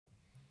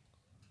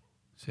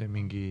see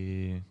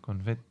mingi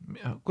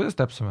kuidas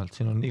täpsemalt,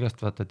 siin on igast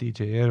vaata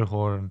DJ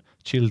Airhorn,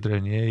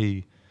 Children'i ei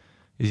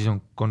ja siis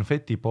on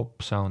konfeti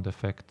pop sound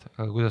effect,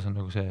 aga kuidas on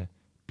nagu see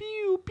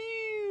piu,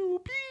 piu,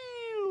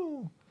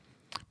 piu.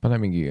 Pane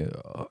mingi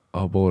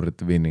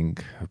award winning.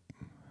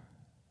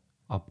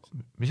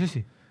 Mis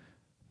asi?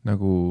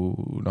 Nagu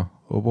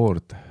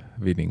award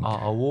winning.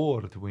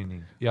 Award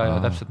winning. Ja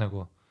täpselt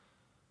nagu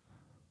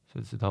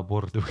seda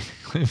abort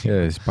winning.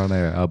 Ja siis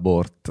pane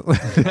abort.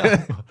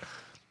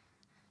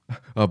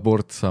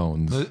 Abort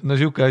sounds. No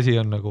siuke asi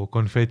on nagu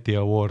konfeti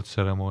award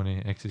ceremony,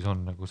 ehk siis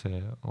on nagu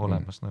see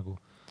olemas nagu.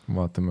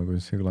 Vaatame,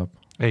 kuidas see kõlab.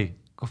 Ei,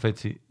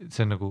 konfeti,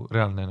 see on nagu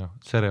reaalne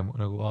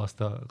nagu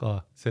aasta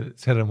ka,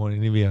 ceremony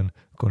nimi on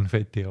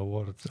konfeti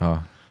award.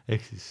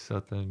 Ehk siis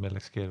saate nüüd meil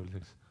läks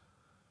keeruliseks.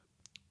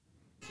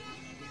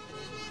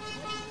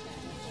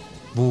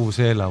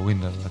 Vuuseela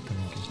winner, vaata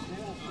mingi.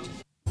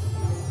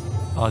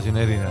 Siin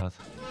erinevad.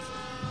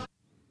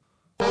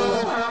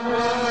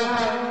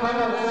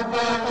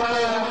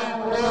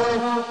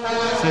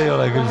 See ei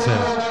ole küll see.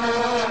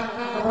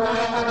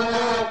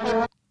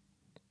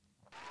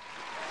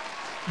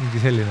 Mingi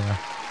selline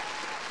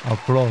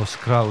applause,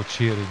 crowd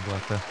cheering,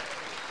 vaata.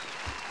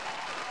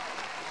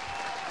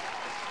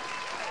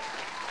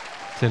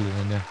 Selline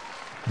on jah.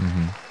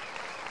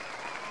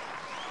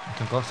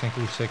 See on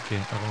 26 sekki,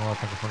 aga ma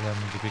vaatan, kas mul jääb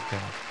mingi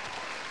pikem.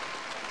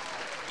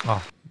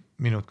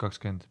 Minut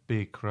 20,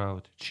 big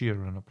crowd, cheer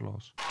and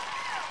applause.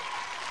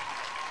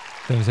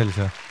 Teeme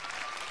sellise.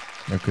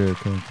 Okay.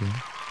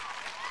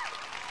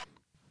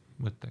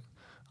 Mõtte.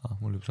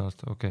 Mul juba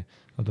saasta, okei.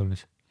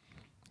 Adolnis.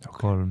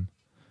 3,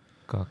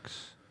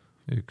 2,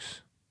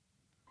 1.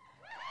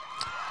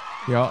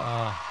 Ja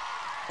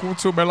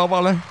kutsume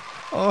lavale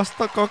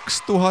aasta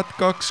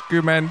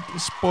 2020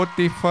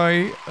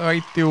 Spotify,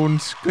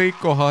 iTunes, kõik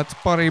kohad,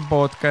 parim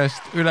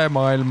podcast, üle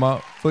maailma,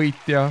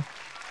 võitja.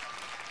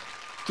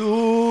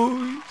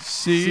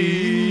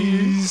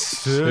 Siis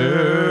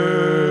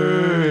sööja.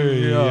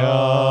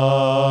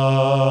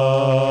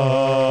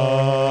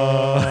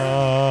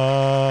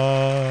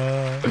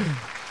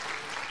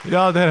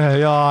 Ja tere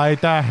ja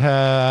aitäh,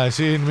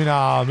 siin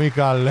mina,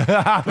 Mikal,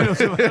 minu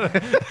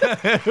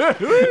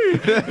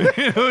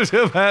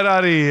sõber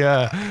Ari.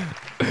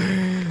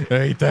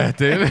 Aitäh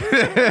teile.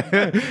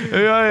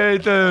 Ja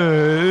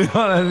aitäh,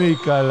 olen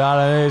Mikal,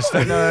 olen Eesti.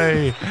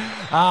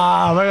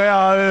 Väga hea,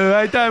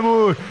 aitäh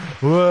muu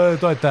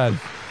toetajad.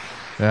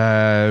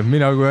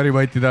 Mina kui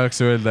Ari-Mati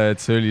tahaks öelda, et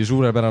see oli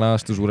suurepärane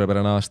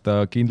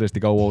aasta, kindlasti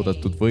kaua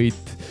oodatud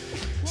võit.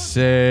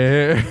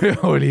 See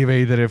oli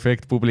veider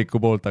efekt publiku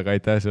poolt, aga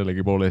aitäh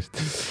sellegi poolest.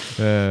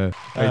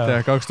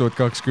 Aitäh,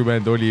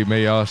 2020 oli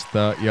meie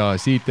aasta ja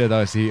siit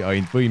edasi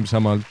ainult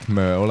võimsamalt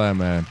me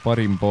oleme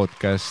parim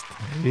podcast.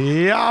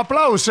 Ja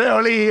aplaus, see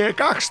oli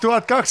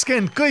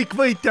 2020 kõik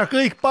võitja,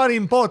 kõik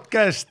parim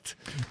podcast.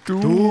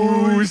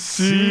 Tussisööja.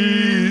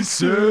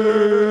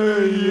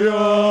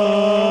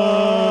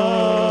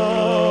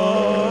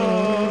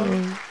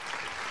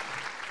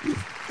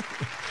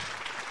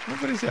 Ma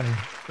päris hea.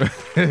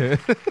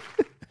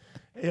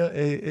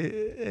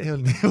 ei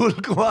olnud nii hull,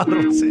 kui ma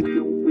arvasin.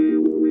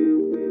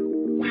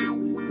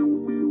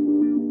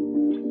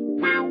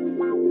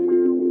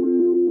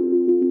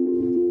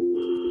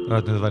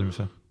 Oled nüüd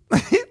valmis või?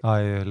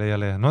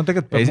 Leia. No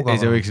tegelikult ei,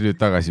 see võiks nüüd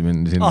tagasi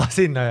minna sinna.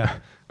 Sinna,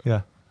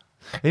 jah.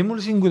 Ei,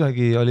 mul siin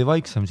kuidagi oli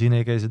vaiksam, siin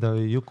ei käi seda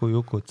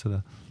jukut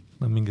seda.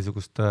 No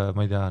mingisugust,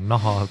 ma ei tea,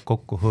 naha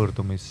kokku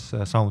hõõrdumis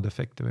sound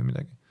efekti või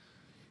midagi.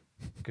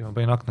 Okay, ma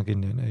panin akna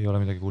kinni, ei ole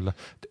midagi kuulda.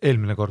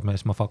 Eelmine kord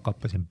mees ma fuck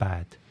uppasin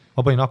bad.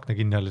 Ma panin akna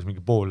kinni alles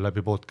mingi pool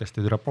läbi podcasti.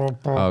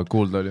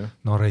 Kuulda oli ju?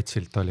 No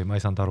reitsilt oli, ma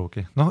ei saanud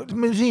arugi. No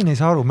me siin ei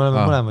saa aru, me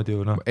oleme mõlemad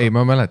ju. No. Ei,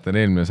 ma mäletan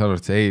eelmine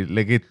salvestus, ei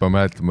legit, ma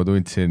mäletan, ma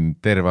tundsin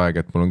terve aeg,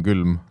 et mul on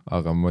külm,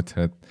 aga ma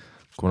mõtlesin, et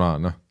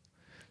kuna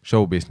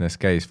show business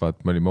käis,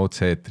 vaat, me olime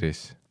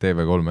otse-eetris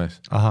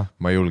TV3-s.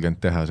 Ma ei julgenud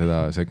teha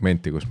seda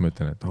segmenti, kus ma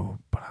ütlen, et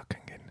pane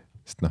aken kinni.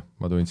 Sest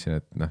ma tundsin,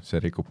 et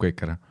see rikub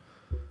kõik ära.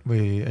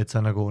 Või et sa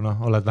nagu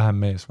oled vähem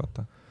mees,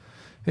 vaata.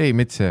 Ei,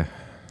 mitte see.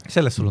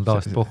 Sellest sul on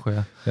tavaliselt pohhu,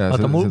 jah.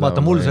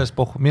 Vaata mul sellest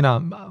pohhu,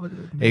 mina...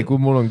 Ei, kui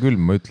mul on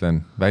külm, ma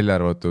ütlen, välja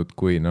arvatud,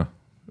 kui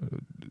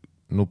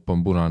nupp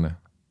on punane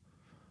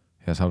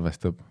ja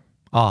salvestab.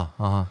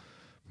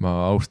 Ma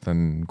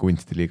austan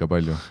kunsti liiga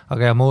palju.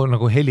 Aga ja mu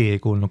nagu heli ei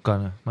kuulnud ka,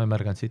 ma ei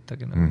märganud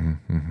sittagi.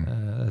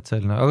 Et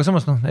selline, aga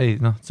samas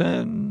see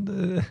on...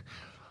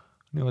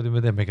 Niimoodi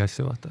me teemegi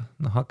asju, vaata.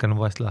 Hakken on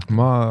vahest lahti.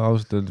 Ma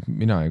ausalt öeldes,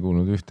 mina ei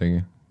kuulnud ühtegi,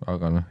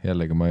 aga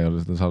jällegi ma ei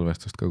ole seda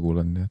salvestust ka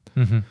kuulanud, nii et...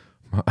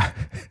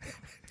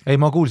 Ei,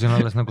 ma kuulsin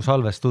alles nagu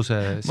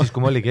salvestuse, siis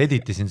kui ma oligi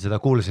editisin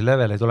seda, kuulasin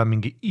levele, tuleb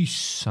mingi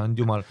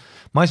issand jumal.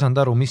 Ma ei saanud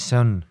aru, mis see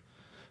on.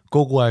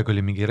 Kogu aeg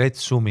oli mingi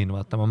retsumin,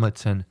 vaata, ma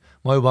mõtlesin,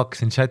 ma juba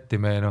hakkasin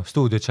chatti,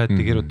 stuudio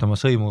chatti kirjutama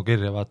sõimu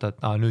kirja, vaata, et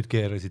nüüd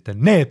keerasite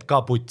need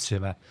ka putsi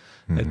või.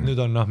 Et nüüd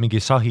on mingi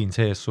sahin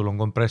sees, sul on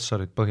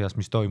kompressorid põhjas,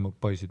 mis toimub,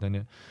 poisid on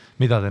ju,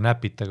 mida te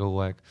näpite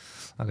kogu aeg.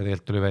 Aga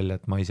tegelikult tuli välja,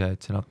 et ma ise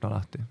jätsin akna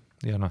lahti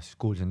ja siis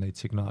kuulsin neid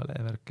signaale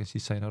ja värke,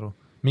 siis sain aru.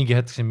 mingi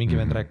hetk siin mingi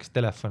vend rääkis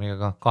telefoniga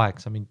ka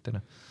 8 minti.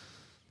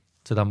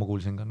 Seda ma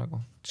kuulsin ka nagu.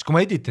 Siis kui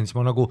ma editin, siis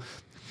ma nagu,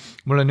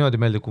 mulle niimoodi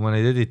meeldib, kui ma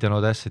neid editan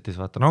Audacity's,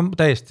 vaata, no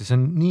täiesti, see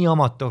on nii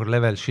amateur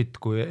level shit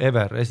kui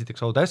ever.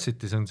 Esiteks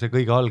Audacity's on see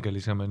kõige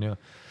algelisem, on ju.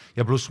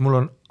 Ja pluss mul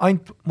on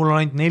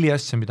ainult 4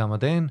 asja, mida ma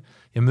teen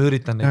ja ma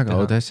üritan neid teha. Aga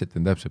Audacity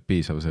on täpselt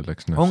piisav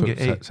selleks,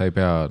 sa ei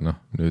pea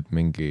nüüd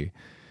mingi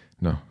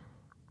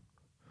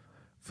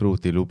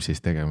Fruity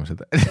Loopsis tegema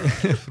seda.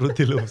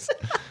 Fruity Loops.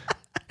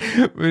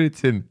 Ma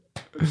üritasin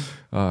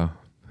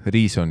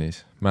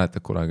Reasonis,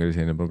 mäletad kunagi oli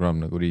selline programm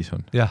nagu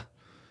Reason. Jah.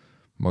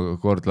 Ma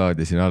kord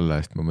laadisin alla,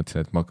 sest ma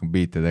mõtlesin, et ma hakkan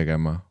biite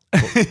tegema.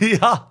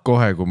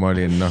 Kohe, kui ma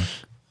olin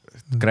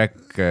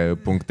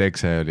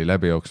crack.exe oli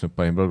läbi jooksnud,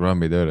 panin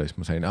programmi tööle, siis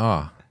ma sain,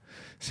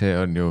 see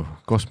on ju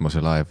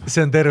kosmoselaev.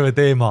 See on terve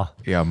teema.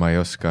 Ja ma ei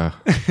oska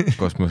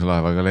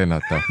kosmoselaevaga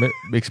lennata.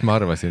 Miks ma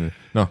arvasin?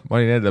 Ma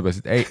olin enda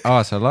peas, et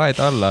sa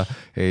laed alla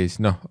ja siis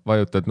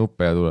vajutad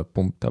nuppe ja tuleb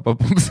pump.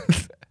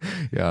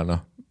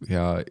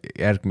 Ja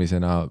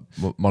järgmisena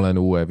ma olen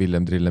uue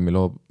Villem Trillemi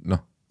loo,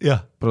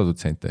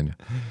 produtsent on ju.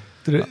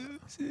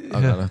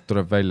 Aga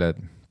tuleb välja, et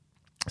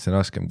see on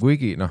raskem.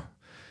 Kuigi,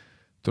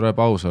 tuleb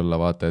aus olla,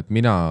 vaata, et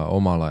mina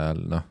omal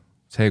ajal,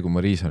 see, kui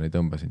ma Reasoni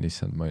tõmbasin,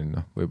 issand, ma olin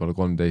võib-olla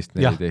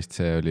 13-14,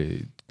 see oli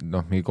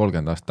mingi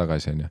 30 aastat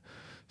tagasi on ju.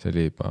 See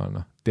oli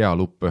juba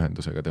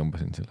dialupp-ühendusega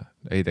tõmbasin selle.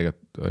 Ei,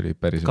 tegelikult oli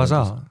päris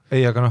Kasa,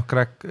 ei, aga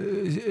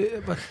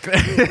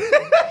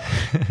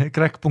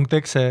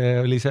crack.exe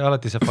oli see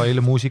alati see fail,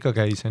 muusika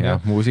käis.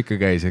 Jah, muusika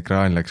käis,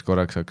 ekraan läks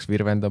korraks, hakkas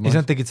virvendama. Ja siis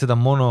nad tegid seda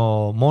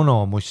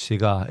monomussi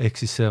ka, ehk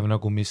siis see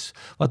nagu mis,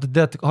 vaata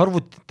tead,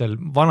 arvutitel,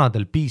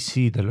 vanadel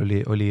PC-del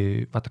oli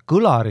vaata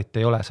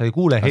kõlarit ei ole, sa ei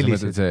kuule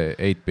helisid. See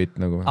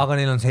 8-bit nagu. Aga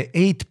neil on see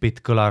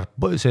 8-bit kõlar,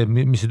 see,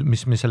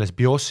 mis selles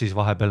BIOSis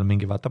vahepeal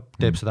mingi vaata,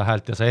 teeb seda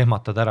häält ja sa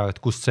ehmatad ära, et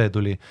kust see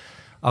tuli.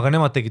 Aga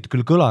nemad tegid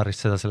küll kõlarist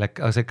seda,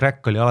 aga see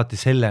crack oli alati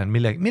selle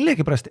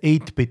millegi pärast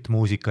 8-bit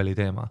muusika oli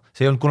teema.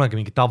 See ei olnud kunagi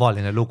mingi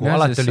tavaline lugu,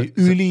 alati oli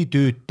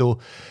ülitüütu,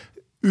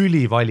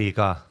 ülivali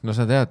ka. No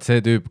sa tead, see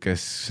tüüp,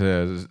 kes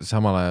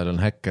samal ajal on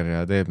häkker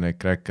ja teeb neid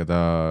crack'e,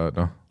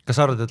 ta kas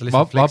arvad, et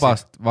lihtsalt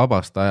flexib?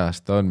 Vabast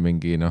ajast on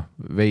mingi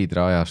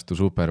veidra ajastu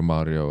Super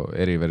Mario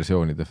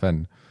eriversioonide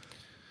fänn.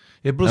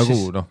 Nagu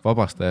siis...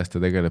 vabast ajast ta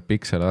tegeleb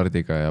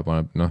pixel-ardiga ja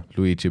paneb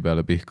Luigi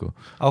peale pihku.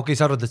 Okei,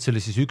 sa arvad, et see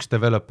oli siis üks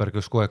developer,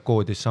 kes kogu aeg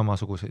koodis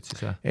samasuguseid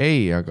siis?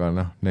 Ei, aga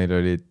neil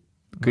oli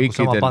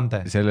kõikidel,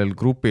 sellel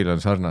grupil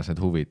on sarnased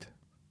huvid.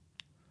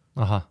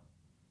 Aha.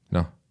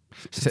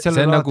 See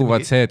on nagu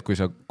vaat see, et kui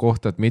sa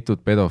kohtad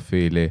mitut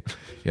pedofiili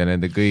ja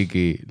nende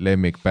kõigi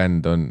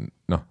lemmikbänd on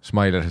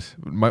Smilers,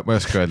 ma ei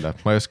oska öelda,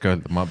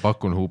 ma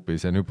pakun huupi,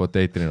 see on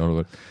hüpoteetiline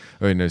olukord.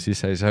 Siis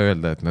sa ei saa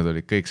öelda, et nad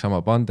olid kõik sama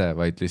bande,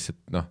 vaid lihtsalt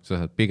sa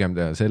saad pigem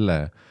teha selle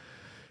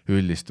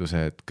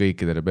üldistuse, et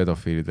kõikidele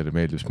pedofiilidele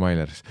meeldib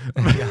Smilers.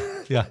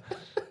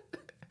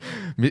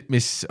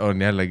 Mis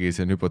on jällegi,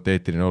 see on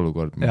hüpoteetiline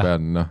olukord, ma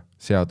pean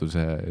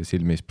seaduse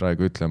silmis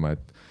praegu ütlema,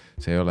 et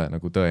see ei ole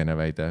nagu tõene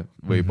väide,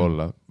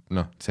 võib-olla,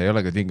 see ei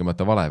ole ka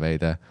tingimata vale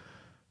väide,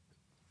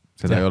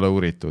 seda ei ole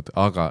uuritud,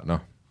 aga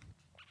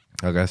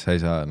sa ei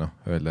saa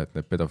öelda, et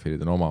need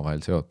pedofiilid on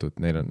omavahel seotud,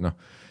 neil on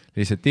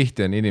lihtsalt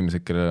tihti on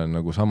inimesed, kellel on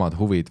nagu samad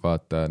huvid,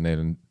 vaata,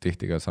 neil on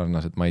tihti ka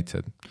sarnased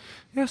maitsed.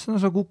 Jah,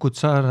 sa kukud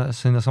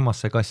sinna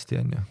samasse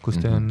kasti, on ju, kus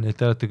te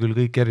olete küll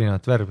kõik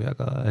erinevat värvi,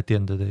 aga et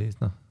jendad ei,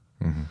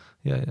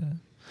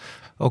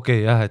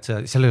 Okei, jah, et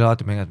seal oli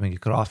alati mingi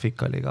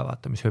graafik oli ka,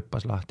 vaata, mis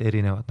hüppas lahti,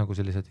 erinevad nagu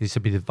sellised, siis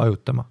sa pidid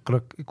vajutama,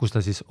 kus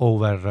ta siis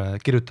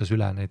kirjutas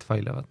üle neid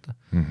faile, vaata.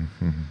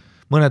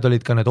 Mõned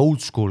olid ka need old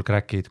school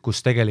crack'id,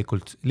 kus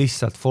tegelikult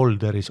lihtsalt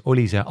folderis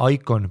oli see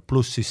icon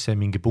pluss siis see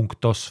mingi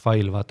 .dos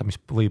fail, vaata,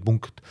 või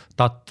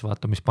 .dat,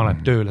 vaata, mis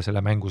paneb tööle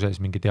selle mängu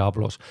sees mingi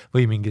Diablos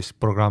või mingis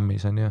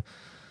programmis, on ju.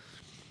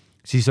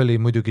 Siis oli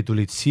muidugi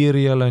tulid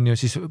Serial, on ju,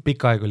 siis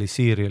pikka aeg oli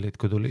Serialid,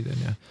 kui tulid, on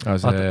ju.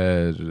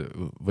 See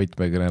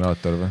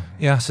võtmegeneraator või?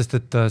 Jah, sest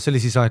et see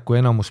oli siis aeg, kui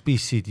enamus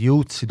PC-d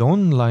jõudsid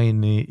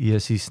online'i ja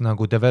siis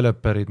nagu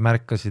developerid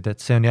märkasid, et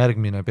see on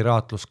järgmine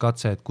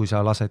piraatluskatse, et kui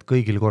sa lased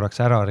kõigil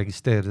korraks ära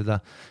registreerida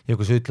ja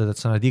kui sa ütled,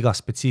 et sa näed iga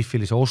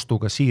spetsiifilise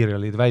ostuga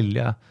Serialid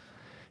välja,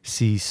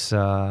 siis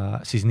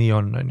nii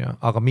on ju.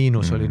 Aga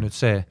miinus oli nüüd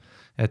see,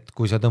 et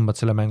kui sa tõmbad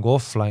selle mängu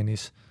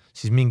offline'is,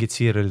 siis mingid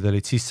Serialid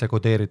olid sisse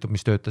kodeeritud,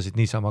 mis töötasid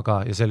niisama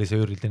ka ja see oli see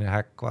üriline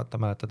häkk, vaata,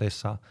 mäletad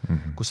SA,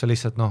 kus sa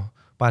lihtsalt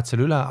paned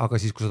selle üle, aga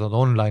siis kui sa tahad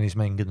online'is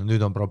mängida,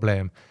 nüüd on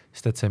probleem,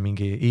 sest et see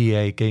mingi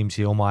EA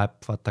Gamesi oma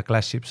äpp, vaata,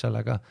 clashib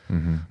sellega.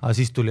 Aga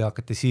siis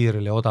hakati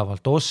Seriali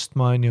odavalt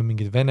ostma, on ju,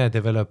 mingid vene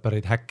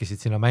developerid häkkisid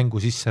sinna mängu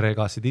sisse,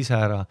 regasid ise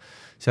ära,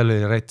 seal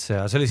oli retse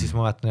ja see oli siis,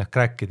 ma vaatan,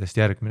 crackidest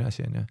järgmine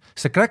asi, on ju.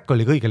 See crack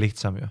oli kõige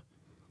lihtsam ju.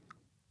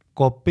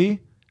 Copy,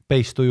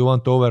 paste, do you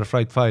want to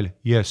overwrite file?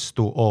 Yes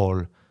to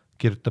all.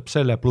 Kirjutab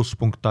selle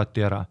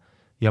 +.dati ära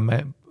ja me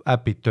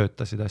äpid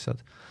töötasid asjad.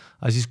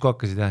 Aga siis kui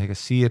hakkasid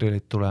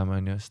Serialid tulema,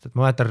 on ju, sest et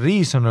ma mäletan,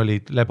 Reason oli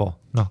lebo,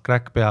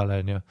 crack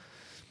peale, on ju.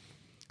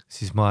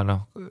 Siis ma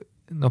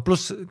no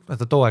pluss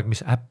too aeg,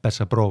 mis äppe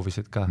sa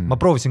proovisid ka, ma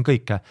proovisin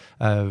kõike,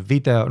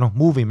 video,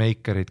 movie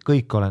makerid,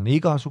 kõik olen,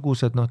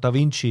 igasugused,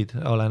 DaVinci'd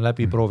olen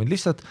läbi proovinud,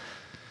 lihtsalt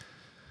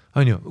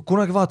on ju,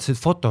 kunagi vaatasid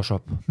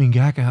Photoshop, mingi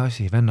äge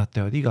asi, vennad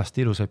teevad igast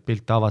ilusaid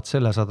pilte, avad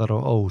selle, saad aru,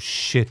 oh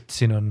shit,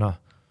 siin on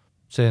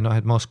see,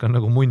 et ma oskan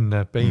nagu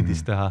munne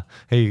Paintis teha,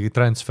 ei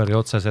transferi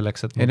otse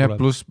selleks, et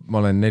pluss ma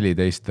olen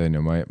 14, on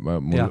ju,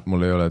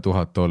 mul ei ole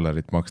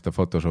 $1000 maksta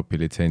Photoshopi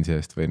litsentsi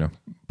eest või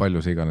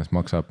palju see iganes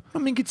maksab.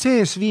 No mingid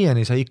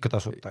CS5-ni sa ikka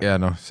tasuta. Ja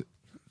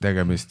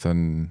tegemist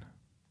on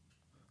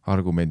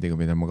argumendiga,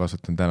 mida ma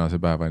kasutan tänase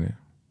päevani.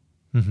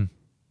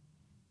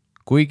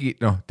 Kuigi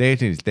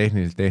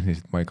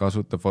tehniliselt ma ei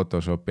kasuta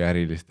Photoshopi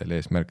ärilistel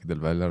eesmärkidel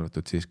välja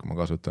arvatud siis, kui ma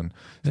kasutan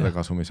seda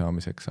kasumi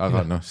saamiseks,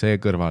 aga see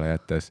kõrvale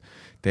jättes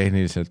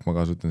tehniliselt ma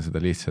kasutan seda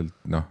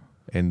lihtsalt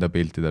enda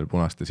piltidel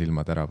punaste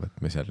silmad ära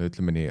võtmisel,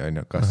 ütleme nii,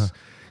 on ju,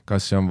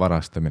 kas see on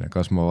varastamine,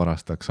 kas ma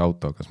varastaks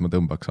auto, kas ma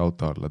tõmbaks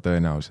auto alla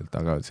tõenäoliselt,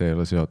 aga see ei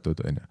ole seotud,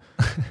 on ju.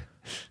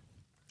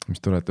 Mis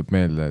tuletab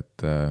meelde,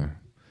 et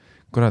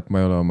kurat, ma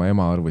ei ole oma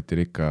ema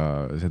arvutil ikka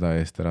seda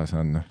eest ära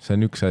saanud. See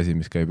on üks asi,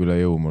 mis käib üle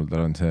jõu mul,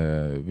 tal on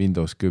see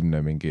Windows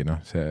 10 mingi,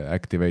 see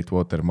Activate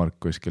Watermark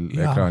kuskil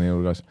ekraani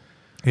hulgas.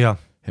 Ja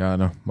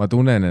ma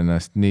tunnen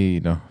ennast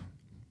nii, ma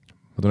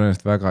tunnen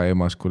ennast väga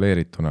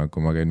emaskuleerituna,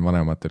 kui ma käin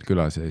vanematel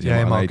külas. Ja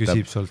ema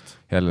küsib sult.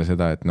 Jälle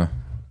seda, et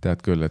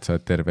tead küll, et sa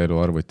oled terve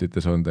elu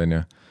arvutites olnud, on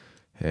ju.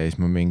 Ja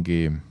siis ma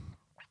mingi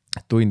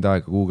tund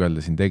aega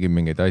guugeldasin, tegin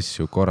mingeid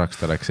asju, korraks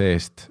ta läks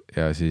eest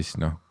ja siis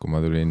kui ma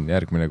tulin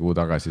järgmine kuu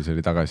tagasi, see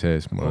oli tagasi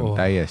ees, mul on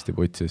täiesti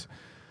putsis.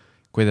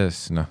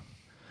 Kuidas,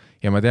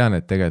 ja ma tean,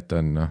 et tegelikult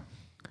on,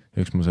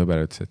 üks mu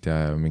sõber ütles, et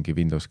mingi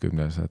Windows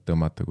 10 saad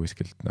tõmmata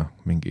kuskilt,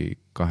 mingi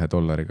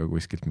 $2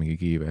 kuskilt mingi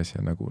kiives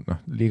ja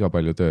liiga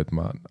palju tööd,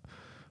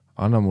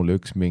 anna mulle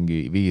üks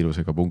mingi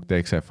viirusega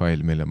 .exe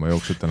fail, mille ma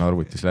jooksutan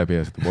arvutis läbi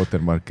ja seda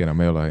watermarki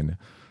enam ei ole, on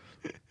ju.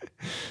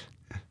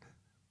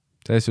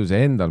 See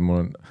endal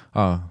mul on,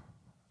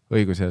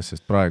 õigus jah,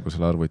 sest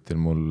praegusel arvutil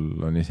mul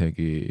on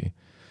isegi,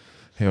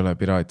 ei ole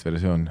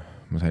piraatversioon,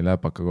 ma sain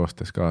läpaka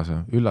koostes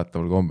kaasa,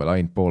 üllataval kombel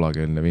ainult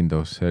poolakeelne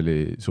Windows, see oli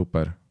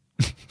super.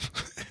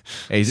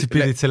 Siis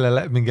pidid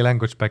selle mingi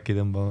language packi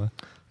tõmbama?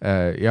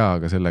 Jaa,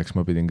 aga selleks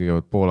ma pidin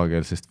kõigepealt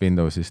poolakeelsest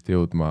Windowsist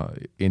jõudma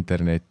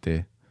internetti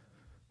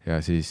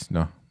ja siis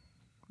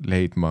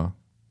leidma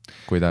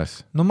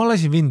kuidas? No ma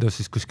lasin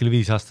Windowsis kuskil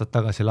 5 aastat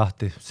tagasi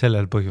lahti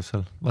sellel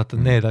põhjusel. Vaata,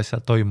 need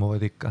asjad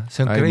toimuvad ikka.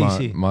 See on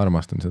crazy. Ma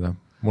armastan seda.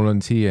 Mul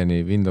on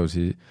siiani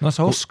Windowsi... No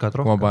sa oskad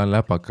rohkem. Kui ma panen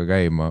läpaka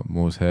käima,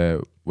 mu see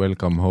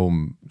welcome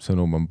home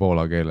sõnum on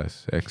poola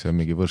keeles. Ehk see on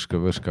mingi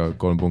võrska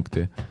 3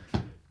 punkti.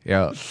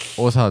 Ja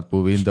osad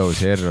mu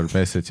Windowsi error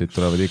message'id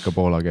tulevad ikka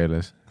poola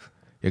keeles.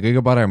 Ja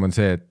kõige parem on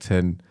see, et see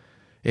on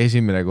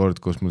esimene kord,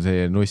 kus mul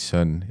see nuss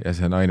on ja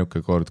see on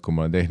ainuke kord, kui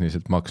ma olen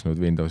tehniliselt maksnud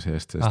Windowsi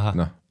eest, sest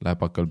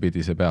läpakal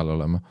pidi see peal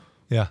olema.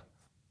 Jah.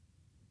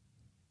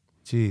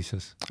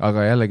 Jesus.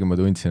 Aga jällegi ma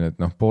tundsin, et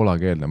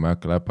poolakeelne, ma ei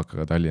hakka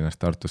läpakaga Tallinnast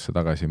Tartusse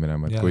tagasi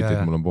minema, et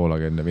kuitid mul on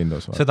poolakeelne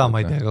Windows. Seda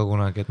ma ei tea ka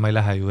kunagi, et ma ei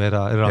lähe ju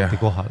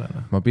eraldi kohale.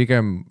 Ma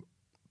pigem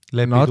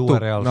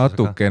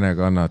natukene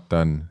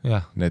kannatan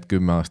need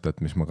 10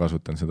 aastat, mis ma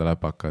kasutan seda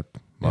läpakat.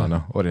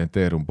 Ma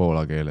orienteerun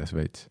poolakeeles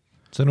veits.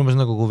 See on umbes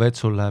nagu, kui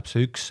vetsul läheb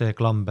see üks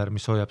klamber,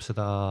 mis hoiab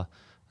seda,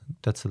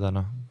 tead seda,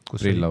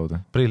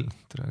 Prilllauda.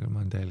 Ma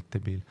olen täielik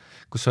debiil.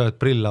 Kus sa hoiad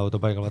prilllauda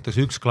paigal, vaata,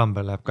 see üks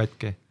klamber läheb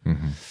katki.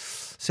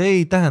 See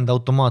ei tähenda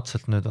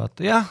automaatselt nüüd,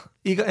 vaata. Jah,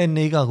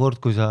 enne iga kord,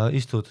 kui sa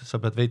istud, sa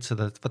pead veits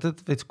seda, vaata,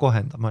 veits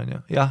kohendama, on ju.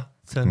 Jah,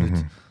 see on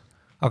nüüd.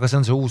 Aga see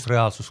on see uus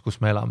reaalsus,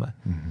 kus me elame.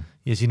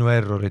 Ja sinu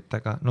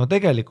erroritega. No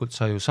tegelikult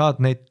sa ju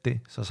saad netti,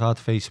 sa saad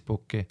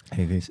Facebooki.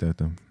 Ei kõik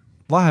tööta.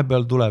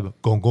 Vahepeal tuleb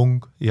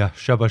gong-gong ja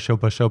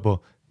shaba-shaba-shaba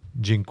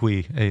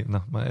jinkui, ei,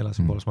 ma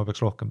elasin pooles, ma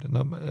peaks rohkem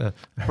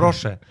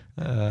proše,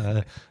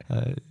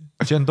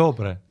 dzień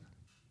dobre,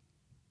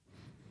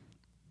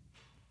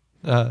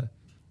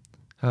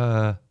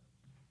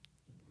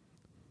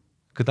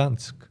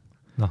 Gdansk,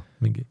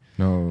 mingi.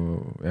 No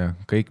jah,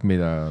 kõik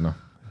mida,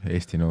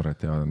 Eesti noored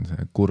teavad on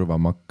see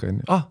kurvamakk.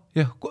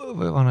 Jah,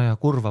 vana ja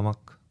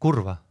kurvamakk,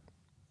 kurva,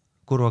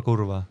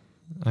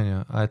 on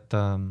ju, et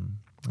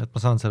ma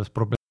saan sellest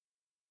probleemi.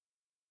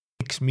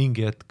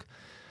 Mingi hetk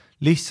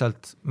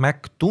lihtsalt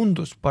Mac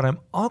tundus parem,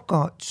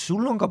 aga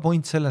sul on ka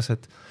point selles,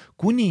 et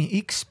kuni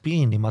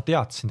XP-ni ma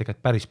teadsin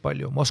tegelikult päris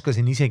palju, ma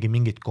oskasin isegi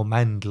mingit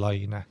command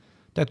line,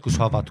 tead, kus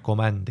avad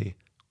commandi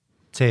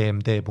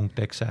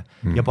cmd.exe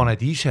ja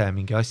paned ise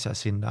mingi asja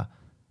sinna,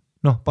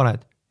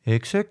 paned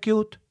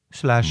execute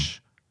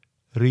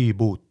 /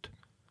 reboot.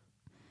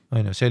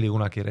 See oli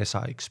kunagi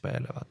Resa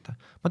XP-le, vaata.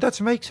 Ma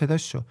teadsin väikseid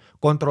asju.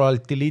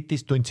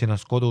 Control-Alt-Delete'ist tundsin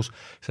ennast kodus,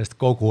 sest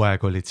kogu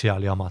aeg olid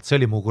seal jamad. See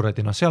oli mu kuradi,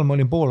 seal ma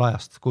olin pool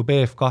ajast, kui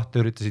BF2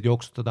 üritasid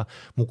jooksutada.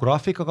 Mu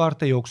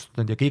graafikakaarte ei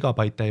jooksutanud ja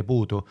gigabaite ei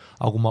puudu,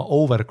 aga kui ma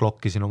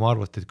overclockisin oma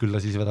arvutit, küll ta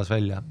siis vedas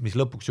välja, mis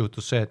lõpuks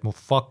juhtus see, et mu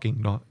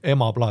fucking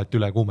emaplaat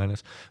üle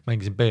kuumenes.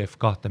 Mängisin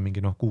BF2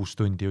 mingi 6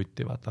 tundi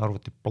jutti, vaata,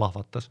 arvutit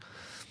plahvatas.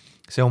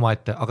 see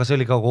omaette, aga see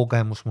oli ka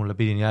kogemus, mulle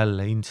pidin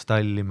jälle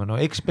installima, no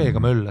XP-ga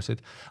möllasid,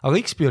 aga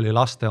XP oli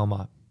laste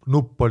oma,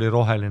 nupp oli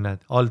roheline,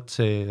 alt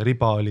see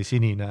riba oli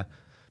sinine,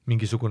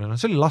 mingisugune, no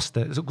see oli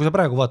laste, kui sa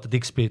praegu vaatad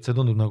XP-d, see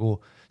tundub nagu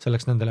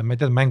selleks nendele, ma ei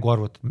tea,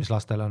 mänguarvutid, mis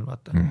lastele on,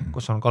 vaata,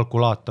 kus on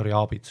kalkulaator ja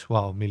abits,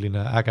 vau,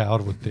 milline äge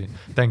arvuti,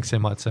 thanks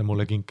ema, et see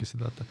mulle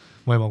kinkisid, vaata.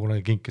 Mu ema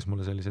kunagi kinkis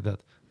mulle sellise,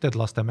 tead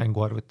laste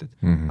mänguarvutid,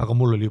 aga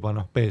mul oli juba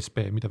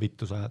PSP, mida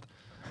vittu sa ajad.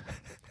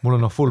 Mul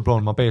on full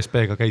blown, ma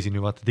PSP-ga käisin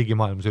ju vaata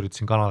digimaailmas,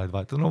 üritasin kanaleid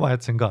vahetada, no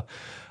vahetasin ka,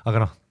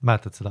 aga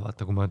mäletad seda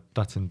vaata, kui ma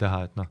tahtsin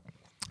teha,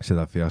 et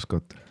seda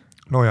fiaskot.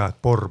 No jaa, et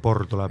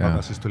porr tuleb,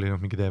 aga siis tuli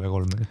mingi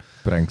TV3.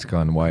 Pranks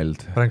Gone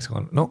Wild.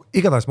 No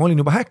igatahes ma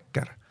olin juba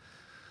häkker,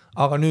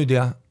 aga nüüd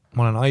jah,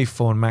 ma olen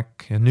iPhone,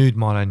 Mac ja nüüd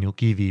ma olen ju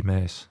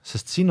kivimees,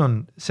 sest see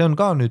on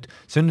ka nüüd,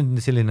 see on nüüd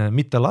selline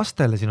mitte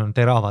lastele, siin on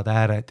teravad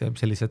ääred ja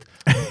sellised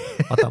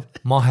vaata,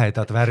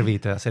 mahedad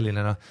värvid ja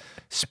selline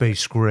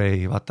space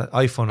gray, vaata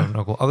iPhone on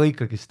nagu, aga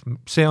ikkagist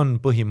see on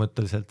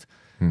põhimõtteliselt,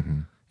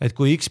 et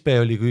kui XP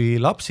oli kui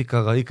lapsik,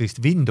 aga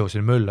ikkagist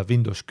Windowsil möllab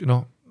Windows,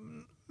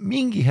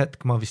 mingi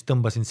hetk ma vist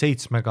tõmbasin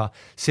 7-ga,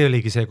 see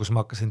oligi see, kus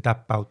ma hakkasin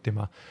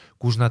tap-outima,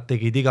 kus nad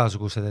tegid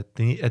igasugused,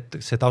 et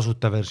see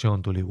tasuta versioon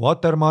tuli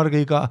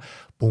watermargiga,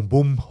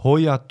 pum-pum,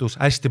 hoiatus,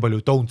 hästi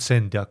palju don't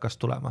send'i hakkas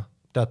tulema,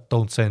 tead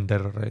don't send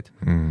erroreid.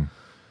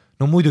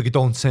 No muidugi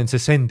don't send,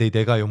 see send ei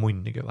tee ka ju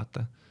munnigi,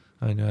 vaata.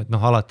 Et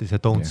alati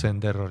see don't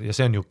send error ja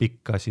see on ju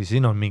pikk asi,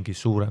 siin on mingi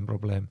suurem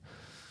probleem.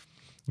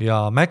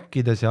 Ja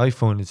Macides ja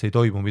iPhone'is ei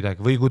toimu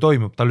midagi või kui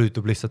toimub, ta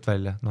lüütub lihtsalt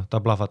välja, ta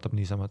plahvatab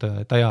niisama,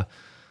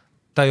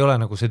 ta ei ole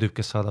nagu see tüüp,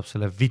 kes saadab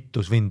selle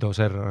vittus Windows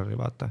errori,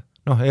 vaata.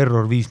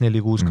 Error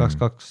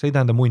 54622, see ei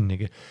tähenda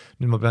munnigi.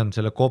 Nüüd ma pean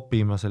selle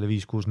kopima, selle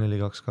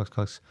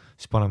 5642222,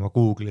 siis panema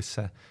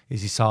Google'isse ja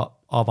siis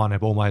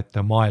avaneb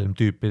omaette maailm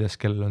tüüpides,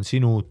 kellel on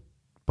sinu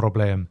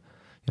probleem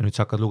ja nüüd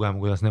sa hakkad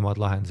lugema, kuidas nemad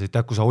lahendasid.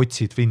 Tead, kui sa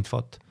otsid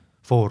infot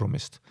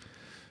foorumist.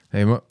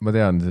 Ei, ma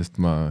tean, sest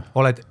ma...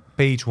 Oled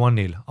page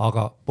 1-il,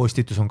 aga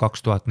postitus on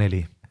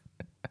 2004.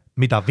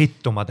 Mida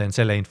vittu ma teen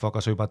selle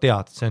infoga, sa juba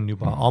tead, see on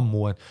juba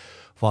ammu, et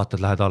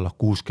vaatad, lähed alla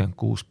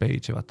 66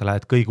 page'i, vaata,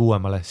 lähed kõige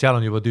uuemale, seal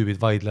on juba tüübid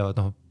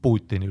vaidlevad,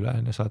 Putini üle,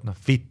 ja sa oled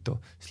vittu,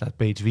 siis lähed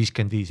page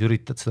 55,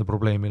 üritad seda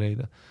probleemi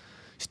leida.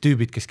 Siis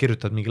tüübid, kes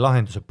kirjutavad mingi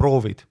lahenduse,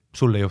 proovid,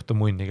 sulle ei juhtu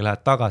munnigi,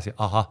 lähed tagasi,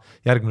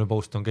 järgmine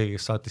post on keegi,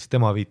 kes saatis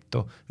tema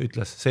vittu,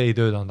 ütles, see ei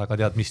töötanud, aga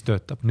tead, mis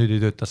töötab, nüüd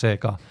ei tööta see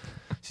ka.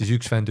 Siis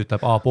üks vend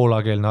ütleb,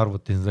 poolakeelne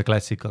arvuti, seda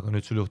klassika, aga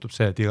nüüd sul juhtub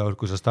see, et iga kord,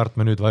 kui sa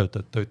startmenüüd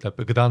vajutad, ta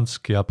ütleb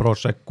Gdansk ja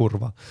Prošek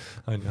kurva.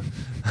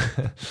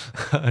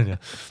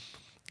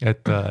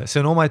 Et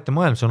see on omaette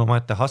maailm, see on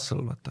omaette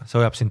hustle, vaata.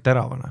 See hoiab sind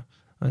teravana,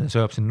 see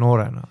hoiab sind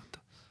noorena. Vaata.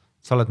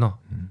 Sa oled,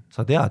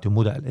 sa tead ju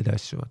mudeleid ja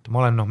asju, vaata.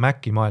 Ma olen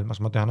Maci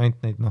maailmas, ma tean ainult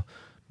neid,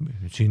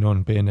 siin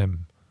on PNM,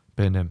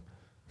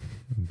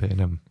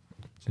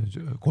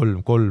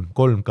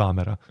 kolm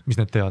kaamera, mis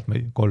need teavad,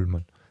 kolm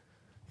on,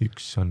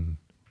 üks on,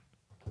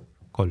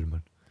 kolm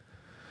on.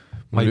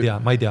 Ma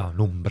ei tea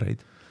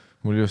numbreid.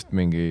 Mul just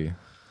mingi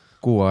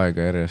 6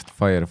 aega järjest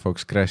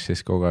Firefox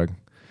crash'is kogu aeg.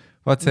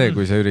 Vaat see,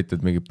 kui sa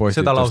üritad mingi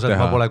postitust seda lauset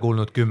teha. Ma pole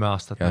kuulnud 10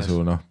 aastat. Ja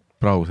su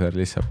brauser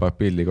lihtsalt paneb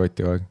pildi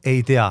kotti kogu aeg.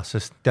 Ei tea,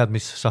 sest tead,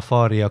 mis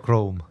Safari ja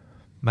Chrome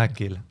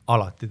Macil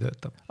alati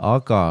töötab.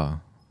 Aga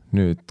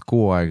nüüd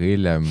 6 aega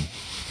hiljem,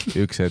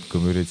 üks hetk,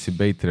 kui ma üritasin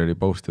Patreoni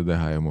poste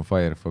teha ja mu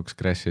Firefox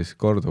crash'is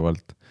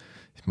korduvalt,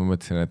 siis ma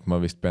mõtlesin, et ma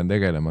vist pean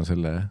tegelema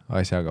selle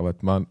asjaga.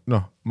 Vaat ma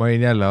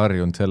olin jälle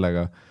harjunud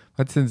sellega.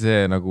 Vaat see on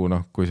see, nagu,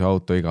 kui see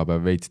auto iga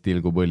päev veits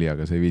tilgub õli,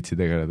 aga sa ei viitsi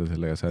tegeleda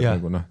sellega, sa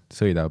nagu,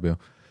 sõidab ju.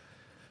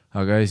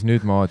 Aga siis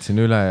nüüd ma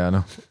vaatasin üle ja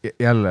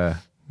jälle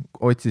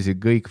otsisin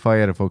kõik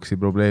Firefoxi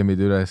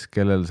probleemid üles,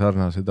 kellel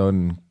sarnased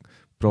on,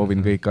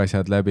 proovin kõik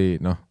asjad läbi,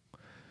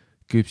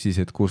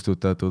 küpsised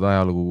kustutatud,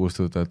 ajalugu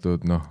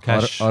kustutatud,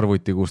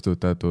 arvuti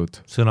kustutatud.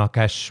 Sõna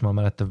cache, ma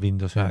mäletan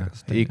Windows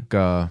 9.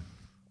 Ikka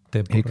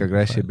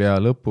crashib ja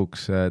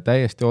lõpuks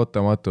täiesti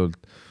ootamatult.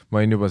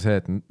 Ma olin juba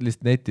see, et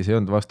lihtsalt netis ei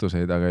olnud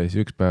vastuseid, aga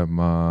siis üks päev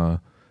ma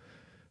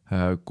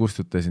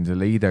kustutasin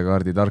selle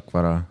ID-kaardi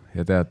tarkvara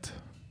ja tead,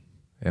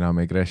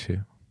 enam ei crashi.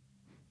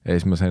 Ja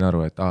siis ma sain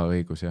aru, et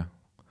õigus, jah.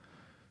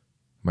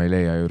 Ma ei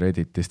leia ju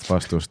Redditist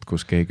vastust,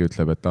 kus keegi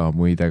ütleb, et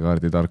mu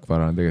ID-kaardi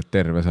tarkvara on tegelikult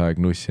terves aeg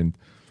nussinud.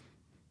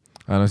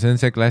 Aga see on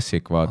see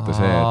klassik, vaata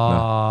see,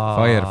 et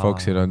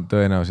Firefoxil on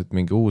tõenäoliselt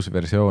mingi uus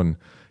versioon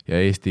ja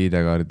Eesti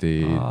ID-kaardi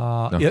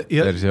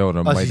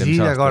versioon on ma ei tea, mis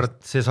aastast. ID-kaart,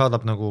 see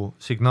saadab nagu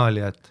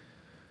signaali, et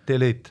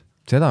delete.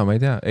 Seda ma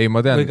ei tea. Ei, ma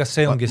tean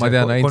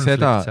ainult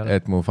seda,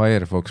 et mu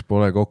Firefox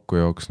pole kokku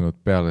jooksnud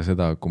peale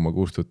seda, kui ma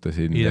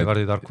kustutasin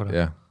ID-kaardi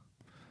tarkvara.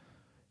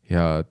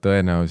 Ja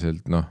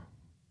tõenäoliselt,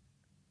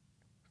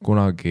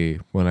 kunagi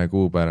mõne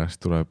kuu pärast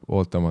tuleb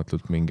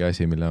ootamatult mingi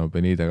asi, mille ma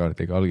pean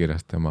ID-kaardiga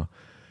allkirjastama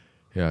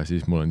ja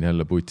siis mul on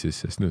jälle putsis,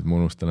 sest nüüd ma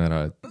unustan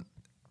ära, et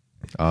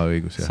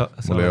õigus,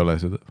 mul ei ole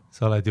seda.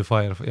 Sa oled ju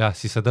Firefox,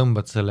 siis sa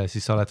tõmbad selle,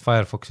 siis sa oled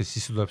Firefoxis,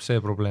 siis tuleb see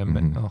probleem.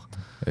 Ja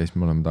siis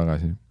me oleme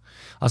tagasi.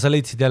 Aga sa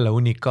leidsid jälle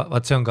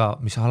vaat see on ka,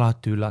 mis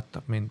alati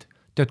üllatab mind.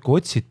 Tead, kui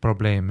otsid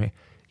probleemi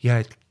ja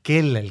et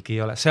kellelgi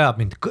ei ole, see ajab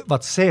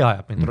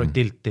mind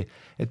rotilti,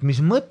 et mis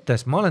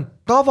mõttes, ma olen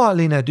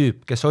tavaline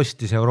tüüp, kes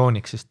ostis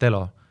Euronixist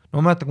Telo. No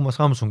ma mäletan, kui ma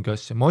Samsungi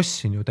ostsin, ma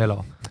ostsin ju Telo.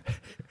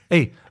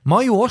 Ei,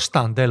 ma ju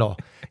ostan Telo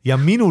ja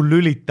minul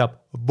lülitab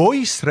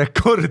voice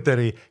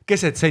recorderi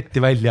keset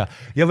setti välja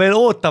ja veel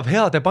ootab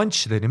heade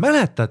punchideni.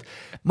 Mäletad,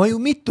 ma ju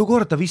mitu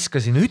korda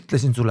viskasin ja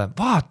ütlesin sulle,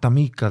 vaata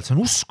Miikal, see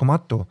on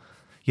uskumatu.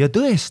 Ja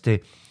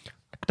tõesti,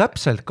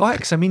 täpselt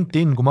 8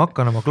 minti in, kui ma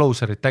hakkan oma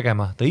closerit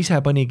tegema, ta ise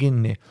pani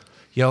kinni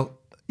ja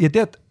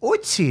tead,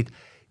 otsid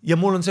ja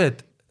mul on see,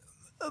 et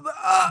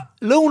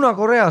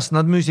Lõuna-Koreas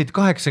nad müüsid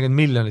 80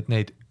 miljonit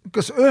neid,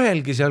 kas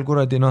ühelgi seal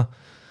kuradi, ma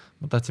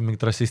tahtsin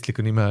mingit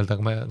rassistlikku nime öelda,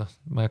 aga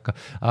ma ei hakka,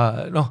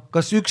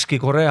 kas ükski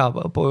Korea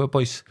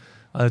poiss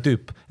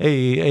tüüp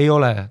ei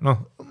ole,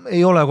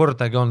 ei ole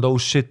kordagi olnud,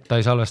 oh shit, ta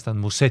ei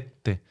salvestanud mu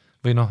setti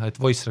või et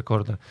voice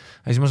recorder.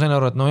 Ja siis ma sain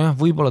aru, et jah,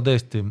 võib-olla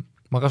tõesti,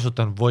 ma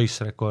kasutan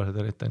voice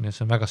recorderit,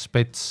 see on väga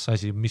spets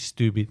asi, mis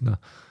tüübid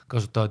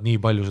kasutavad nii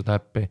palju seda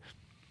äppi.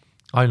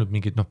 Ainult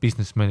mingid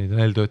businessmenid,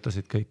 neil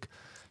töötasid kõik.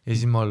 Ja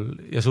siis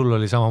ja sul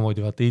oli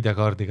samamoodi vaata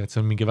ID-kaardiga, et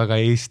see on mingi väga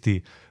Eesti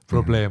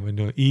probleem, on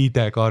ju,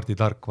 ID-kaardi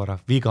tarkvara,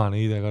 vigane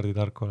ID-kaardi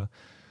tarkvara.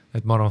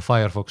 Et ma arvan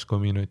Firefox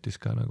community's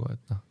ka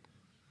et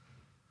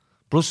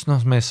Plus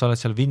mees, sa oled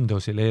seal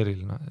Windowsi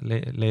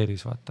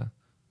leeris, vaata.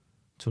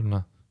 Sul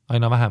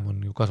aina vähem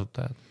on ju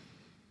kasutajad.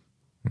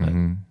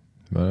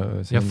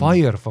 Ja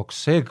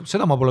Firefox,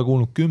 seda ma pole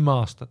kuulnud 10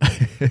 aastat,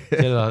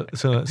 seda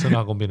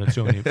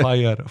sõnakombinatsiooni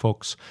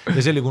Firefox ja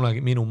see oli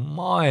kunagi minu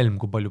maailm,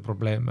 kui palju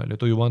probleeme oli,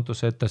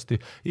 tujuvantus etasti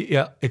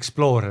ja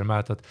Explorer,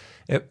 mäletad,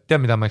 tead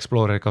mida ma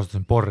Explorer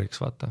kasutasin,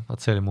 Borriks, vaata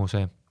see oli muu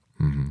see,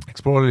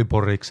 Explorer oli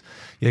Borriks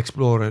ja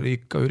Explorer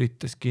ikka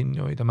üritas kinni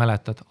hoida,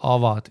 mäletad,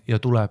 avad ja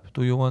tuleb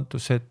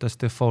tujuvantus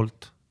etas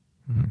default.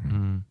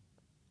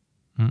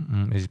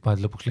 Ja siis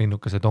paned lõpuks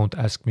linnukese don't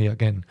ask me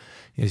again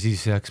ja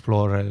siis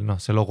Explorer,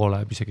 see logo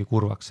läheb isegi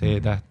kurvaks, see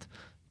E-täht,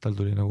 tal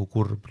tuli nagu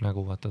kurb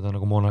nägu, vaata ta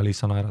nagu Mona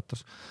Lisa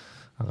naeratus,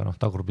 aga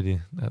tagurpidi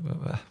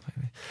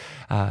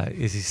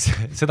ja siis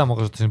seda ma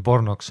kasutasin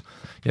pornoks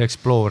ja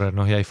Explorer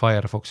jäi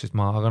Firefoxist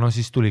maha, aga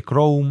siis tuli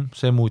Chrome,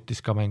 see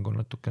muutis ka mängu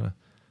natukene,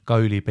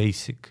 ka üli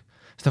basic,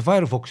 seda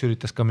Firefox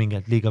üritas ka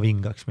mingelt liiga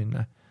vingaks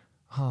minna.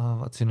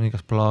 Vaat siin on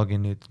igast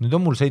pluginid, nüüd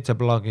on mul 7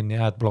 plugini,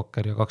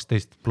 adblocker ja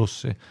 12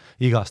 plussi,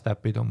 igast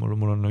äpid on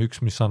mul on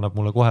üks, mis annab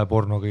mulle kohe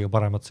porno kõige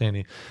paremat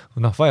seeni,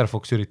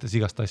 Firefox üritas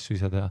igast asju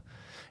ise teha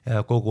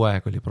ja kogu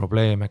aeg oli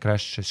probleeme,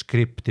 crash,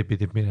 skripti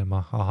pidi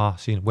minema,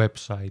 siin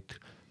website,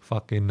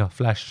 fucking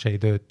Flash ei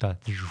tööta,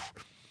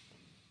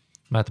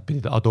 mäletad,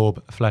 pidid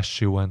Adobe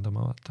Flashi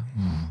uuendama, vaata,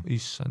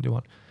 issand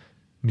jumal,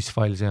 mis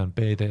fail see on,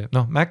 PDF,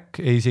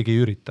 Mac ei isegi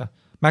ürita,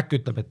 Mac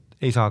ütleb,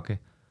 et ei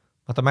saagi.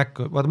 Vaata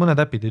mõned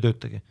äpid ei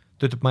töötagi,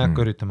 töötab ma ei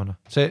hakka üritama.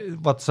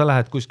 Vaata, sa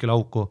lähed kuskile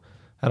auku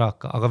ära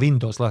hakka, aga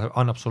Windows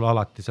annab sulle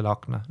alati selle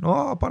akna.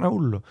 Pane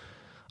hullu.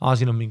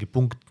 Siin on mingi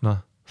punkt,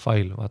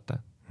 fail, vaata.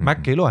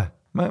 Mac ei loe.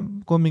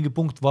 Kui on mingi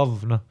punkt vav,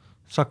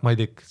 suck my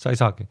dick, sa ei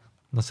saagi.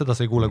 Seda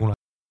sa ei kuule kunagi.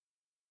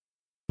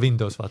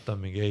 Windows, vaata,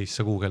 on mingi,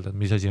 sa guugeldad,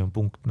 mis asi on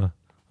punkt,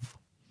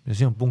 ja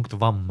siin on punkt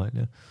vam,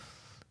 ja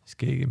siis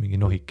keegi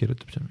mingi nohik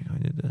kirjutab seal,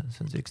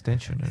 see on see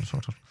extension,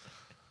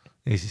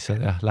 ja siis sa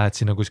lähed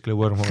sinna kuskile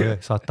võrmule,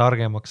 saad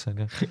targemaks.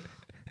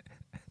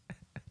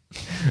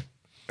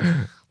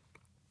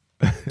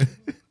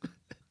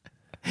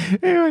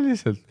 Ei ole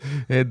lihtsalt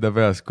enda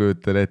peas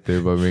kujutan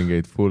ette juba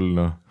mingeid full,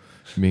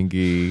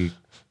 mingi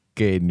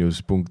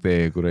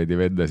genius.ee kuradi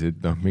vendasid,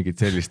 mingid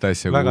sellist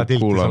asja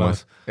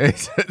kuulamas.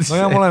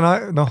 Ja ma olen,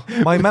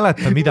 ma ei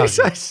mäleta midagi. Mis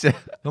asja?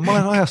 Ma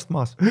olen ajast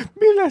maas.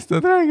 Millest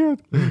nad räägivad?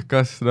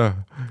 Kas,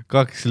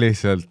 kaks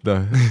lihtsalt,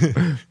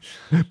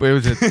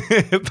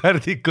 põhimõtteliselt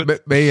pärdikud.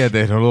 Meie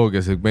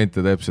tehnoloogia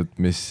segmente täpselt,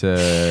 mis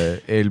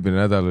eelmine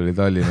nädal oli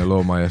Tallinna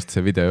loomajast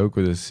see video,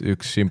 kuidas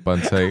üks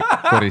šimpant sai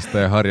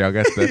koristaja harja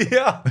kätte.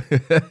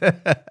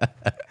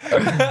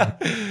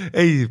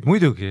 Ei,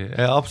 muidugi,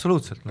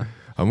 absoluutselt.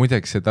 Aga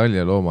muideks see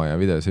Tallinna loomaja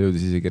video, see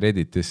jõudis isegi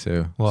Redditisse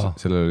ju. Wow.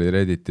 Sellel oli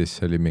Redditis,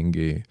 oli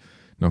mingi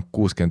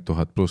 60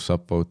 000 pluss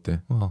upvoti.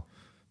 Wow.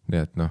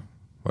 Nii et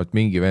vaat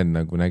mingi venn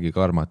nagu nägi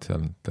karmat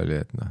seal, ta oli,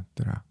 et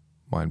tere,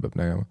 maailm peab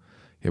nägema.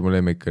 Ja mul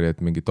lemmik oli,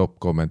 et mingi top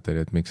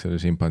kommentaari, et miks selle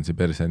šimpansi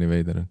perse nii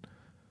veider on.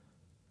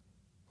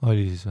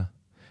 Oli siis või?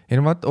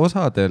 Ei vaat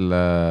osadel...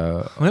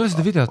 Ma ei ole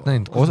seda videot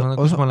näinud,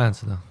 kus ma lähen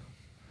seda?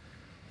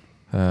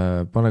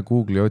 Pane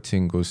Google'i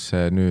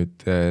otsingusse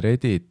nüüd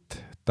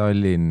Reddit,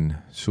 Tallinn,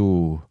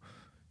 suu,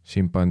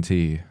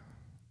 šimpansi.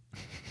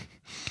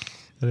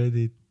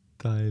 Reddit,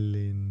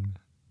 Tallinn,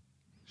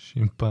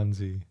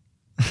 šimpansi.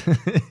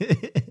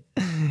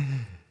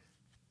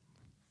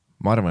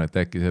 Ma arvan,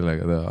 et äkki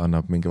sellega ta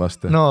annab mingi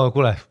vastu. No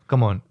kuule,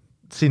 come on.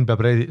 Siin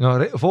peab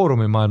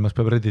foorumi maailmas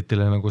peab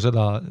Redditile nagu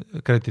seda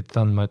kreditit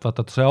andma, et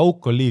vaata, see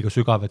auk on liiga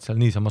sügav, et seal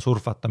niisama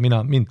surfata,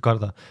 mind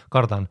kardan,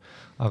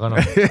 aga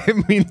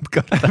mind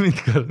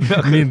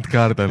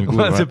kardan ma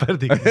olen see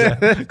pärdikas,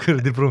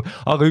 kõrdi pruum,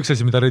 aga üks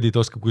asi, mida Reddit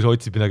oskab, kui sa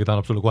otsid midagi, ta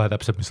annab sulle kohe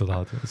täpselt, mis sa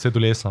tahad, see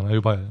tuli Essana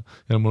juba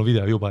ja mul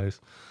video juba ees,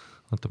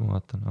 vaata, ma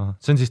vaatan,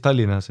 see on siis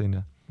Tallinnas,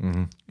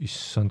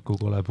 Issand, kui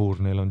kole puur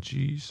neil on,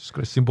 Jesus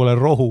Christ, siin pole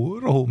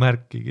rohu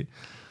märkigi.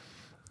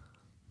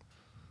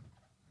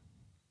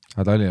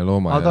 Aga Tallinna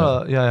looma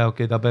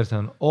okei, ta perse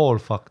on all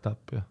fucked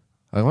up ju.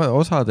 Aga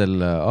osadel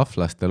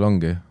aflastel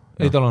ongi.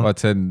 Vaat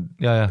see on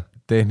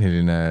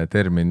tehniline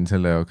termin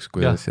selle jaoks,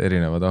 kuidas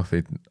erinevad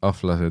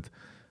aflased.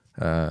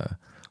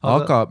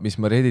 Aga mis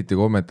ma Redditi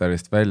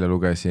kommentaarist välja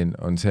lugesin,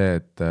 on see,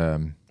 et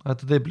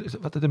vaata teeb,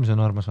 mis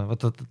on armas,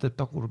 vaata teeb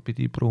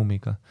tagurpidi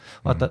pruumiga.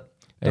 Vaata,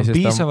 ta on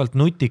piisavalt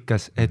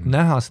nutikas, et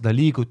näha seda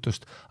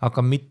liigutust, aga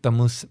mitte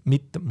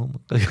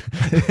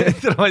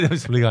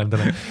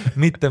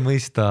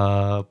mõista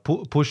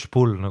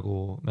push-pull nagu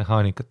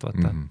mehaanikat,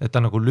 vaata. Et ta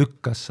nagu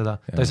lükkas seda,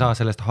 ta ei saa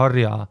sellest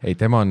harja. Ei,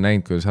 tema on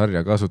näinud, kuidas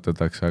harja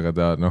kasutatakse, aga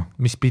ta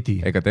mis pidi?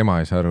 Ega tema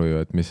ei saa aru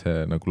ju, et mis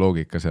see nagu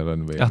loogika seal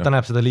on. Või, ta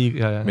näeb seda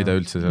mida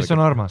üldse mis on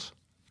armas.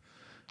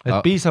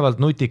 Et piisavalt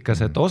nutikas,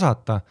 et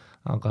osata,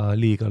 aga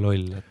liiga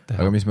loll.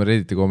 Aga mis ma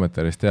Redditi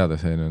kommentaarist teada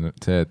sain, on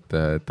see, et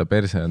ta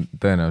perse on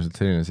tõenäoliselt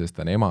selline, sest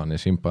ta on emane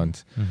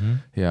šimpans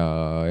ja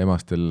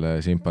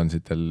emastel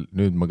šimpansitel,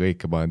 nüüd ma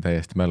kõike panen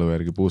täiesti mälu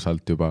järgi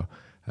puusalt juba,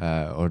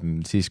 on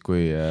siis,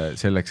 kui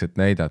selleks,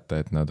 et näidata,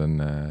 et nad on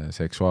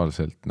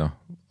seksuaalselt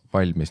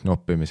valmis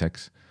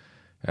noppimiseks,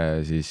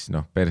 siis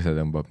perse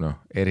tõmbab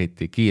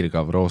eriti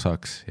kiirgav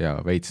roosaks ja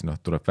veits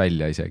tuleb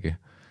välja isegi.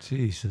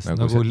 Jesus,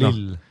 nagu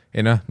lill.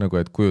 Ei nagu,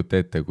 et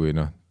kujuta ette, kui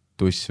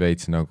tuss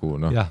veits nagu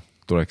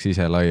tuleks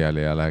ise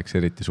laiali ja läheks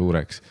eriti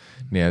suureks.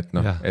 Nii et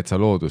et sa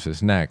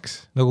looduses näeks.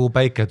 Nagu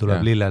päike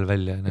tuleb lillel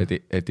välja.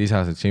 Et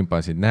isased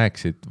šimpansid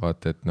näeksid,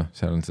 vaata, et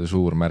seal on see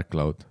suur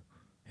märklaud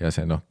ja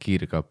see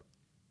kiirgab.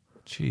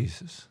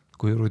 Jesus,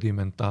 kui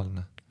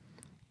rudimentaalne.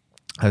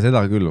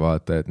 Seda küll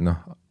vaata, et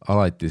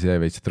alati see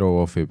veits throw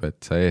offib, et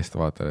sa eest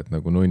vaatad, et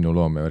nagu nunnu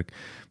loom ja värk.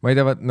 Ma ei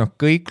tea,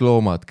 kõik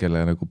loomad,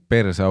 kelle nagu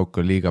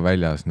perseauk on liiga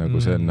väljas, nagu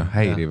see on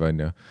häiriv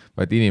on ju.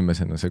 Vaat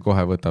inimesena see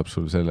kohe võtab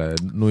sul selle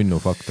nunnu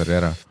faktori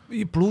ära.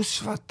 Plus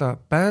vaata,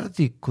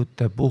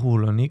 pärdikute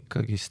puhul on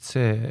ikkagist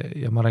see,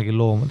 ja ma räägin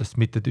loomadest,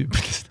 mitte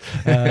tüüpidest,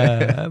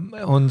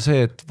 on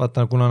see, et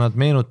vaata, kuna nad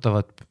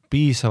meenutavad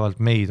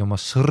piisavalt meid oma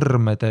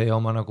sõrmede ja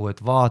oma nagu,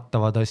 et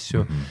vaatavad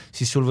asju,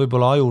 siis sul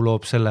võib-olla aju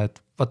loob selle, et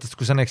vaata,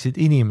 kui sa näeksid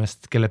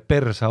inimest, kelle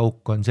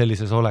perseauk on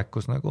sellises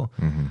olekus nagu,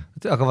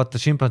 aga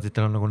vaata,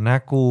 šimpansitel on nagu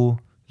nägu,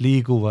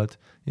 liiguvad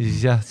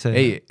ja siis see...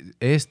 Ei,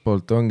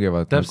 eestpoolt ongi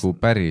vaat nagu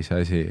päris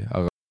asi,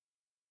 aga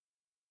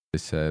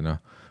see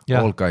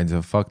all kinds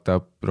of fucked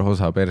up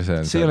rosa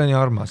perse on see ei ole nii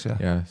armas,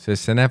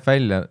 sest see näeb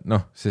välja,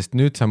 sest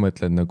nüüd sa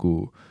mõtled nagu,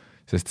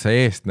 sest sa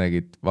eest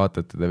nägid,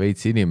 vaatad teda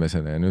veits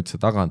inimesena ja nüüd sa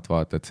tagant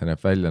vaatad, see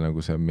näeb välja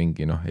nagu see on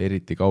mingi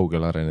eriti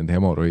kaugel arenenud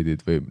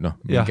hemoroidid või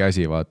mingi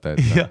asi vaata,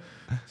 et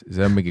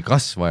see on mingi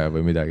kasvaja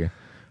või midagi,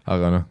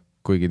 aga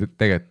kuigi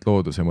tegelikult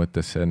looduse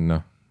mõttes see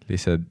on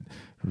lihtsalt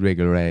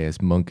regular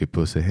ass monkey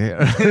pussy hair.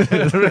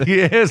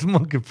 Regular ass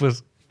monkey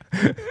pussy.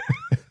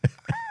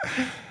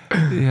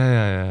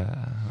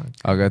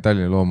 Aga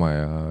Tallinna looma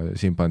ja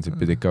šimpansid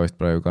pidid ka vist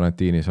praegu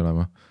karantiinis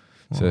olema,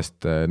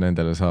 sest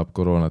nendele saab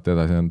koroonat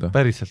edasi anda.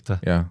 Päriselt?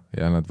 Ja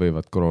nad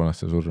võivad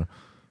koroonasse surra.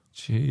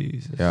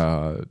 Jesus.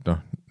 Ja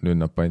nüüd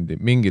nad pandi,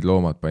 mingid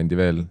loomad pandi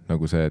veel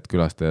nagu see, et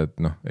külastajad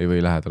ei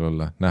või lähedal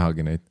olla,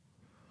 nähagi neid.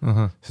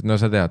 Sest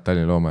sa tead,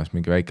 Tallinna loomas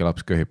mingi väike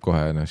laps köhib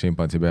kohe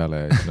šimpansi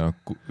peale ja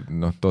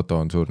Toto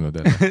on surnud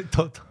jälle.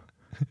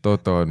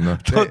 Toto on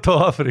Toto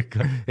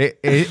Aafrika.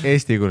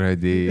 Eesti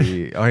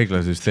kuradi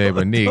haiglasüsteem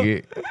on niigi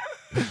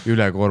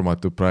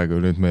ülekoormatud praegu,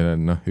 nüüd meil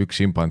on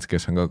üks šimpans,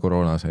 kes on ka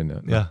koroonas on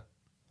ju.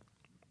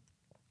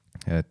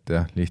 Et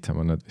lihtsam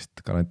on nad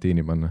vist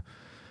karantiini panna.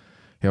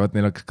 Ja vaat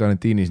neil hakkas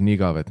karantiinis nii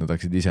igav, et nad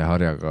hakkasid ise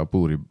harjaga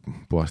puuri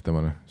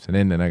puhastama. See on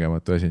enne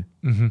nägematu asi.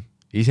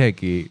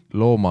 Isegi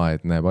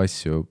loomaed näeb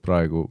asju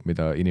praegu,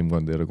 mida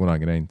inimkond ei ole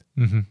kunagi näinud.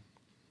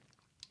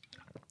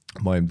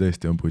 Maailm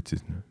tõesti on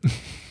putsis.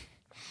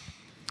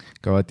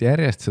 Ka vaat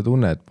järjest sa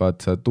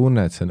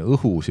tunned, see on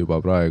õhus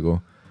juba praegu.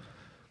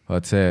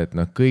 Vaat see, et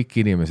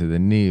kõik inimesed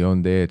on nii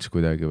on the edge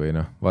kuidagi või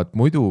vaat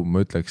muidu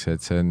ma ütleks,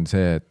 et see on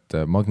see,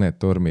 et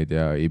magnettormid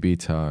ja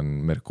Ibiza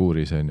on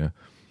Merkuuris on ju.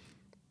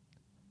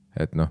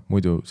 Et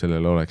muidu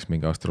sellel oleks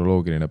mingi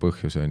astroloogiline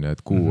põhjus on ju,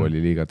 et kuu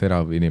oli liiga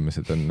terav,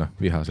 inimesed on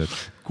vihased.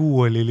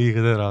 Kuu oli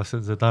liiga terav,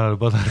 see on see Tanel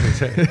Padari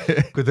see,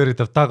 kui ta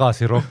üritab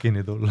tagasi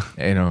rockini tulla.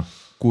 Ei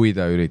kui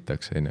ta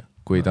üritaks on ju,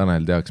 kui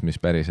Tanel teaks,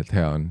 mis päriselt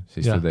hea on,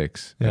 siis ta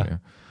teeks.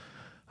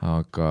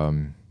 Aga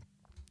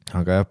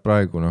jah,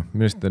 praegu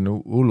millest on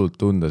hullult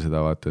tunda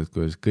seda vaata, et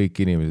kuidas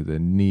kõik inimesed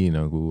on nii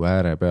nagu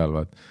ääre peal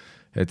vaata.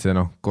 Et see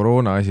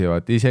koroona asi,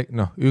 vaat ise,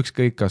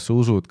 ükskõik kas sa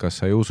usud, kas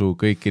sa ei usu,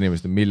 kõik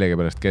inimesed on millegi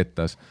pärast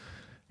kettas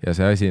ja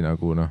see asi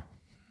nagu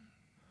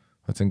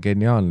vaat see on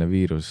geniaalne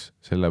viirus,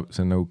 see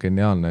on nagu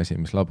geniaalne asi,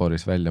 mis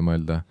laboris välja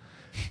mõelda.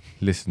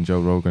 Listen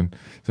Joe Rogan,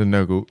 see on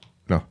nagu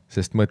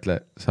sest mõtle,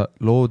 sa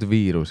lood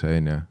viiruse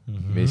on ju,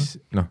 mis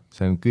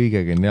see on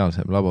kõige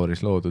geniaalsem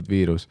laboris loodud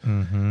viirus,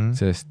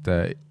 sest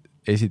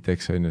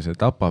esiteks on ju, see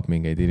tapab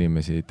mingeid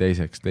inimesi,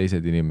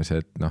 teised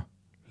inimesed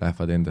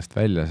lähevad endast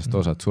välja, sest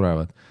osad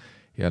surevad.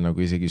 Ja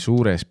nagu isegi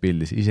suures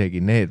pildis,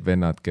 isegi need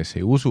vennad, kes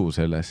ei usu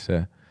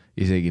sellesse,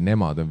 isegi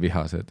nemad on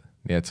vihased,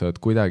 nii et sa oled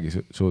kuidagi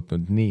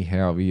suutnud nii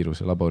hea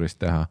viiruse laboris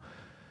teha,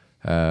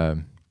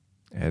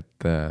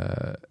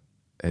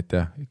 et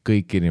jah,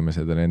 kõik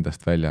inimesed on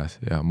endast väljas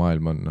ja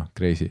maailm on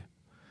crazy.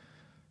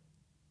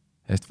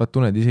 Sest vaat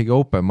tunned, isegi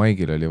open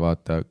mic'il oli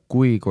vaata,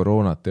 kui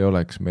koroonat ei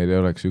oleks, meil ei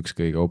oleks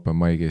ükskõige open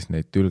mic'is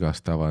neid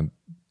tülgastavan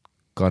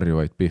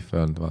karjuvaid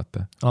pihve olnud,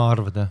 vaata.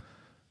 Arvad, jah?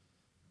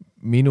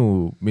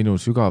 Minu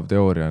sügav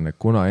teooria on, et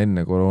kuna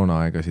enne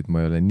koroonaaegasid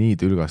ma ei ole nii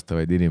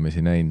tülgastavaid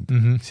inimesi näinud,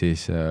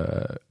 siis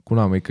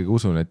kuna ma ikkagi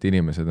usun, et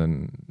inimesed on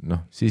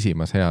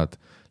sisimas head,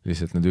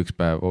 lihtsalt nad üks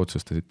päev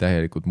otsustasid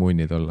täielikult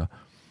munnid olla.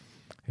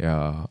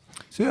 Ja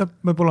see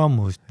me pole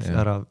ammu vist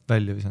ära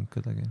välja visanud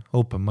kuidagi.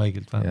 Open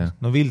mic'ilt vähemalt.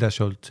 No Vilde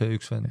Show'lt see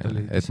üks vend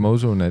oli. Et ma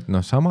usun, et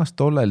samas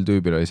tollel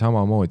tüübil oli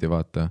sama moodi,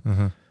 vaata.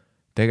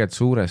 Tegelikult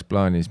suures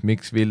plaanis,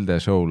 miks Vilde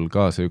Show'l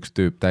ka see üks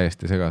tüüp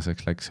täiesti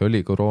segaseks läks, see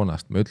oli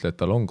koroonast. Ma ütlen, et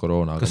tal on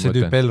koroona. Kas see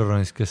tüüp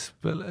Elronis, kes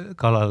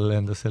kalale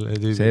lendas selle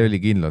tüübi? See oli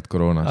kindlalt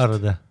koroonast.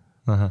 Arvad,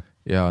 jah?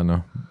 Ja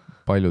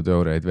palju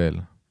teooriaid veel.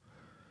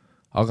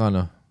 Aga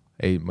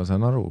ei, ma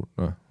saan aru,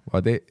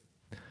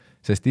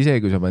 sest isegi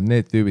kui sa paned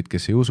need tüübid,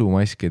 kes ei usu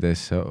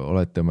maskidesse,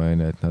 oletame,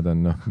 et nad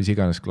on, mis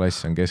iganes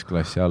klass on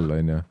keskklassi all,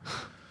 on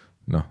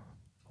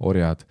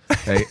orjad.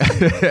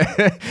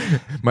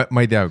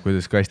 ma ei tea,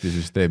 kuidas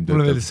kastisüsteem töötab.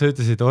 Mulle veel, sa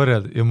ütlesid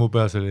orjad ja mu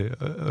peas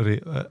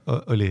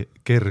oli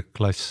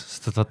kergklass,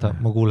 sest vaata,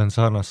 ma kuulen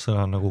sarnast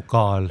sõna nagu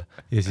kaal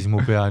ja siis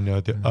mu pea on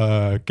niimoodi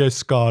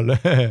keskkaal,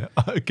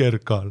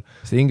 kergkaal.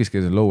 See inglise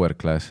keeles on lower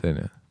class,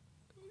 on ju?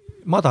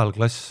 Madal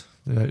klass.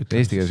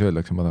 Eesti keeles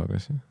öeldakse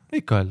madalklassi?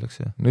 Ikka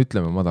öeldakse. No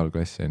ütleme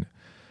madalklassi, on ju.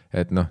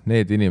 Et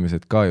need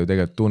inimesed ka ju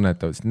tegelikult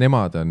tunnetavad, sest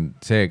nemad on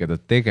see, keda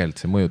tegelikult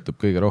see mõjutab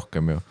kõige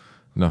rohkem ju.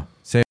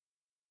 See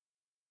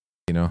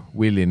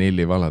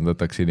willy-nilly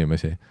vallandatakse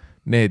inimesi.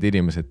 Need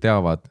inimesed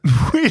teavad.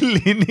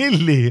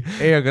 Willy-nilly?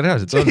 Ei, aga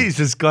reaalselt on.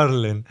 Jesus,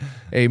 Karlin.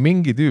 Ei,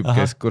 mingi tüüp,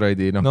 kes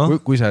kuradi,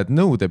 kui sa oled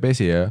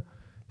nõudepesija,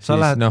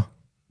 siis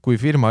kui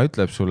firma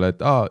ütleb sulle, et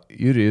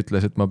Jüri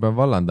ütles, et ma pean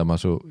vallandama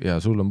su ja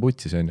sul on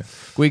putsis, on ju.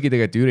 Kuigi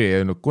tegelikult Jüri ei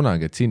öelnud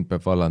kunagi, et sind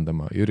peab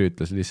vallandama. Jüri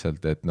ütles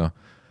lihtsalt, et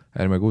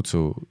ärme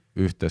kutsu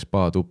ühte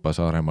spa-tuppa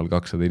Saaremaal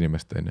 200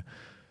 inimest, on ju.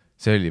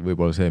 See oli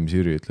võib-olla see, mis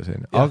Jüri ütles,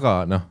 on ju. Aga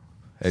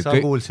sa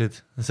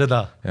kuulsid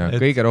seda.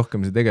 Kõige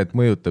rohkem see tegelikult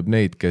mõjutab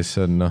neid, kes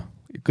on,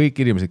 kõik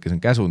inimesed, kes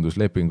on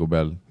käsunduslepingu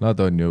peal,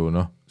 nad on ju,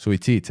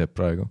 suitsiidsed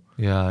praegu.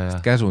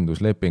 Sest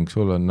käsundusleping,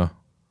 sul on,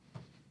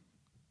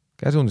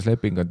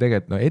 käsundusleping on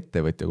tegelikult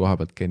ettevõtja koha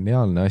pealt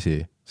geniaalne asi.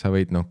 Sa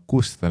võid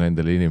kusta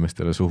nendele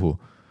inimestele suhu.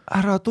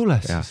 Ära tule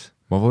siis.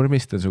 Ma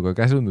vormistan suga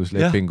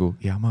käsunduslepingu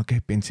ja ma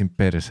kepin sind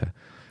perse.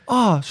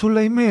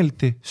 Sulle ei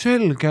meeldi.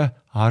 Selge.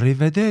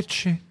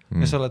 Arrivederci.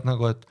 Ja sa oled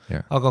nagu, et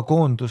aga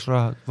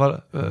koondusrahad,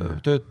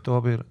 töötu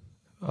abi,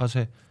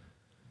 see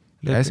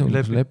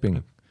käsundusleping.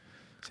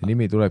 See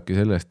nimi tulebki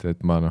sellest,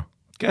 et ma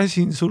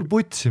käsin sul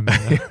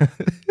putsimine.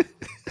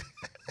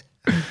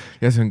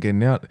 Ja see on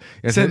geniaalne.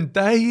 See on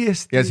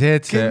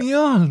täiesti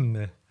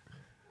geniaalne.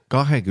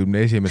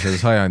 21.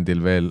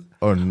 sajandil veel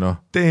on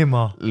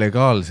teema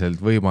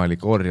legaalselt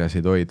võimalik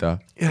orjasid hoida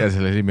ja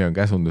selle nimi on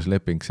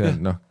käsundusleping.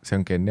 See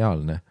on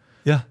geniaalne.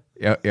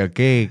 Ja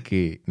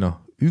keegi,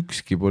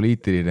 ükski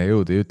poliitiline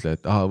jõud ei ütle,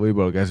 et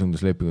võib-olla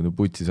käsundusleping on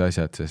putsis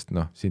asjad, sest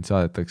siin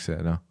saadetakse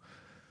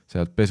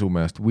sealt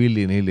pesumehast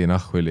willy-nilly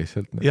nahvu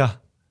lihtsalt.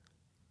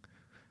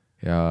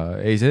 Ja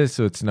ei selles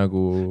suhtes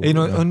nagu... Ei,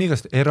 on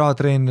igast,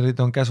 eratreenerid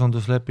on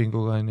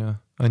käsunduslepinguga,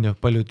 on ju,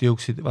 paljud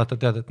jõuksid, vaata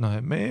tead, et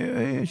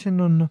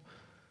siin on,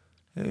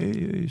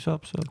 ei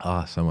saab.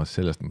 Samas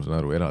sellest ma saan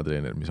aru,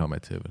 eratreener, mis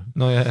amet see veel?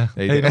 No jah,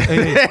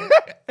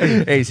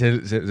 ei,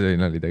 see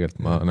oli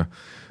tegelikult,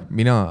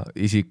 mina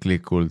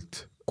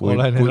isiklikult,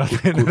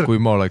 kui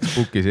ma oleks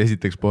bookis,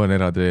 esiteks poen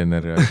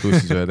eratreener ja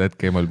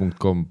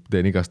tussisööd@gmail.com,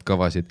 teen igast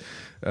kavasid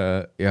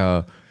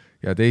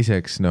ja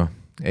teiseks,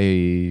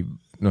 ei...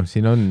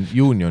 siin on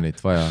unionit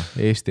vaja,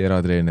 Eesti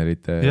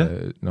eratreenerite,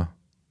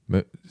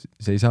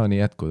 see ei saa nii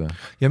jätkuda.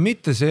 Ja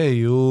mitte see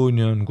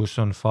union, kus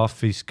on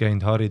Fafis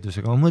käinud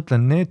haridusega, ma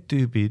mõtlen need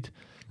tüübid,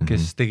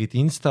 kes tegid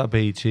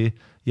Instapage'i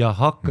ja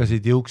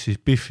hakkasid jõuksis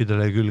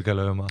piffidele külge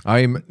lööma.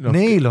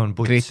 Neil on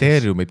putsis.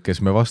 Kriteeriumid, kes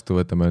me vastu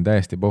võtame, on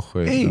täiesti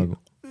pohhu. Ei,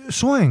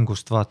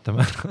 soengust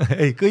vaatame.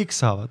 Ei, kõik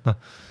saavad,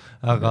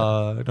 aga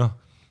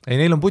ei,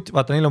 neil on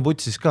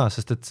putsis ka,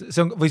 sest et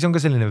see on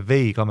ka selline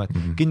veikamet.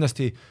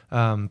 Kindlasti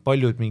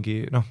paljud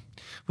mingi,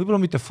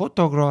 võib-olla mitte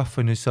fotograaf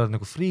on ju, siis sa oled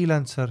nagu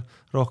freelancer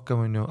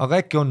rohkem on ju,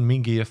 aga äkki on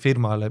mingi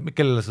firmale,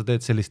 kellele sa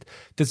teed sellist,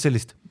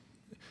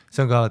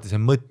 see on ka alati see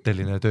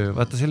mõtteline töö,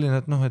 vaata selline,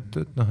 et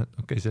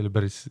okei, see oli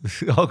päris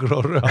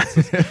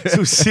agrorreaalsus,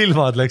 su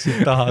silmad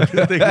läksid taha,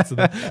 tegid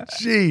seda,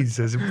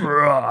 Jesus,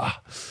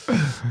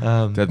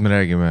 tead, me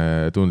räägime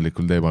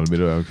tundlikul teemal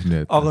minu jaoks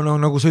nii, et... Aga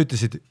nagu sa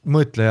ütlesid,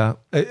 mõtleja,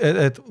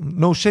 et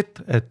no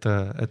shit, et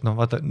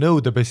vaata,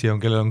 nõudepesi on,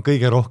 kellel on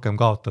kõige rohkem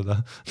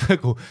kaotada,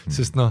 nagu,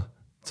 sest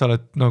sa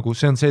oled nagu,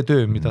 see on see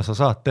töö, mida sa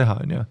saad teha,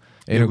 on ju.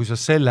 Ja kui sa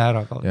selle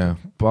ära kaotad. Ja,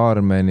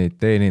 baarmenid,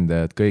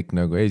 teenindajad, kõik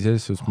nagu, ei,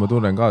 selles suhtes ma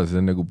tunnen kaasa,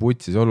 see on nagu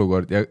putsis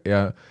olukord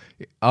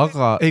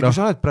aga... Ei, kui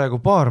sa oled praegu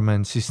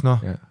baarmen, siis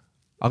noh...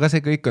 Aga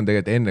see kõik on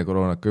tegelikult enne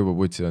koroonat ka juba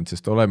putsis on,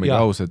 sest olemegi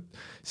ausad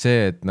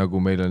see, et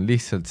nagu meil on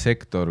lihtsalt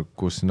sektor,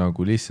 kus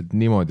nagu lihtsalt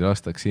niimoodi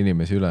lastakse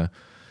inimesi üle,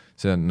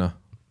 see on noh,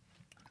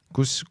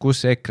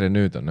 kus EKRE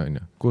nüüd on,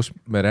 kus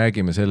me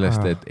räägime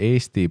sellest, et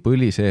Eesti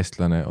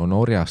põliseestlane on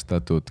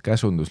orjastatud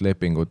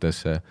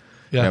käsunduslepingutesse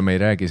ja me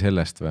ei räägi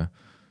sellest või?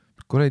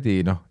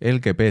 Kuredi, noh,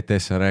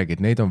 LGBT-s sa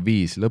räägid, neid on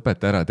 5,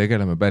 lõpeta ära,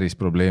 tegeleme päris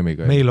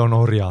probleemiga. Meil on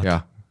orjad. Ja,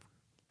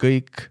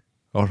 kõik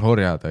on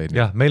orjad.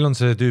 Jah, meil on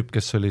see tüüp,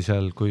 kes oli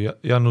seal, kui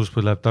Jan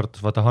Uuspõleb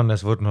Tartus, vaata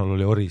Hannes Võrnol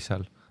oli ori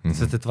seal.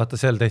 Sest et vaata,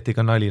 seal tehti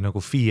ka nali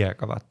nagu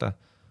FIE-ga, vaata.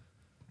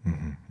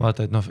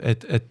 Vaata, et noh,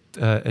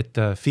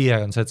 et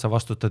FIE on see, et sa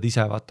vastutad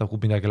ise, vaata,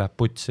 kui midagi läheb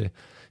putsi.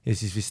 Ja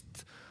siis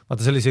vist,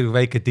 vaata, see oli see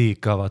väike tiig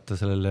ka, vaata,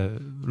 sellele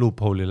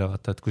loophole'ile,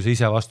 vaata, et kui sa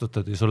ise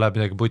vastutad ja sul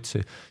läheb midagi putsi,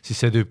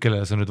 siis see tüüp,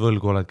 kellele sa nüüd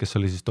võlgu oled, kes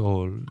oli siis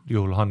tohul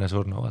juhul Hannes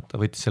Võrno, vaata,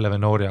 võttis selle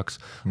venna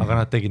orjaks,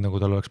 aga nad tegid nagu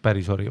tal oleks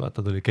päris ori,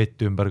 vaata, tuli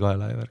kett ümber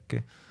kaela ja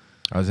värki.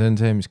 Aga see on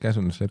see, mis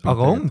käsundusleping.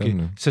 Aga ongi,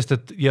 sest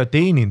et ja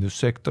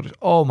teenindussektor,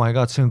 oh my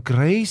god, see on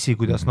crazy,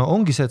 kuidas, no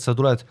ongi see, et sa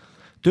tuled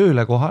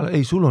tööle kohale,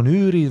 ei, sul on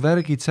üürid,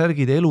 värgid,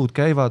 särgid, elud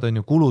käivad, on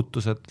ju,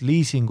 kulutused,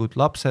 liisingud,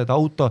 lapsed,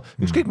 auto,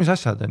 ükskõik mis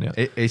asjad on ju.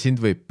 Ei, sind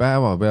võib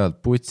päeva pealt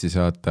putsi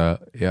saata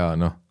ja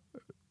noh,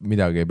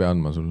 midagi ei pea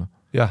andma sulle.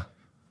 Jah.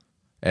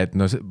 Et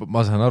no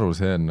ma saan aru,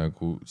 see on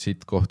nagu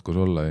siit koht, kus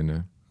olla, on ju.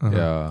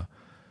 Ja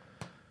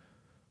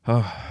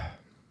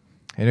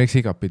ei, no eks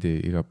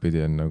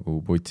igapidi on nagu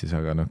putsis,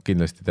 aga noh,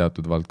 kindlasti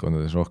teatud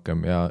valdkondades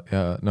rohkem ja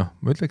noh,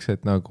 ma ütleks,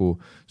 et nagu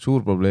suur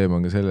probleem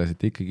on ka selles,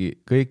 et ikkagi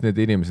kõik need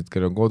inimesed,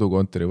 kellel on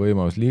kodukontori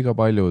võimalus, liiga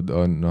paljud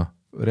on noh,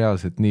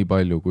 reaalselt nii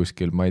palju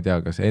kuskil, ma ei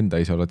tea, kas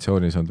enda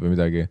isolatsioonis on või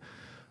midagi,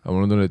 aga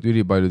mul on tunne, et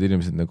ülipaljud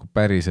inimesed nagu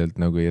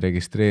päriselt nagu ei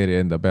registreeri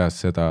enda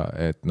peas seda,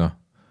 et noh,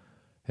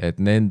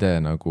 et nende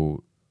nagu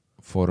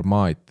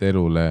formaat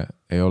elule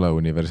ei ole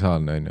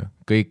universaalne, on ju.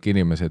 Kõik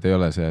inimesed ei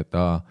ole see, et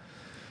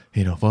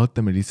ei noh,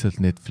 vaatame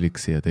lihtsalt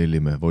Netflixi ja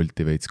tellime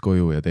Wolti veits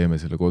koju ja teeme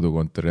selle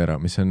kodukontori ära,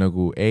 mis on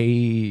nagu,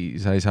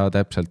 sa ei saa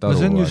täpselt aru.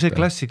 No see on ju see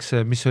klassik,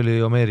 mis oli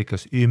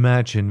Ameerikas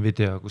Imagine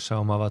video, kus sa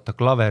oma vaata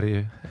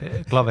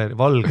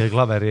valge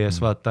klaveri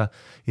ees vaata,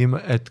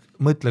 et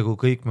mõtle, kui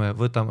kõik me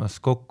võtame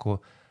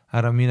kokku,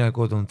 ära mine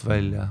kodunt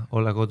välja,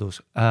 ole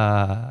kodus.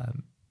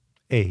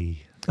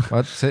 Ei.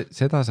 Vaat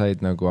seda said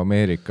nagu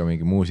Ameerika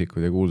mingi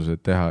muusikud ja kuulsused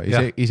teha,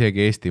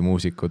 isegi Eesti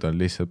muusikud on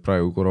lihtsalt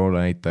praegu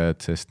koroona näitajad,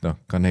 sest noh,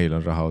 ka neil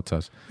on raha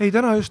otsas. Ei,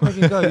 täna just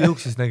nägin ka,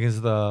 juuksis nägin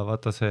seda,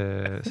 vaata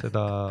see,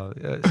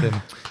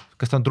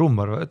 kas ta on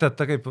trummar või? Tead,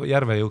 ta käib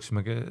Järve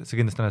juuksimägi, sa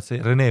kindlasti näed,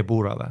 see Rene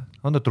Puura või?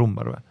 On ta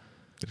trummar või?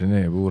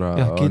 Rene Puura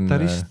on,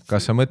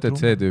 kas sa mõtled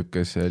see tüüp,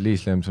 kes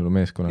Liis Lemsalu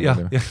meeskonna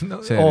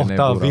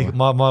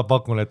ma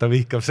pakun, et ta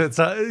vihkab see, et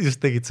sa just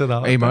tegid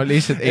sõna. Ei, ma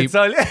lihtsalt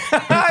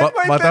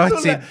ma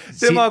tahtsin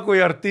tema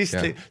kui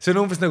artisti, see on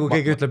umbes nagu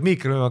keegi ütleb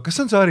Miikri, kas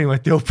on see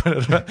Harimati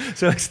opener või?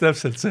 See oleks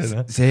täpselt see.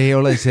 See ei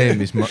ole see,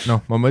 mis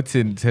ma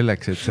mõtlesin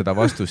selleks, et seda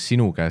vastust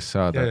sinu käest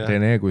saada.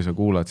 Rene, kui sa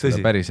kuulad seda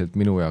päriselt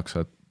minu jaoks,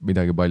 saad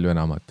midagi palju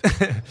enamat.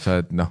 Sa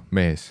oled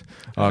mees,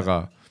 aga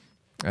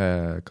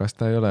kas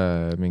ta ei ole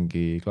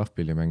mingi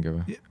klahvpillimänge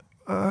või?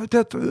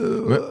 Tead,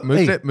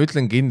 ma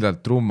ütlen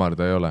kindlalt, trummar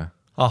ta ei ole.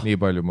 Nii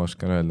palju ma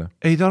oskan öelda.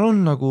 Ei, tal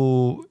on nagu...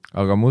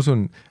 Aga ma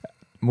usun,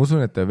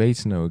 et ta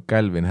veits nagu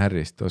Calvin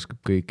Harris, ta oskab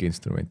kõiki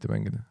instrumente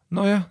mängida.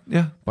 No jah.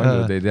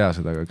 Paljud ei tea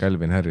seda, aga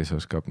Calvin Harris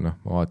oskab, ma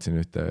vaatasin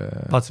ühte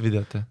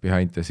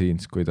behind the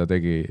scenes, kui ta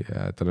tegi,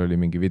 tal oli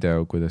mingi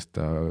video, kuidas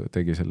ta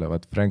tegi selle,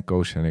 Frank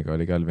Oceaniga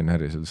oli Calvin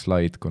Harrisel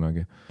Slide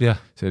kunagi.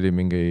 See oli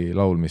mingi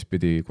laul, mis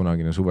pidi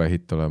kunagine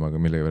suvehitt olema,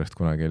 aga millega pärast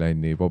kunagi ei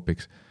läinud nii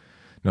popiks.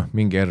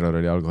 Mingi error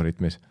oli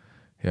algoritmis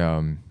ja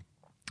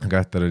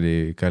tal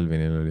oli,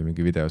 Calvinil oli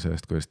mingi video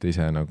sellest, kuidas ta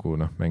ise nagu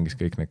mängis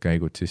kõik need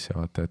käigud sisse,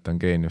 vaata, et ta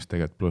on geenius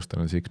tegelikult, pluss ta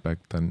on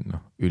six-pack, ta on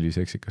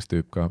üliseksikas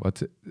tüüp ka,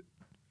 vaata see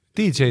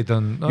DJ-d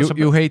on...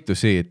 You hate to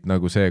see it,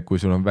 nagu see, kui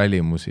sul on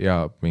välimus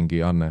ja mingi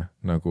anne,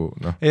 nagu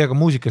Ei, aga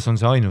muusikas on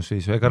see ainus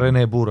viis, ega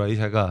Rene Puura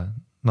ise ka,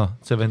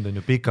 see vend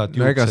on ju pikad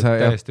juuksed,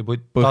 täiesti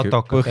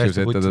põhjus,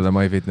 et ta teda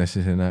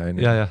MyFitnessis ei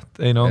näe.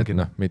 Ei no ongi.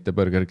 Mitte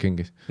Burger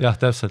Kingis. Jah,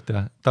 täpselt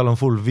jah, tal on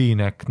full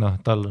V-neck,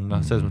 tal on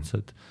selles mõttes,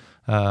 et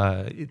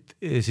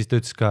siis ta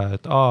ütles ka,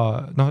 et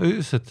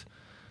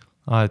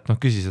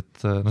küsis,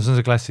 et see on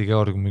see klassi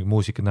Georg, mingi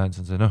muusika näen,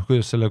 see on see,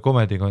 kuidas selle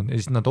komediga on, ja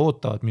siis nad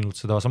ootavad minult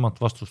seda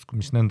samat vastust,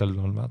 mis nendel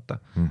on, vaata,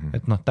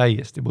 et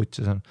täiesti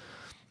putsis on.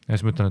 Ja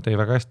siis ma ütlen, et ei,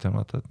 väga hästi on,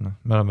 vaata, et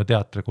me oleme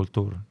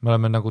teatrikultuur, me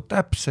oleme nagu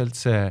täpselt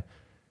see,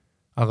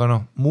 aga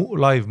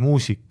live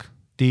muusik,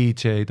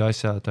 DJ-d,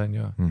 asjad on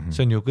ju,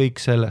 see on ju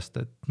kõik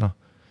sellest, et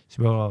siis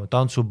me oleme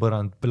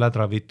tantsupõrand,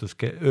 plädravitus,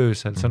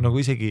 öösel, see on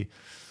nagu isegi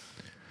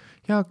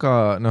ja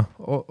ka,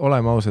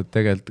 oleme ausad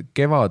tegelikult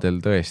kevadel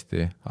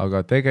tõesti,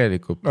 aga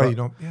tegelikult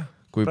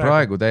kui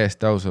praegu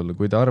täiesti aus olla,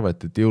 kui te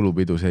arvate, et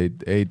jõulupidus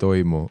ei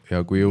toimu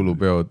ja kui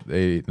jõulupeod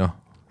ei,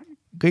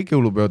 kõik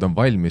jõulupeod on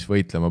valmis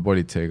võitlema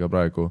politseiga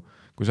praegu.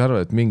 Kui sa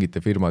arvad, et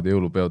mingite firmade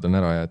jõulupeod on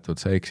ära jäetud,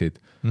 sa eksid.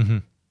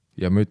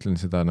 Ja ma ütlen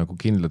seda nagu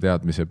kindla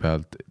teadmise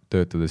pealt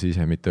töötades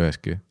ise mitte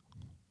üheski.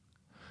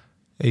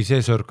 Ei,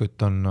 see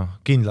sörkut on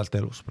kindlalt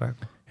elus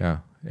praegu. Jaa,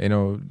 ei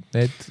no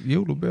need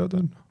jõulupeod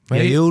on. Ma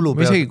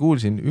isegi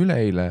kuulsin,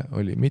 üleeile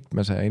oli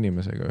mitmesaja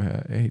inimesega ühe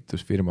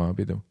ehitusfirma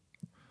pidu.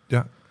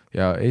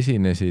 Ja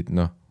esinesid,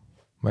 ma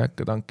ei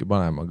hakka tanki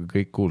panema, aga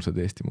kõik kuulsad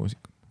Eesti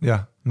muusikud.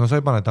 Jah, no sa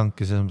ei pane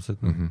tanki selles mõttes,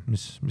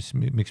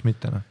 et miks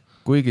mitte?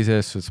 Kuigi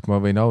selles suhtes ma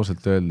võin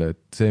ausalt öelda, et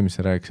see, mis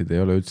sa rääkisid,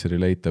 ei ole üldse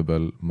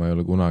relatable, ma ei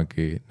ole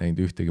kunagi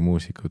näinud ühtegi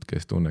muusikut,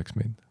 kes tunneks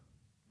mind.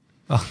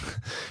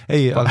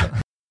 Ei,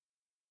 aga...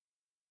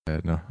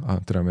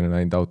 Tere, meil on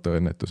ainult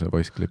autoõnnetuse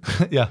voice-klipp.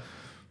 Jah.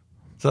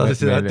 Sa oled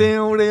seda...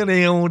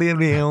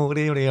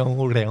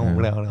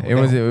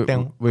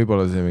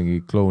 Võib-olla see mingi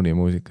klouni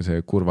muusika,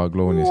 see kurva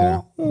klooni, see...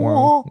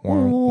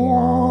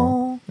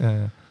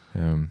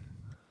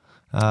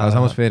 Aga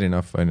samas fair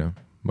enough, on ju.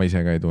 Ma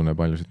ise ka ei tunne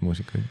paljusid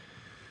muusikaid.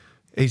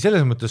 Ei,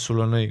 selles mõttes sul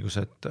on õigus,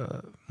 et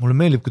mulle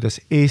meeldib, kuidas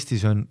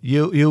Eestis on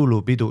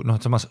jõulupidu,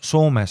 samas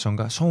Soomes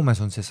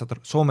on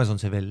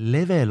see veel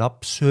level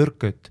up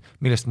circuit,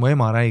 millest mu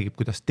ema räägib,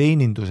 kuidas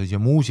teeninduses ja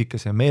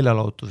muusikas ja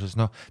meelelaotuses,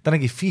 ta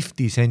nägi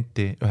 50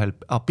 senti ühel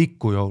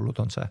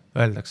pikujõulud on see,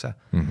 öeldakse.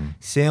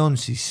 See on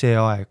siis see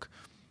aeg,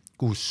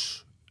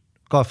 kus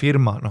ka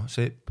firma,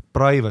 see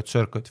private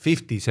circuit,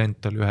 50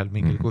 cent oli ühel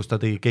mingil, kus ta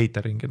tõi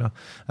cateringi,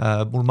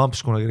 mul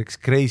mamps kunagi rääkis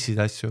crazy'd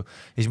asju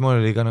ja siis mul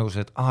oli ka nagu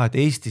see, et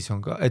Eestis on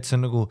ka, et see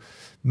on nagu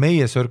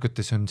meie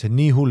circuitis on see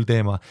nii hull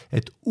teema,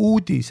 et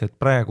uudised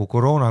praegu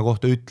koroona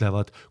kohta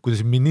ütlevad,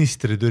 kuidas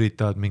ministrid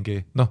üritavad mingi,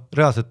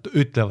 reaalselt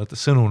ütlevad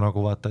sõnu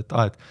nagu vaata,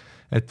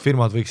 et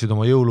firmad võiksid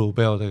oma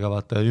jõulupeodega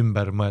vaata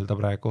ümber mõelda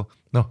praegu,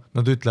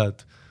 nad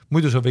ütlevad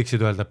muidu sa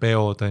võiksid öelda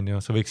peod,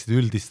 sa võiksid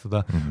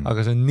üldistada,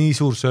 aga see on nii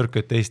suur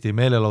circuit Eesti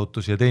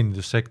meelelaotus- ja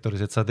teenindussektoris,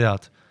 et sa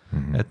tead,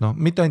 et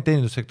mitte ainult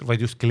teenindussektor,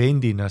 vaid just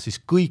kliendina,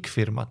 siis kõik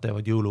firmad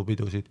teevad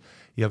jõulupidusid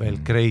ja veel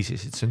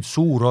crazysid. See on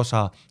suur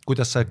osa,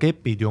 kuidas sa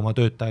kepid ju oma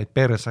töötajaid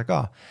perse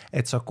ka,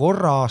 et sa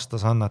korra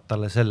aastas annad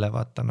talle selle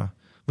vaata,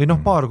 või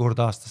paar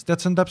korda aastas. Tead,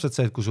 see on täpselt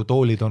see, et kui su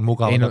toolid on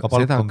mugavad, aga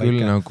palk on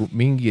küll nagu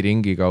mingi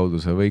ringi kaudu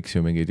sa võiks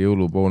ju mingid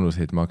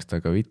jõuluboonuseid maksta,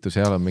 aga vittu,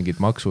 seal on mingid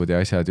maksud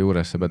ja asjad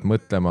juures, sa pead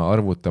mõtlema,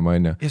 arvutama,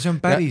 on ju. Ja see on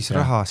päris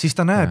raha, siis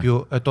ta näeb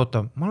ju, et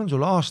oota, ma olen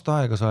sulle aasta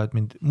aega, sa oled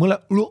mind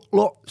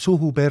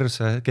suhu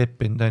perse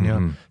keppinud, on ju,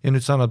 ja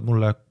nüüd sa annad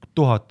mulle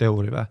 1000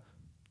 euri või?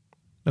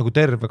 Nagu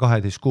terve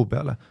 12 kuu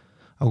peale.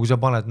 Aga kui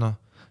sa paned,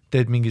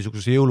 teed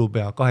mingisuguse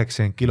jõulupea,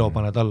 80 kilo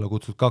paned alla,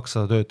 kutsud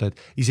 200 töötajad,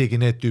 isegi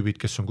need tüübid,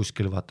 kes on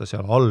kuskil vaata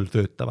seal all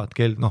töötavad,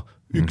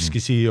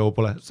 ükski CEO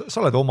pole,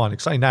 sa oled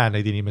omanik, sa ei näe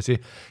neid inimesi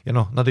ja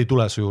nad ei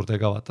tule su juurde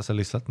ega vaata, sa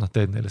lihtsalt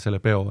teed neile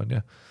selle peo on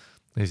ja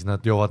siis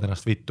nad joovad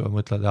ennast vittu ja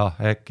mõtlevad,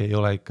 äkki ei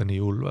ole ikka nii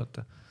hull,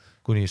 vaata.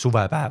 Kuni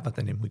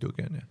suvepäevadeni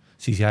muidugi on ja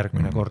siis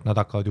järgmine kord nad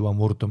hakkavad juba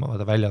murduma,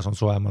 vaata väljas on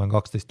soe, ma olen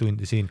 12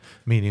 tundi siin,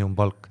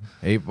 miinimumpalk.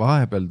 Ei,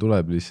 vahepeal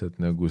tuleb lihtsalt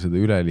nagu seda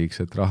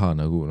üleliigset raha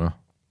nagu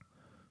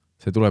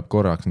see tuleb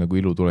korraks nagu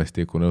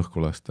ilutulestikuna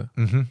õhku lasta.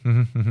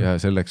 Ja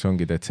selleks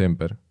ongi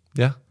detsember.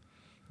 Jah,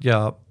 ja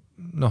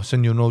see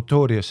on ju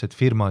notorious, et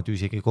firmad ju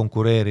isegi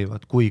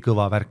konkureerivad, kui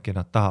kõva värki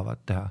nad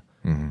tahavad teha.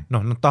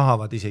 Nad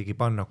tahavad isegi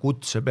panna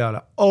kutse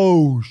peale,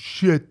 oh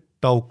shit,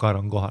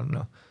 Taukar on kohal.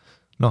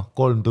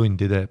 3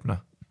 tundi teeb, ta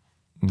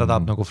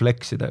tahab nagu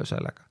fleksida ju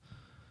sellega.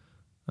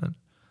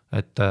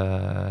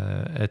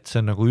 Et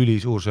see on nagu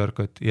ülisuur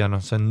sörkut ja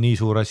see on nii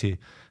suur asi,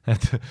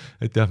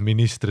 et jah,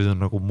 ministrid on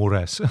nagu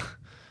mures.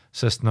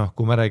 Sest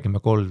kui me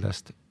räägime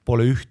koldest,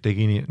 pole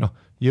ühtegi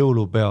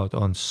jõulupeod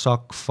on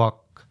suck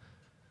fuck.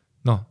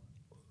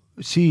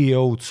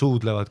 CEO-d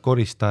suudlevad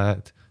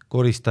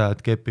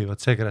koristajad kepivad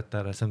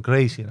sekretäre, see on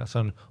crazy, see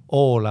on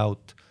all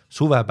out,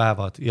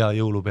 suvepäevad ja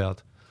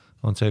jõulupeod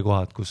on see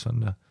kohad, kus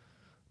on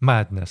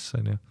madness,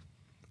 on ju.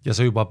 Ja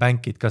sa juba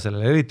bankid ka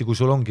sellele, eriti kui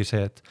sul ongi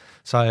see, et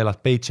sa elad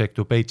paycheck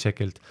to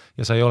paycheckilt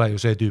ja sa ei ole ju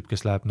see tüüp,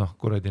 kes läheb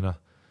kuradina,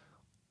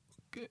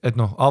 et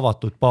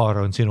avatud baar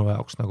on sinu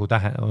jaoks nagu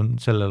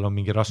sellel on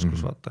mingi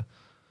raskus, vaata.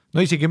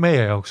 Isegi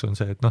meie jaoks on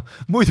see, et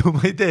muidu ma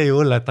ei tee ju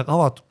õllet, aga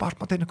avatud baar,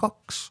 ma teen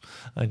 2.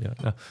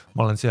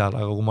 Ma olen seal,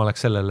 aga kui ma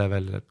oleks sellel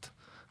levelil,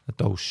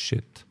 et oh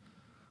shit,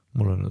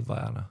 mul on nüüd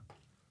vaja.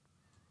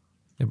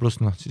 Ja pluss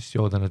siis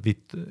jood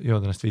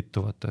ennast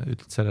vittu, vaata,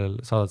 ütled sellel,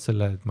 saadad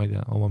selle, et ma ei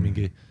tea, oma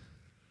mingi...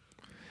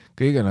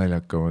 Kõige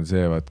naljakam on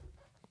see,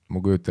 ma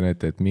kujutan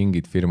ette, et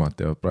mingid firmad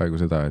teevad praegu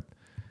seda, et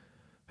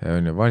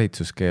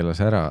valitsus keelas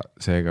ära,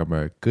 seega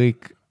me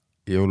kõik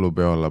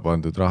jõulupeolla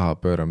pandud raha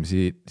pöörame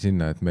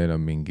sinna, et meil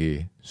on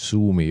mingi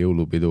Zoomi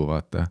jõulupidu,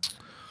 vaata.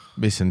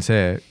 Mis on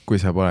see, kui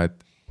sa paned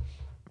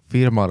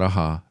firma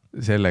raha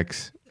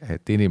selleks,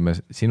 et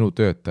sinu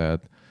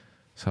töötajad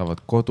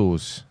saavad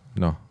kodus,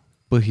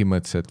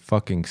 põhimõtteliselt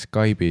fucking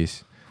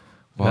Skype'is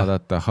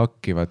vaadata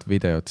hakkivat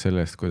videot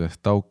sellest, kuidas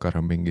Taukar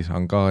on mingis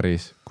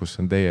angaaris, kus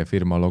on teie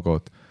firma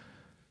logod.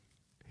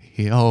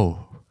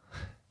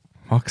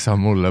 Maksa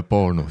mulle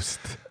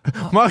boonust.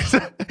 Ma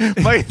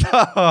ei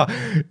taha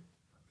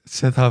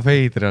seda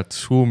veidrat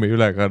Zoomi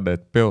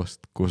ülekannet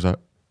peost, kus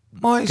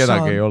ma ei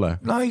kedagi ei ole.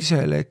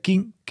 Naisele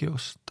kinki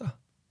osta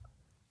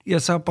ja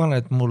sa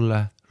paned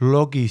mulle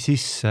logi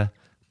sisse,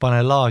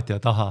 pane laadja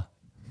taha.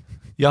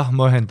 Jah,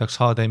 ma ühendaks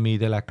HDMI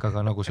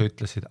telekaga, nagu sa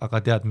ütlesid, aga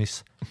tead mis?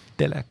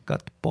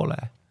 Telekat pole.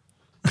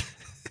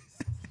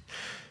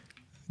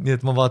 Nii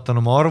et ma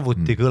vaatan oma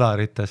arvuti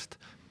kõlaritest,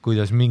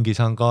 kuidas mingis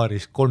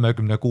hangaaris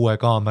 36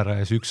 kaamera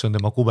ja üks on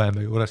tema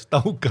kubeme juures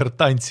taukar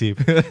tantsib.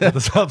 Ja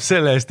ta saab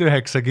selle eest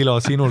 9 kilo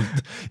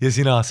sinult ja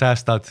sina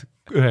säästad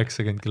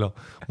 90 kilo.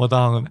 Ma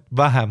tahan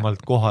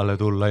vähemalt kohale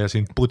tulla ja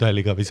sind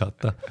pudeliga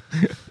visata.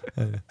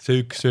 See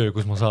üks söö,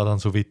 kus ma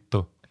saadan su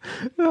vittu.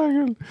 Ja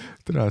küll,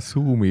 täna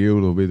Zoomi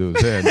jõulupidu,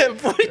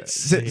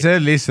 see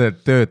on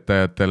lihtsalt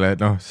töötajatele,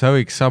 sa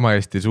võiks sama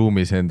hästi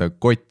Zoomis enda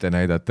kotte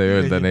näidata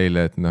ja öelda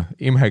neile, et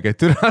imege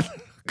türad.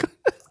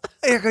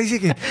 Ei, aga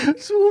isegi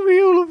Zoomi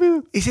jõulupidu.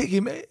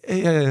 Isegi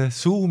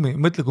Zoomi,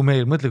 mõtle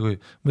kui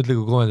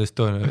komedist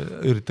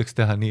üritaks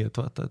teha nii,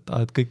 et vaata,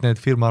 et kõik need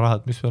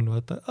firmarahad, mis on,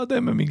 vaata,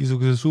 teeme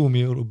mingisuguse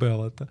Zoomi jõulupea,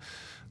 vaata.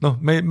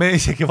 Me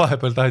isegi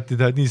vahepeal taheti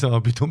teha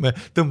niisama pidu, me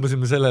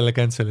tõmbasime sellele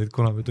cancel'id,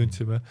 kuna me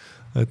tundsime,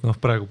 et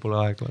praegu pole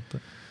aeg,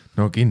 vaata.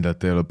 No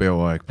kindlalt ei ole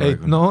peoaeg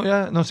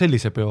praegu.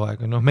 Sellise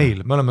peoaeg,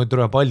 meil, me oleme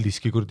türa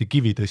Paldiski kurdi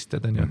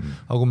kivitõstjad, aga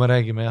kui me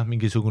räägime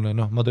mingisugune,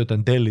 ma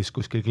töötan Dellis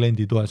kuskil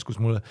kliendi toes, kus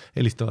mulle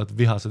helistavad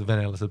vihased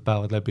venelased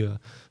päevad läbi ja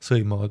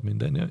sõimavad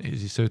mind, ja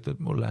siis sa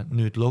ütled mulle,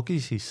 nüüd logi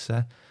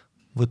sisse,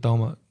 võta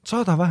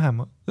saada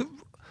vähem,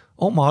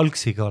 oma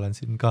algsiga olen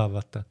siin ka,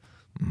 vaata,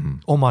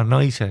 oma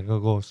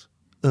naisega koos.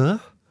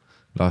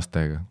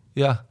 Lastega.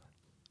 Jah.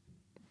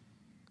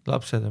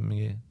 Lapsed on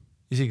mingi,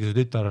 isegi su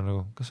tütar on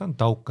nagu, kas on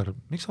taukar?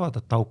 Miks sa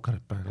vaatad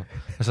taukarit praegu?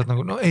 Ja sa oled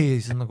nagu, ei,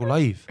 see on nagu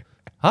live.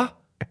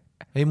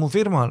 Ei, mu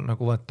firmal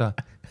nagu vaata,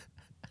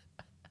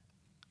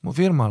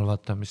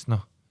 mis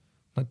nad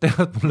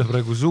teevad mulle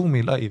praegu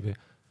Zoomi live'i.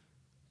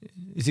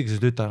 Isegi su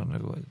tütar on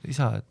nagu,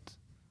 isa, et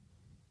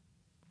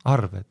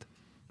arved.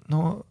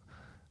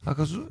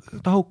 Aga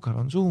taukar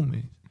on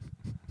Zoomi.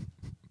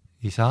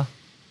 Isa?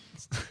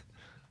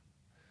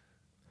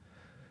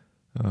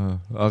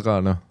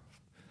 Aga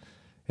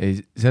ei,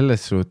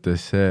 selles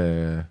suhtes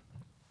see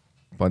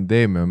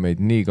pandeemia on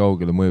meid nii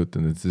kaugele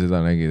mõjutanud, et sa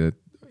seda nägid, et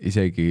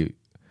isegi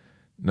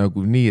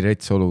nagu nii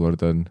rets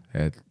olukord on,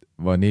 et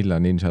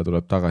Vanilla Ninja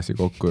tuleb tagasi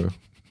kokku.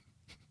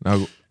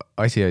 Nagu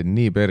asi on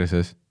nii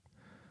perses,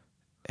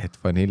 et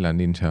Vanilla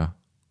Ninja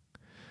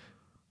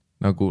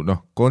nagu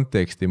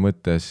konteksti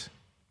mõttes,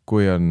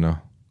 kui on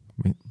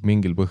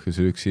mingil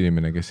põhjusel üks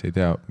inimene, kes ei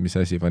tea,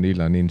 mis asi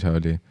Vanilla Ninja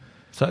oli.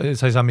 Sa ei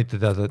saa mitte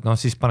teada, et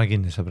siis pane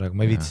kinni see praegu,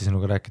 ma ei viitsi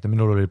sinuga rääkida,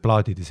 minul oli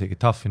plaadid isegi,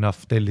 tough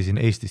enough, tellisin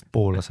Eestist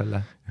Poola selle.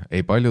 Ei,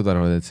 paljud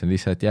arvad, et see on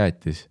lihtsalt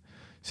jäätis.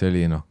 See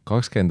oli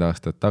 20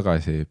 aastat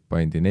tagasi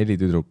pandi 4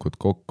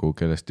 tüdrukut kokku,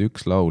 kellest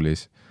 1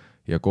 laulis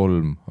ja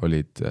 3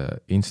 olid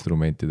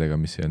instrumentidega,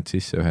 mis ei olnud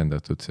sisse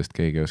ühendatud, sest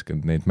keegi ei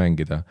oskanud neid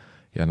mängida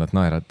ja nad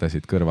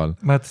naeratasid kõrval.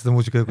 Mäletad seda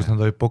muusika, kus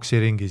nad olid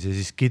boksiringis ja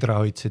siis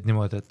kidra hoidsid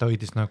niimoodi, et ta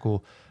hoidis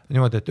nagu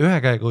niimoodi, et ühe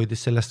käega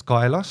hoidis sellest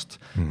kaelast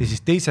ja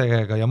siis teise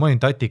käega, ja ma olin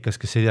tatikas,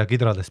 kes ei tea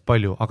kidradest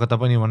palju, aga ta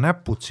pani oma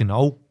näpud sinna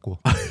auku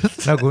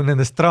nagu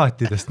nendest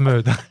traatidest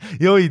mööda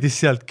ja hoidis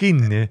sealt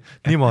kinni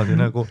niimoodi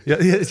nagu ja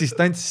siis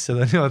tantsis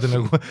seda niimoodi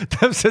nagu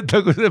täpselt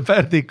nagu see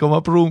Pärdik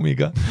oma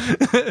pruumiga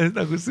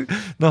nagu see,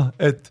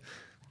 et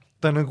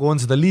ta nagu on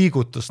seda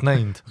liigutust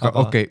näinud.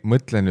 Aga okei,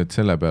 mõtle nüüd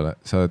selle peale,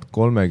 sa oled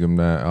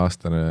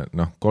 30-aastane,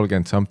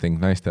 30 something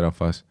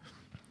naisterahvas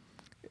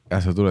ja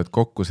sa tuled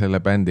kokku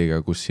selle bändiga,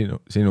 kus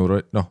sinu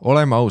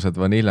oleme ausad,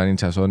 Vanilla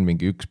Ninjas on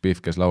mingi 1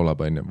 pihv, kes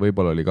laulab,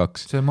 võib-olla oli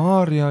 2. See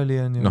Maarja oli,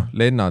 on ju.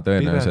 Lenna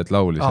tõenäoliselt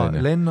laulis.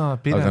 Lenna,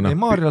 Piret, ei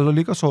Maarjal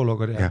oli ka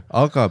soolokarjär.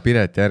 Aga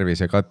Piret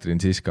Järvis ja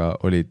Katrin Siska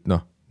olid,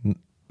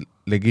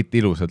 legit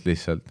ilusad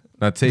lihtsalt.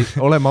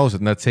 Oleme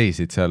ausad, nad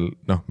seisid seal,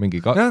 mingi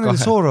neil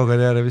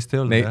soolokarjääre vist ei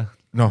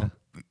olnud.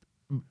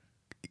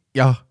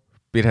 Jah.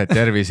 Piret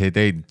Järvis ei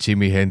teinud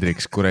Jimi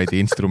Hendrix kuradi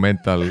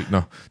instrumental,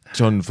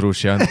 John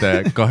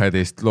Frusciante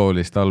 12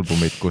 loolist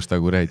albumit, kus ta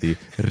kuradi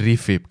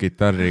riffib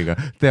gitarriga.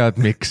 Tead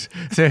miks?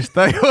 Sest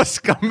ta ei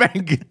oska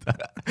mängida.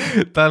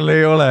 Tal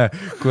ei ole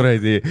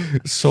kuradi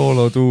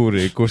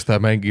soolotuuri, kus ta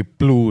mängib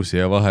bluusi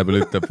ja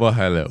vahepeal ütleb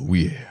vahele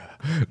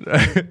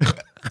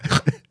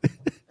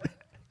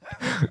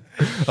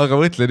Aga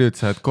mõtle nüüd,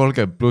 sa oled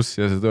 30 pluss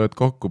ja sa tuled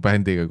kokku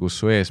bändiga,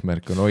 kus su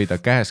eesmärk on hoida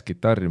käes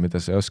gitarri,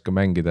 mida sa ei oska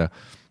mängida.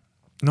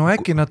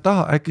 Äkki nad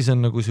äkki see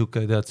on nagu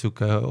siuke, tead,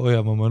 siuke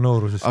hoiab oma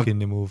nooruses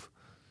kinni move.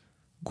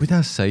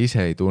 Kuidas sa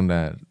ise ei tunne?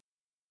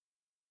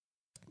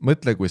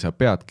 Mõtle, kui sa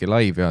peadki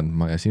laivi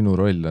andma ja sinu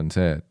roll on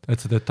see, et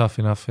sa teed tough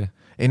enough'i.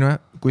 Ei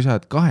kui sa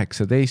oled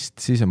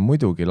 18, siis on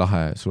muidugi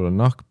lahe. Sul on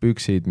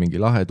nahkpüksid,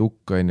 mingi lahe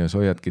tukk, on ju,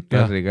 sa hoiad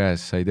gitarri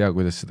käes, sa ei tea,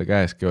 kuidas seda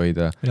käeski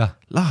hoida.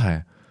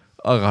 Lahe.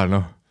 Aga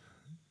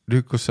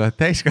nüüd, kus sa oled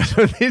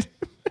täiskasvanud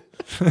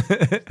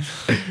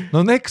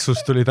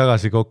Nexus tuli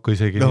tagasi kokku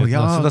isegi,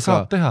 seda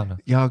saab teha.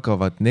 Ja aga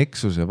vaat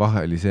Nexuse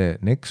vahe oli see,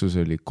 Nexus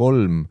oli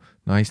 3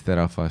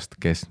 naisterahvast,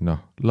 kes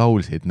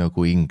laulsid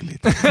nagu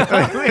inglid.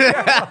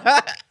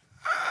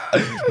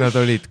 Nad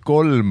olid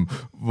 3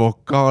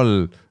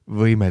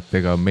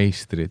 vokaalvõimetega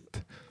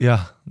meistrit.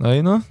 jah, no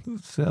ei noh,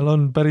 seal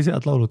on päris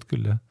head laulud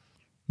küll jah.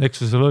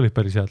 Nexusel olid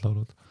päris head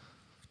laulud.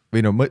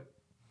 Või no,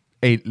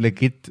 ei,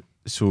 legit,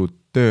 su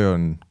töö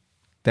on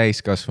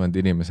täiskasvanud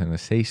inimesena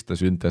seista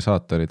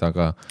süntesaatori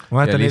taga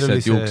ja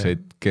lihtsalt juukseid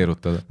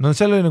keerutada. No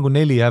seal oli nagu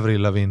 4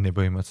 Avril Lavigne'i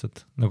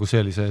põhimõtteliselt, nagu see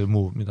oli see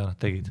move, mida nad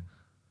tegid.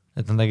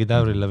 Et nad nägid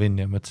Avril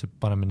Lavigne'i ja mõtlesid,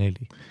 paneme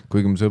 4.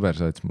 Kuigi mu sõber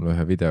saatis mulle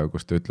ühe video,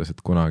 kus ta ütles,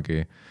 et kunagi,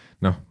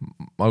 noh,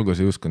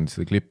 alguses ei uskunud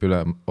seda klippi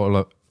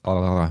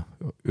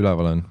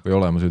üleval on või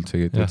olemas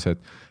üldsegi,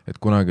 et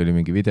kunagi oli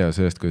mingi video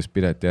sellest, kuidas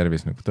Piret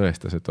Järvis nagu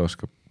tõestas, et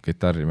oskab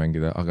kitarri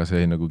mängida, aga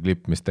see oli nagu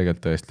klipp, mis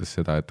tegelikult tõestas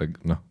seda, et ta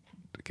noh,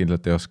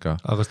 kindlalt ei oska.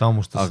 Aga seda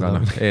ammustas seda.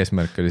 Aga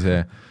eesmärk oli see.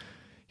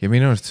 Ja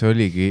minu arust see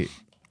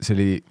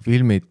oli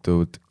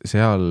filmitud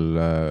seal,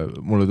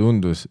 mulle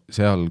tundus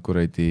seal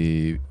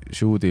kuradi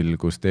shoot'il,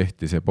 kus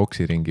tehti see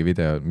boksiringi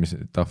video, mis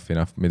Tough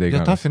Enough, mida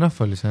iganes. Ja Tough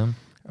Enough oli see, jah.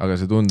 Aga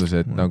see tundus,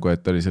 et nagu,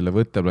 et oli selle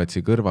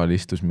võtteplatsi kõrval,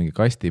 istus mingi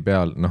kasti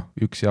peal, noh,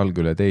 üks jalg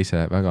üle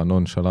teise, väga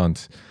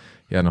nonchalance.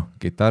 Ja noh,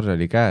 kitarr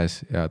oli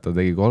käes ja ta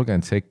tegi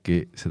 30 sekki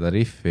seda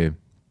riffi,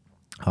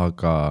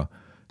 aga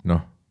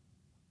noh,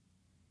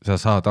 sa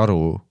saad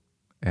aru,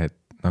 et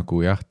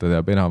nagu jah, ta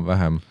teab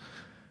enam-vähem,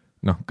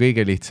 noh,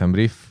 kõige lihtsam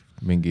riff,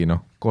 mingi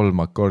noh,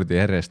 3 akordi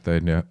järjest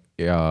on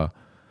ja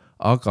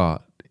aga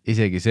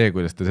isegi see,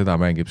 kuidas ta seda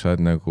mängib, sa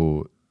oled nagu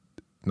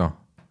noh,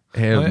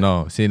 hell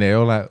no, siin ei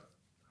ole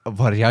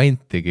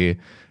variantigi,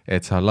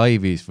 et sa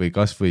laivis või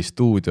kas või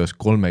stuudios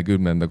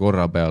 30.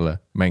 korra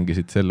peale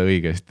mängisid selle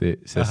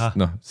õigesti, sest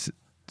noh,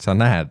 sa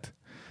näed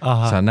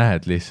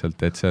lihtsalt,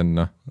 et see on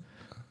noh.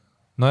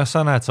 No jah,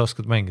 sa näed, sa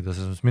oskad mängida,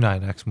 selles mina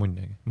ei näeks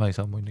munnigi, ma ei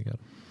saa munnigi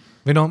aru.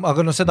 Või noh,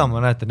 aga no seda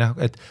ma näetan jah,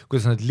 et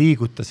kuidas nad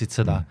liigutasid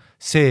seda,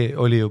 see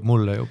oli ju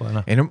mulle juba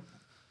noh. Ei no,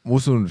 ma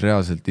usun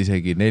reaalselt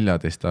isegi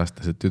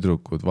 14-aastased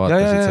tüdrukud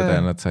vaatasid seda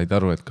ja nad said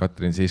aru, et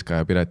Katrin Siiska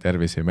ja Piret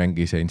Järvis ei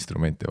mängi ise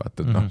instrumenti, vaata,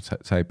 et noh,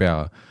 sa ei pea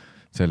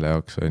selle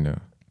jaoks, on ju.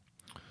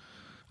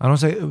 Aga no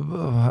see,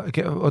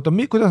 oota,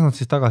 kuidas nad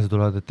siis tagasi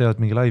tulevad, et teevad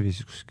mingi laivi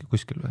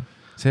kuskil või?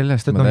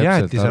 Sellest ma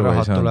täpselt aru ei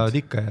saanud. Tulevad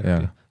ikka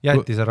järgi.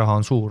 Jäetise raha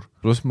on suur.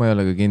 Pluss ma ei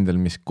ole ka kindel,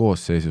 mis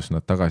koosseisus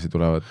nad tagasi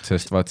tulevad,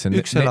 sest vaatsin...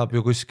 Üks elab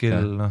ju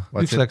kuskil, noh,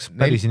 üks läks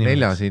päris inimene.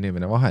 4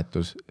 inimene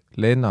vahetus,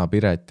 Lenna,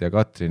 Piret ja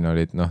Katrin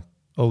olid, noh,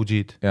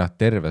 OG-d. Jah,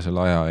 terve selle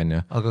aja, on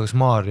ju. Aga kas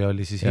Maarja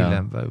oli siis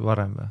hiljem või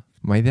varem või?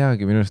 Ma ei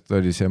teagi, minust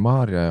oli see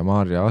Maarja ja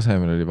Maarja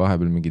asemel oli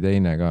vahepeal mingi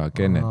teine ka,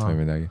 Kennet või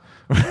midagi.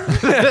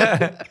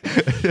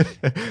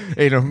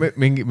 Ei noh,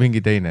 mingi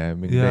teine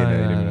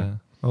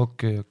inimene.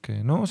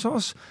 Okei. No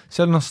samas,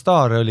 seal noh,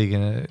 Star oligi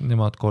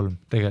nemad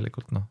 3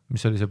 tegelikult, noh,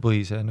 mis oli see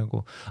põhise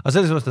nagu, aga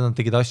selles mõttes, et nad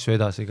tegid asju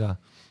edasi ka.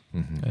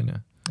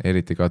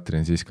 Eriti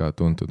Katrin Siiska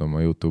tuntud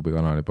oma YouTube'i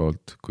kanali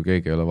poolt. Kui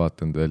keegi ei ole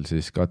vaatanud veel,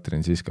 siis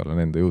Katrin Siiskal on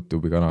enda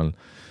YouTube'i kanal.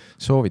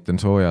 Soovitan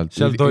soojalt,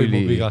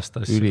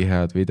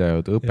 ülihead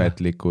videod,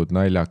 õpetlikud,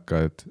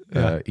 naljakad,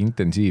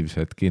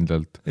 intensiivsed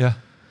kindlalt. Jah,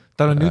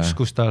 tal on üks,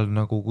 kus tal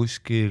nagu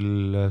kuskil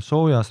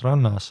soojas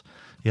rannas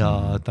ja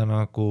ta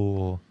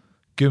nagu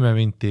 10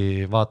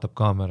 minti vaatab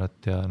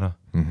kaamerat ja noh,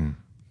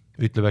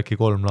 ütleb äkki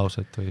 3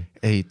 lauset või?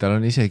 Ei, tal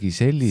on isegi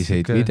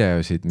selliseid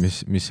videosid,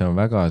 mis on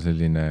väga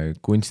selline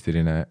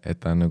kunstiline, et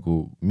ta on nagu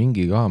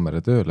mingi kaamera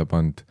tööle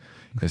pand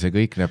ja see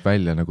kõik näeb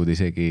välja, nagu ta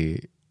isegi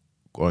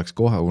oleks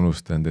kohe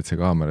unustanud, et see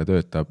kaamera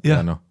töötab ja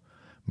noh,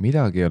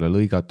 midagi ei ole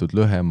lõigatud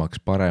lühemaks,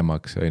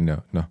 paremaks, on ju,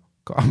 noh,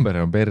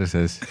 kaamera on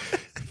perses,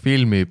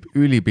 filmib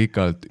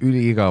ülipikalt,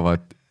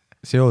 üliigavat,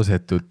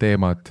 seosetud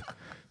teemat,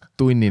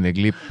 tunnine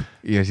klipp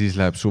ja siis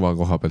läheb suva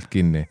koha pealt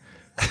kinni.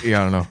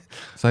 Ja noh,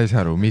 sa ei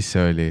saa aru, mis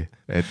see oli.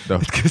 Et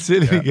noh, kas see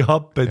oli mingi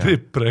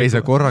happetripp praegu? Ei, sa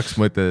korraks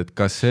mõtled, et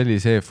kas see oli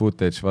see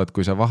footage, vaat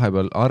kui sa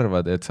vahepeal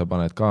arvad, et sa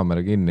paned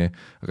kaamera kinni,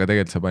 aga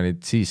tegelikult sa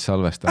panid siis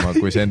salvestama,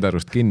 kui sa enda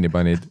arust kinni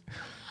panid.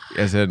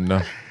 Ja see on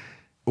noh,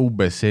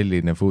 umbes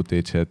selline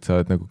footage, et sa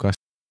oled nagu kas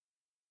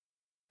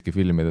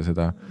filmida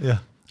seda.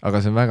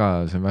 Aga see on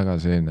väga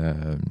selline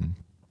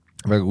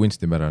väga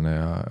kunstipärane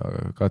ja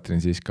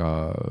Katrin Siiska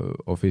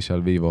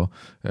Official Vivo.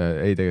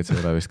 Ei, tegelikult see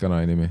ole vist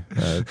kanali nimi.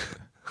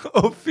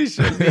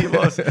 Official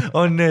Vivos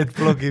on need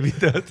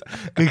blogivideod.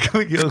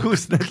 Kõik,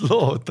 kus need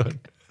lood on?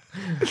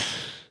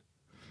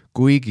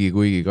 Kuigi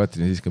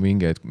Katrin Siiska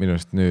mingi hetk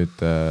minust nüüd...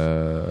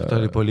 Ta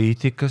oli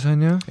poliitikas,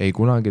 on ju? Ei,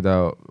 kunagi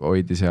ta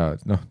hoidis ja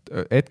noh,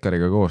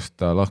 Edgariga koos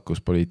ta lahkus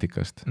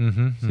poliitikast.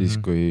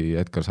 Siis kui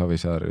Edgar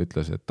Savisaar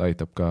ütles, et ta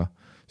aitab ka,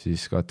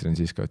 siis Katrin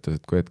Siiska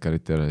ütles, et kui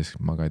Edgarit ei ole, siis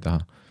ma ka ei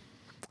taha.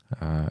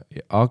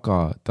 Aga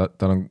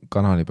tal on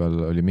kanali peal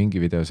oli mingi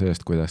video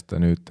sellest, kuidas ta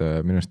nüüd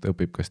minust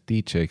õpib kas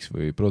DJ-ks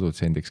või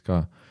produtsendiks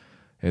ka,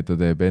 et ta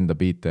teeb enda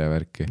biite ja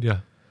värki.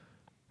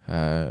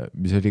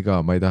 Mis oli ka,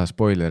 ma ei taha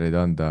spoilereid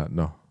anda,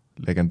 noh,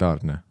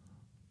 legendaarne.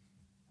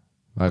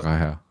 Väga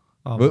hea.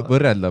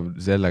 võrreldav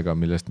sellega,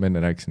 millest ma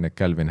enne rääkisin, et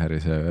Calvin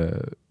Harrise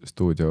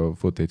stuudio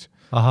footage.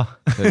 Ahah.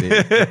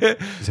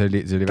 See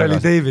oli ta oli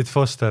David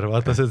Foster,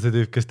 vaata see on see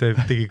tüüp, kes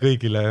tegi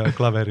kõigile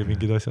klaveri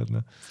mingid asjad.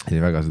 No. See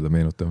oli väga seda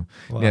meenutav.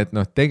 Wow. Nii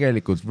et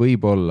tegelikult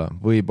võib-olla,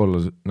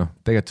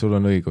 tegelikult sul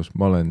on õigus,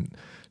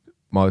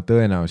 ma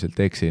tõenäoliselt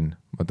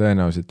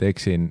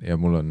eksin ja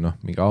mul on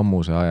mingi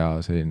ammuse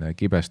aja selline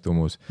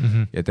kibestumus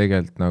ja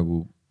tegelikult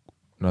nagu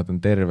nad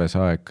on terves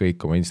aeg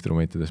kõik oma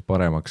instrumentides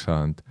paremaks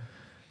saanud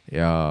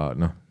ja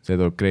see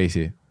tuleb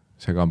crazy,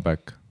 see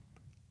comeback.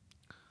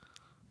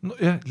 No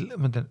jah,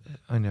 ma tean,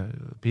 on ju,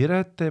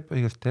 Piret teeb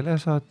igast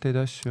telesaateid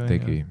asju.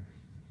 Tegi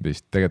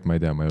vist, tegelikult ma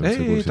ei tea, ma ei ole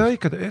see kuulsis.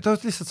 Ta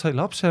lihtsalt sai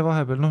lapse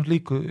vahepeal,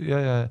 ja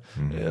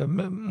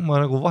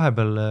ma nagu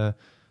vahepeal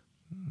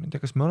ma ei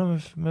tea, kas me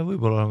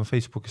võib-olla oleme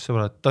Facebookis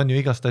sõbrad, ta on ju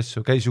igast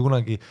asju, käis ju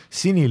kunagi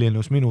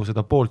Sinilinnus minu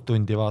seda poolt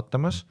tundi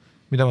vaatamas,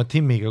 mida ma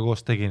Timmiga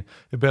koos tegin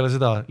ja peale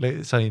seda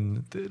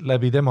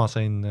läbi tema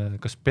sain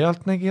kas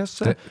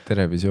pealtnägijasse.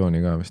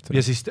 Televisiooni ka vist.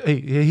 Ja siis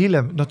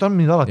hiljem, ta on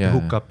mind alati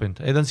hukkapinud.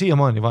 Ta on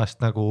siiamaani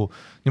vahest nagu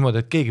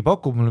niimoodi, et keegi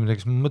pakub mulle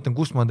midagi, ma mõtlen,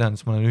 kust ma tean,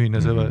 siis ma olen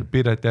ühine sõber,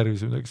 Piret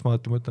järgis midagi, siis ma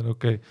alati mõtlen,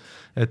 okei.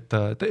 Et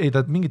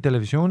ta mingi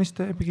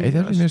televisioonist teeb. Ei,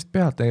 ta oli minust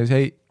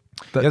pealtnägijas,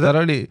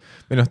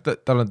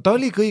 ta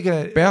oli kõige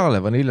peale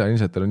Vanilla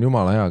ilmselt, tal on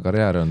jumala hea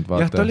karjäär olnud.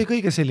 Jah, ta oli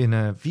kõige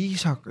selline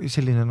viisak,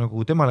 selline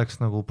nagu tema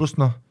läks nagu, pluss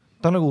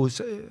ta nagu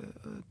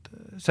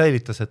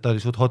säilitas, et ta oli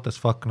suht hot as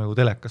fuck nagu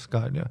telekas ka,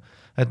 on ju.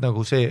 Et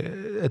nagu see,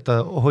 et ta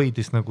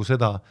hoidis nagu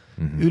seda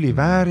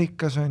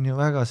üliväärikas on ju,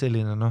 väga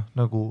selline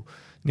nagu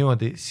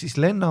niimoodi, siis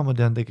Lenna ma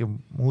tean tegi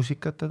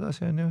muusikat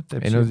edasi on ju.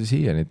 Ei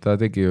siiani, ta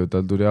tegi ju,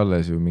 tal tuli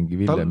alles ju mingi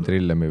Villem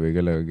Trillemi või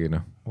kellegagi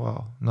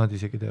Wow, nad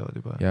isegi teevad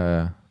juba.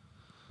 Ja.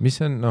 Mis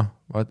on,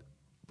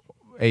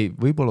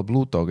 võib-olla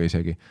Plutoga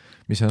isegi,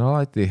 mis on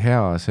alati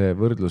hea see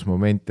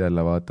võrdlusmoment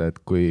jälle vaata,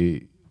 et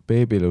kui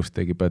Babylus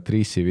tegi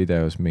Patrice'i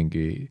videos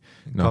mingi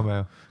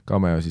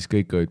cameo, siis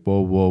kõik olid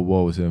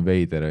wow, see on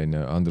veider, on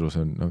ju, Andrus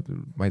on,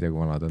 ma ei tea,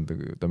 kui vana ta on,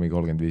 ta mingi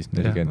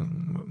 35-40.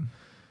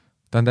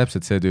 Ta on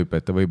täpselt see tüüp,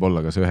 et ta võib olla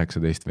kas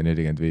 19 või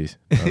 45.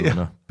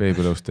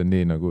 Babylust on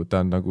nii nagu,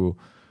 ta on nagu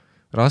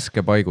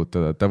raske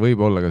paigutada, ta võib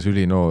olla kas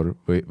ülinoor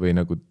või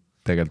nagu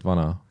tegelikult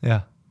vana.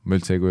 Ma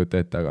üldse ei kujuta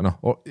ette, aga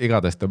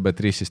igatahes ta on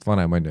Patrice'ist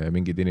vanem on ju ja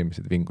mingid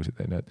inimesed vingusid,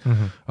 on ju,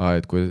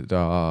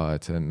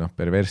 et see on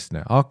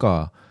perversne, aga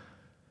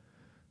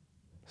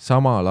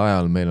samal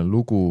ajal meil on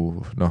lugu,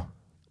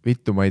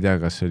 vittu ma ei tea,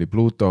 kas see oli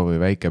Pluto või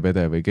Väike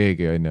Pede või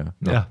keegi on ju,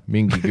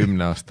 mingi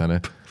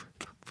 10-aastane.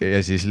 Ja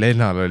siis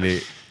Lennal oli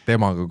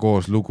temaga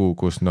koos lugu,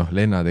 kus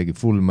Lenna tegi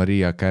full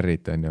Maria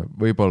Carrit on ju,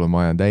 võib-olla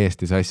ma ajan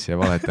täiesti sassi ja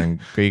valetan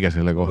kõige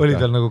selle kohta. Oli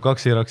tal nagu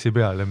kaksiraksi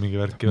peal ja mingi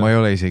värki? Ma ei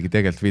ole isegi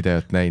tegelikult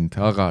videot näinud,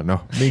 aga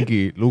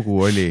mingi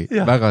lugu oli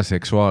väga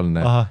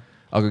seksuaalne,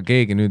 aga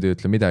keegi nüüd ei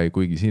ütle midagi,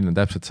 kuigi siin on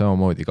täpselt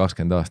samamoodi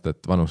 20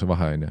 aastat vanuse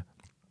vahe on ju.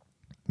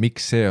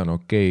 Miks see on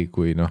okei,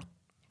 kui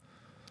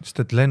Sest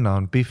et Lenna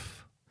on pihv.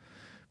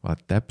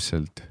 Vaat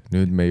täpselt,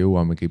 nüüd me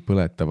jõuamegi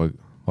põletava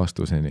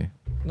vastuseni.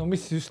 No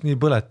mis just nii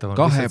põletav on?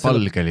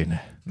 Kahepalgeline.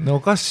 No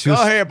kas just...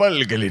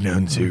 Kahepalgeline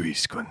on see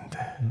ühiskond.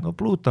 No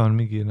Pluto on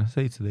mingi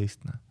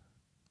 17.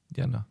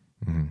 Ja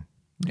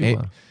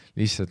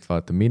lihtsalt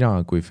vaata, mina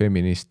kui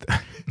feminist,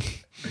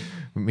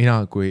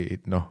 mina kui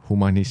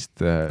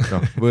humanist,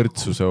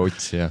 võrdsuse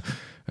otsija,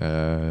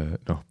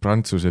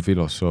 prantsuse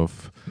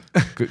filosoof,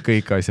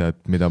 kõik asjad,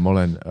 mida ma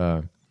olen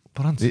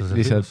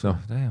lihtsalt,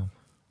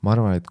 ma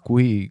arvan, et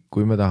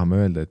kui me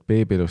tahame öelda, et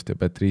Babylust ja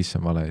Patrice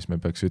on vale, siis me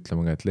peaks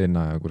ütlema ka, et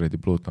Lenna ja kuradi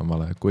Pluto on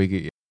vale,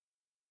 kuigi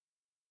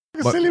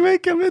kas see oli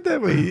Väike Pede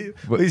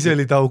või see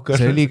oli Taukar?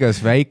 See oli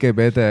kas Väike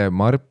Pede,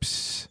 Marps,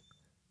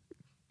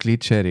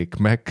 Glitcherik,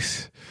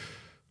 Max,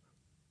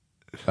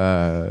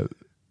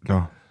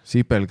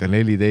 Sipelga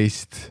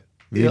 14,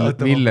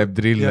 Villem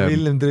Trillem,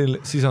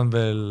 siis on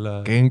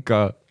veel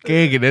Genka,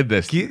 keegi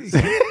nendest.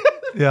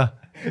 Jah.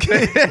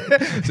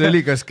 See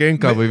oli kas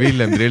Genka või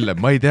Villem Trillem,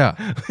 ma ei tea.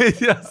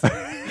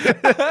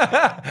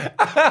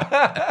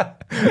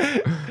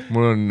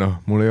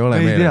 Mul ei ole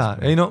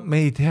meeles.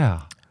 Me ei tea.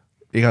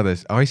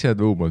 Igatahes asja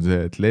tuum on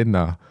see, et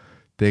Lenna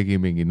tegi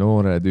mingi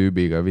noore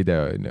tüübiga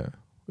video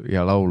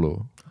ja laulu.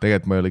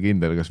 Tegelikult ma ei ole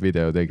kindel, kas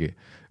video tegi.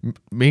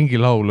 Mingi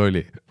laul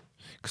oli.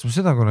 Kas ma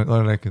seda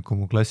olen rääkinud, kui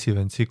mu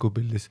klassivend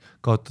Sikupildis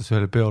kaotas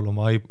ühele peol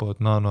oma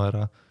iPod Nano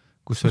ära,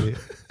 kus oli...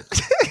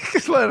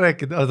 Kas ma olen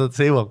rääkinud? Oot,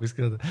 see jõuab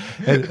kuskil.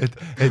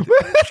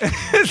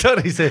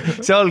 Sorry,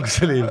 see algus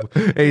oli...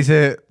 Ei,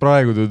 see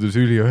praegu tundus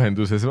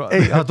üliühenduses.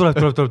 Ei, tuleb.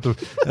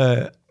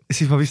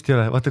 Siis ma vist ei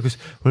ole, vaata, kus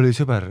oli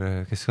sõber,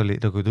 kes oli,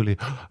 kui tuli,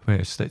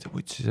 meie täitsa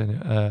putsis,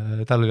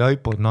 tal oli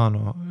iPod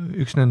Nano,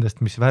 üks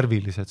nendest, mis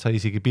värvilised, sai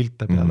isegi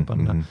pilte peale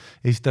panna.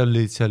 Ja siis tal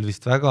olid seal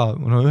vist väga,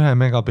 1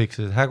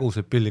 megapikslised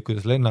hägused pildid,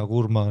 kuidas Lenna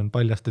Kurma on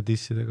paljaste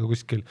tissidega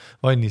kuskil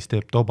vannis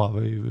teeb toba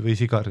või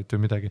sigarit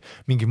või midagi.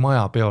 Mingi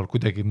maja peol,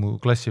 kuidagi mu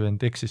klassivend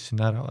eksis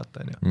sinna ära,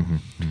 vaata.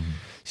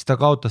 Siis ta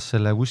kaotas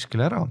selle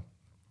kuskil ära,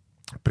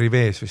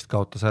 Privees vist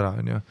kaotas ära,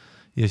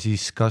 ja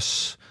siis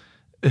kas...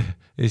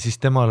 Ja siis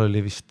temal oli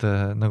vist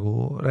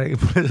nagu,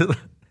 räägib mulle seda,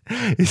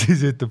 ja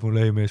siis ütleb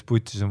mulle, ei mees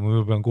putsis,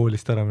 ma pean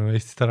koolist ära minema,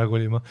 Eestist ära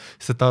kolima,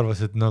 sest ta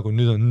arvas, et nagu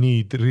nüüd on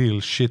nii real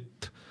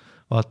shit,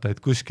 vaata, et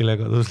kuskil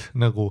egadus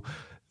nagu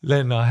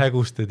Lenna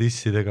Häguste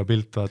dissidega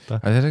pilt, vaata.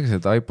 Aga selleks,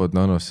 et iPod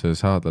Nanosse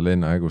saada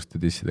Lenna Häguste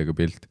dissidega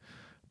pilt,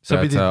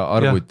 pead sa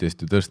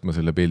arvutist ju tõstma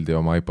selle pildi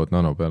oma iPod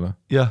Nano peale.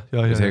 Ja.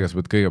 Seega sa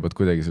pead kõigepealt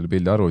kuidagi selle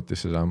pildi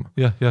arvutisse saama.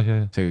 Ja.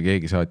 Seega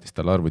keegi saatis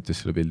talle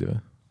arvutisse selle pildi või?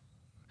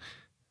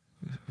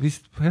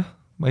 Vist, jah,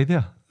 ma ei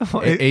tea.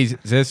 Ei,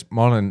 sest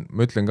ma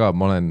ütlen ka,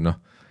 ma olen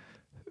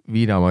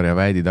Viinamarja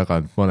Väedi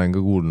tagant, ma olen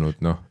ka kuulnud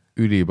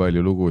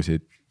ülipalju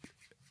lugusid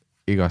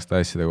igast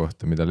asjade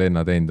kohta, mida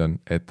Lenna teinud on,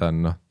 et ta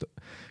on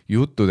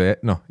jutude,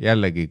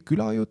 jällegi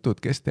külajutud,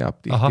 kes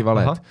teab, tihti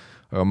valed,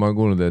 aga ma olen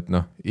kuulnud, et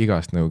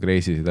igast nagu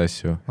kreisisid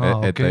asju,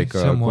 et ta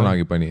ikka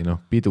kunagi pani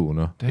pidu,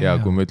 ja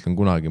kui ma ütlen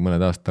kunagi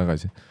mõned aastad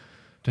tagasi,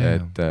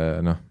 et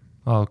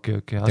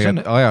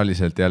tegelikult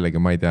ajaliselt jällegi,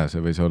 ma ei tea,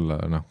 see võis olla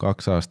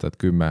 2 aastat,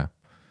 10.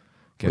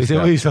 Või see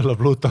võis olla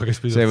Pluto, kes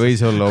pidus. See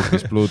võis olla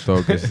hoopis Pluto,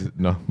 kes,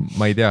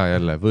 ma ei tea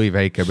jälle, või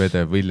Väike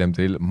Pede, William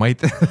Trill, ma ei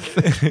tea.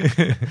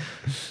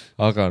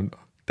 Aga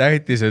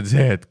tähtis on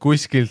see, et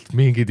kuskilt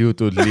mingid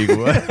jutud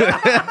liiguvad.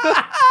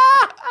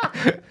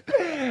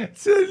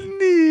 See on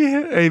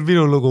nii, ei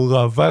minu lugu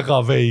ka väga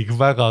veig,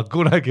 väga,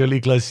 kunagi oli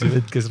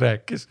klassivõtt, kes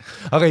rääkis.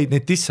 Aga ei,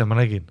 neid disse ma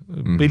nägin,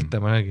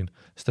 pilte ma nägin,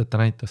 sest et ta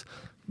näitas,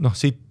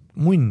 siit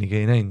munnigi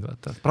ei näinud,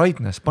 vaata,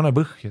 brightness, pane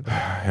põhja.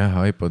 Jah,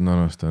 iPod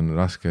Nanost on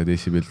raske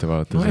dissi pilte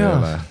vaadata, see ei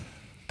ole,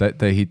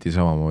 ta ei hiti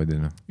samamoodi.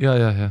 Ja.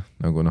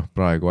 Nagu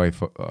praegu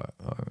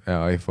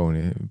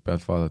iPhone'i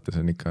pealt vaadates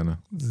on ikka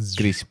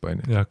crisp.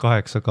 Ja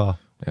 8K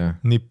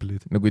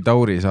niplid. No kui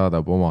Tauri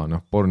saadab oma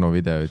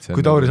pornovideoid.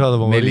 Kui Tauri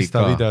saadab oma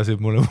Rista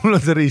videosid mulle, mul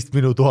on see Rist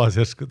minu toas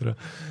järskud.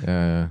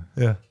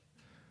 Ja.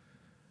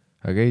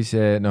 Aga ei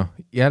see,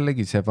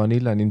 jällegi see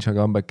Vanilla Ninja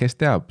comeback, kes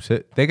teab,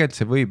 tegelikult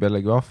see võib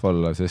jällegi vahva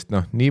olla, sest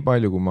nii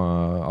palju, kui ma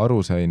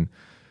aru sain,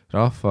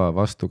 rahva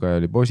vastukaja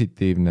oli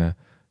positiivne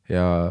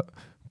ja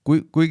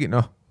kuigi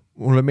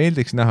mulle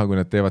meeldiks näha, kui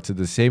nad teevad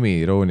seda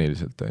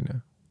semi-irooniliselt,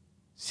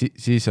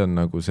 siis on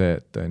nagu see,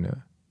 et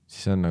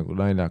siis on nagu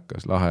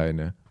naljakas,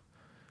 lahe,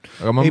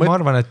 Aga ma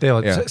arvan, et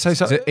teevad.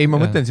 Ma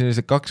mõtlen siin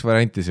lihtsalt 2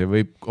 varianti, see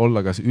võib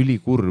olla kas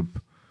ülikurb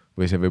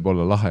või see võib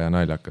olla lahe ja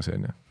naljakas,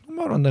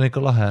 Ma arvan, ta on ikka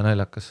lahe ja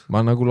naljakas.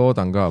 Ma nagu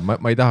loodan ka, ma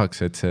ei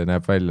tahaks, et see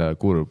näeb välja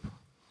kurb,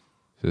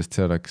 sest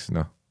see oleks,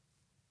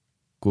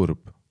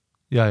 kurb.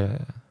 Ja.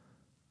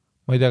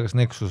 Ma ei tea, kas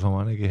Nexus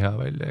oma nägi hea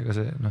välja, ega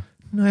see,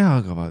 Nojah,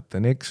 aga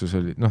vaata, Nexus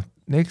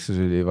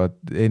oli vaat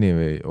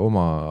anyway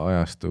oma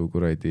ajastu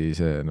kuradi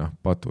see,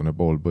 patune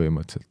pool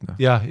põhimõtteliselt.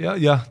 Ja.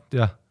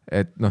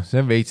 Et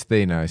see on veits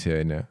teine asi,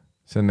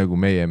 see on nagu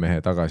meie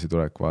mehe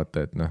tagasitulek,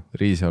 vaata, et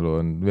Riisalu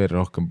on veel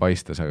rohkem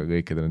paistas, aga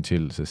kõikidel on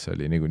chill, sest see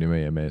oli niikuinii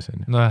meie mees.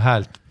 No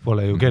häält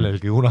pole ju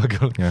kellelgi kunagi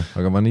olnud. Ja,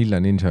 aga Vanilla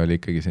Ninja oli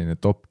ikkagi selline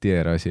top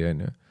tier asi,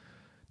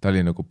 ta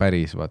oli nagu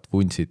päris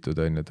vuntsitud,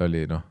 ta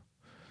oli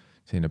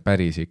selline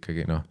päris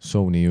ikkagi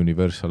Sony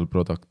Universal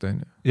product.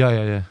 Ja.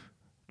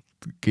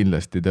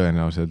 Kindlasti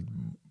tõenäoliselt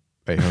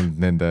ei olnud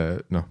nende,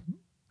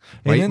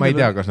 ma ei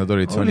tea, kas nad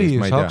olid Sonys,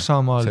 ma ei tea.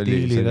 Saksamaal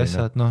diilid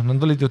asjad,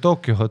 nad olid ju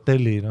Tokyo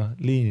hotelli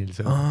liinil.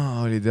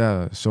 Olid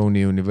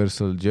Sony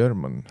Universal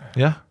German.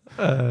 Jah.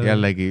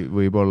 Jällegi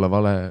võib olla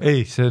vale.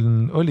 Ei, see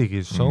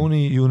oligi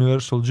Sony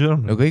Universal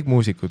German. No kõik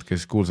muusikud,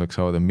 kes kuulsaks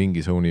saavad, on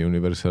mingi Sony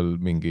Universal,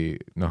 mingi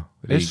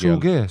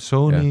SUG,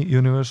 Sony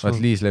Universal.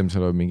 Vaat Liis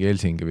Lemsalu mingi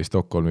Helsingi või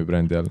Stockholmi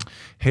brändi all.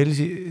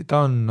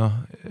 Ta on,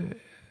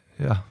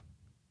 jah.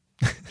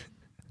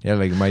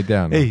 Jällegi ma ei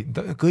tea. Ei,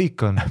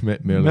 kõik on. Me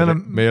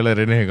ei ole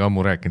Reneega ammu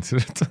rääkinud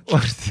sellest.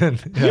 Varsti on,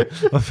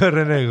 ma pean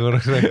Reneega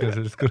korraks rääkima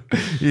sellest.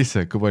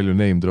 Issa, kui palju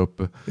name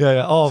drop.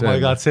 Ja, oh my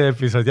god, see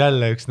episood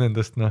jälle üks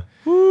nendest,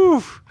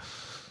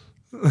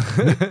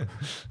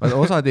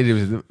 Osad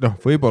inimesed,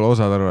 võib-olla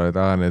osad arvavad,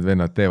 et need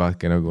vennad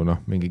teevadki nagu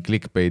mingi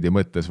clickbaiti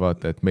mõttes,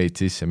 vaata, et meid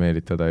sisse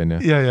meelitada,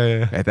 Ja.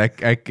 Et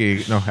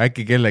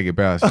äkki kellegi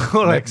peas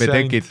me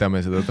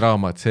tekitame seda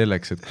draamat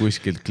selleks, et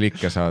kuskilt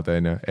klikke saada,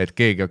 et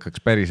keegi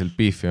hakkaks päriselt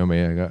beefima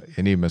meiega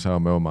ja nii me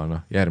saame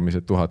oma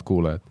järgmised 1000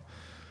 kuulajat.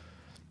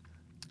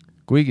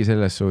 Kuigi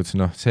selles suhtes,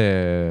 see,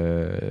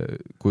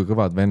 kui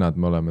kõvad vennad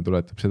me oleme,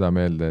 tuletab seda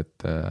meelde,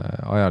 et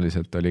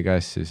ajaliselt oli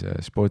käes siis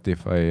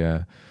Spotify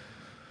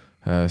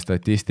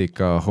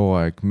statistika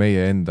hooaeg,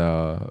 meie enda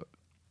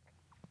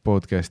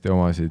podcasti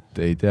omasid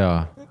ei tea.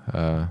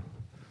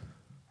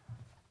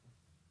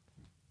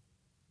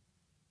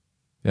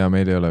 Ja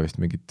meil ei ole vist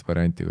mingit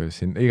varianti, kuidas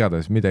siin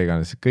igatahes, mida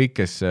iganes, kõik,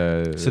 kes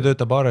see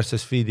töötab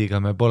RSS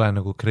feediga, me pole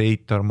nagu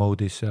creator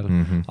mode'is seal,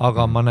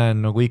 aga ma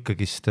näen nagu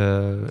ikkagist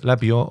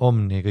läbi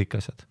Omni kõik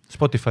asjad.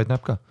 Spotify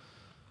näeb ka.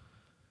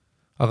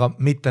 Aga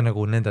mitte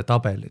nagu nende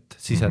tabelit,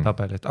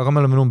 sisetabelit, aga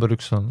me oleme number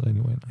 1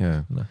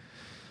 olnud.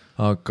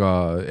 Aga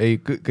ei,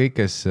 kõik,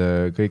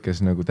 kes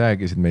nagu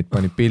täägisid meid,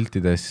 pani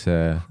piltidesse,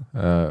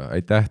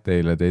 aitäh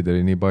teile, teid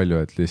oli nii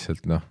palju, et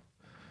lihtsalt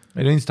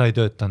Meil Insta ei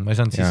töötanud, ma ei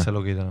saanud sisse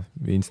logida.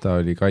 Insta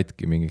oli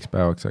katki mingiks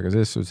päevaks, aga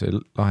selles suhtes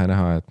lahe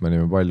näha, et me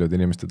olime paljud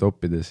inimeste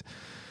toppides.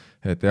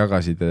 et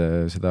jagasid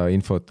seda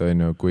infot, on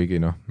ju, kuigi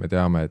noh, me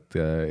teame, et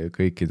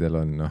kõikidel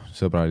on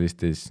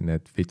sõbralistis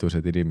need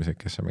vitused inimesed,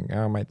 kes on mingi,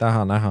 ma ei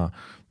taha näha,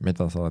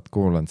 mida sa oled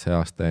kuulanud see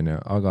aasta, on ju,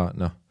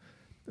 aga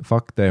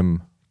fuck them,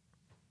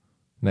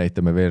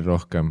 näitame veel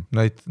rohkem.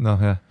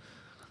 Jah.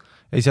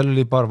 Ei, seal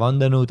oli paar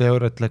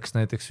vandenõuteooriat, läks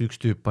näiteks üks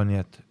tüüp pani,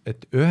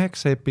 et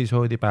 9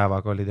 episoodi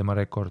päevaga oli tema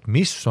rekord,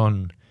 mis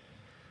on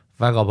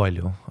väga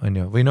palju, on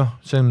ju, või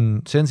see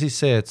on siis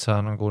see, et sa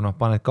nagu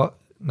paned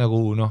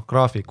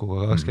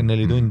graafikuga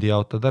 24 tundi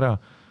jaotad ära,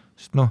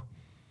 sest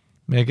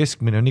meie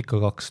keskmine on ikka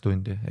 2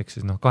 tundi, ehk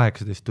siis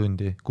 18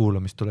 tundi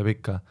kuulamist tuleb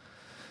ikka,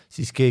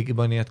 siis keegi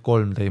pani, et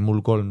 13,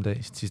 mul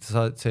 13, siis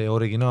see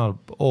originaal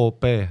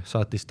OP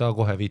saatis ta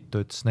kohe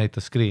vittu, ütles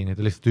näitas screen'i,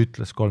 ta lihtsalt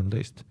ütles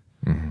 13.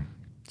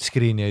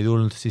 Screen'i ei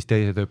tulnud, siis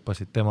teised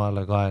hüppasid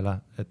temale kaela,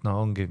 et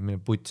ongi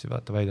putsi,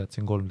 vaata, väidad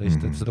siin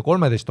 13, et seda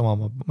 13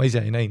 oma ma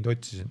ise ei näinud,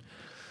 otsisin.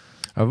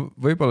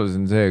 Võib-olla see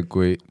on see,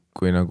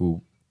 kui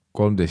nagu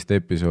 13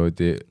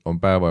 episoodi on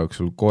päeva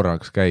jooksul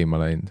korraks käima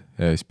läinud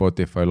ja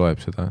Spotify loeb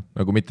seda,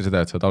 nagu mitte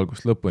seda, et sa oled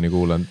algust lõpuni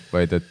kuulanud,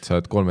 vaid et sa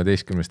oled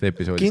 13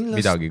 episoodist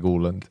midagi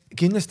kuulanud.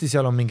 Kindlasti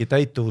seal on mingi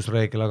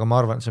täituvusreegel, aga ma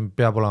arvan, see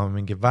peab olema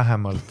mingi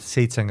vähemalt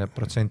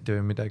 70%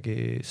 või midagi,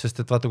 sest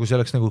et vaata, kui see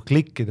oleks nagu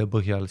klikkide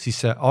põhjal, siis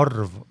see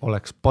arv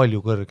oleks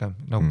palju kõrgem,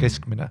 nagu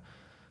keskmine,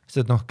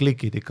 sest et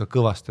klikid ikka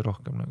kõvasti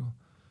rohkem nagu.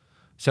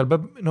 Seal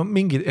peab,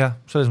 mingi,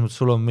 selles mõttes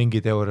sul on mingi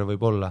teooria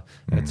võib olla,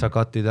 et sa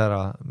katid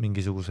ära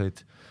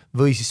mingisuguseid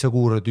või siis sa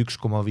kuulad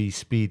 1,5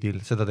 speedil,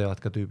 seda teevad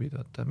ka tüübid,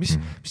 vaata. Mis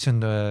on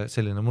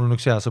selline, mul on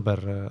üks hea sõber,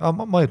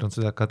 ma ei olnud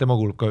seda ka, tema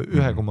kuulub ka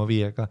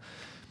 1,5-ga,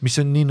 mis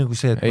on nii nagu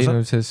see, et ei,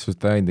 selles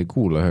ta ainult ei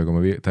kuula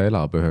 1,5, ta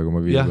elab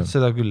 1,5. Jah,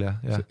 seda küll,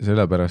 jah.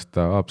 Sellepärast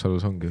ta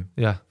Haapsalus ongi.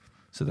 Jah,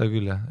 seda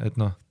küll, jah, et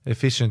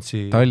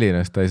efficiency.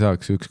 Tallinnas ta ei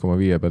saaks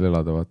 1,5 peal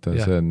elada, vaata,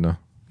 see on,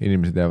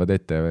 inimesed jäävad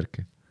ette ja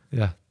värki.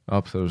 Jah.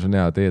 Haapsalus on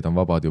hea, teed on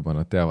vabad juba,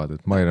 nad teavad,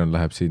 et Mairon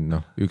läheb siin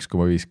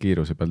 1,5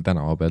 kiiruse peal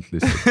tänava pealt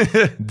lihtsalt.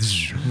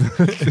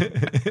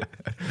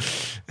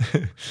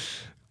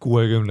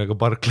 60-ga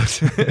parklas.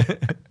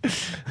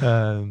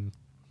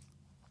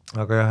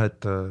 Aga jah,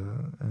 et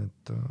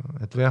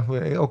jah,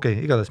 okei,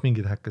 igatahes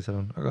mingid häkke seal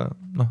on, aga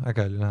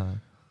äge oli näha.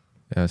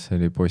 Jah, see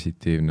oli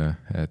positiivne,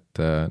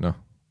 et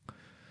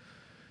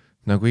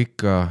nagu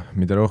ikka,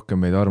 mida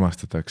rohkem meid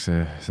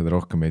armastatakse, seda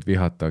rohkem meid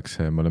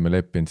vihatakse, me oleme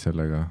leppinud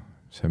sellega.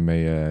 See on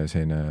meie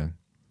selline,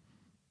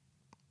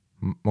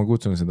 ma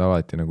kutsun seda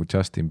alati nagu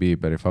Justin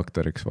Bieberi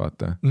faktoriks,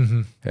 vaata.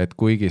 Et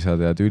kuigi sa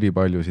tead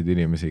ülipaljusid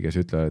inimesi, kes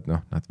ütlevad, et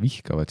nad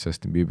vihkavad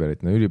Justin Bieberit,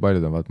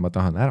 ülipaljud on, vaata, ma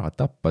tahan ära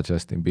tappa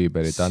Justin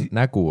Bieberit, ta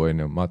nägu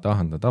on ju, ma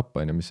tahan ta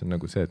tappa, mis on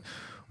nagu see, et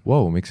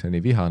wow, miks sa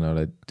nii vihane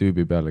oled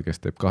tüübi peale, kes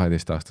teeb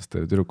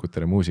 12-aastastele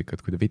tüdrukutele muusikat,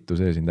 kui ta vittu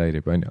see sind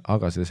häirib, on ju,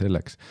 aga see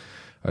selleks.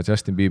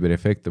 Justin Bieberi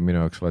efekt on minu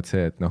jaoks vaat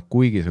see, et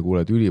kuigi sa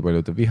kuuled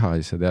ülipaljude viha,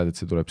 siis sa tead, et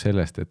see tuleb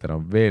sellest, et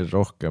on veel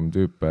rohkem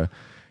tüüpe,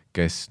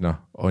 kes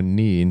on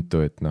nii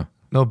into, et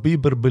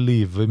Bieber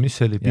Believe või mis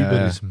see oli?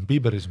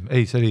 Bieberism,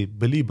 ei, see oli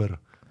Belieber.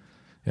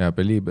 Ja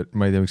Belieber,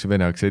 ma ei tea, miks see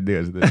vene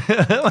aktsendiga seda.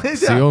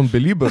 See on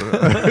Belieber.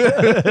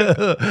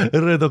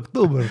 Red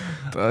October.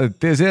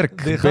 T-Serk,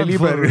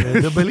 Belieber.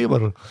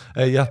 Belieber.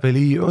 Jah,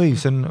 oi,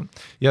 see on,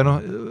 ja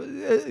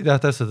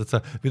tähtsalt,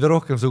 et mida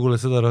rohkem sa kuuled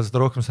seda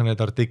rohkem sa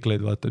neid artikleid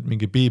vaata, et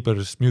mingi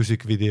Bieber's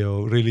music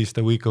video released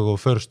a week ago,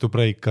 first to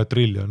break a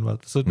trillion,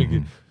 vaata, sa oled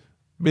mingi...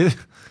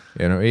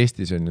 Ja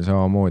Eestis on ju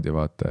samamoodi,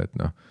 vaata, et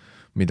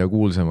mida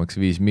kuulsamaks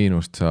 5-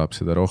 saab,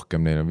 seda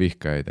rohkem neil on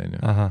vihkajaid, on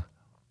ju. Aha.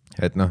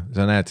 Et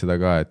sa näed seda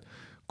ka, et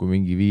kui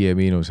mingi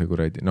 5-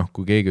 kuradi,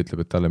 kui keegi ütleb,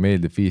 et talle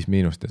meeldib 5-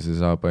 ja see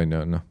saab, on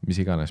ju, mis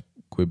iganes,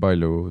 kui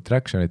palju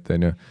tractionit,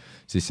 on ju,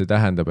 siis see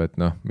tähendab, et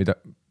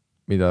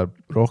mida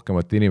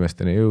rohkemat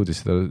inimesteni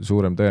jõudis, seda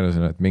suurem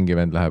tõenäoline, et mingi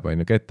vend läheb,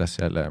 on ju,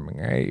 kettasse jälle,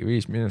 ei,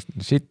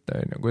 5- sitta,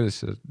 on ju, kuidas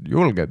sa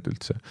julged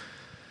üldse.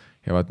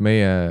 Ja vaat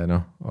meie,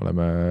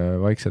 oleme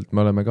vaikselt,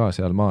 me oleme ka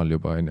seal maal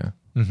juba, on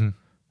ju.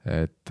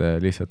 Et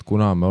lihtsalt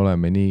kuna me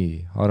oleme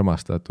nii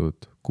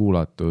armastatud,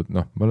 kuulatud,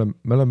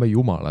 me oleme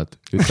jumalad,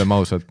 ütleme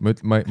ausalt,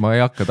 ma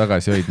ei hakka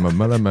tagasi hoidma,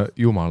 me oleme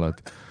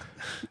jumalad,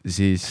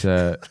 siis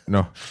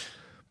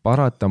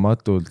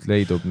paratamatult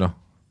leidub,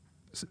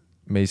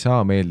 me ei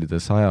saa meeldida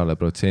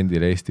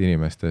 100% Eesti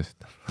inimestest.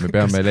 Me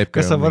peame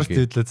leppima. Kas sa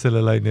varsti ütled selle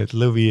laine, et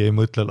lõvi ei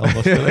mõtle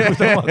lammastele, kui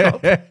ta magab?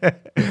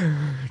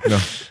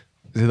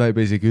 Seda ei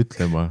pea isegi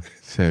ütlema,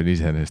 see on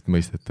iseenesest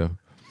mõistetav.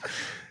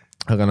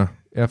 Aga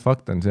ja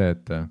fakt on see,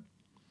 et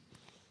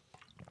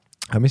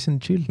aga mis on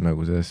chill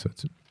nagu selles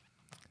suhtes,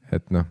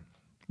 et 5-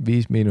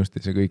 ei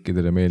saa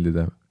kõikidele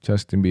meeldida,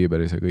 Justin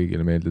Bieber ei saa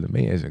kõigile meeldida,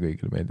 meie ei saa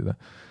kõigile meeldida.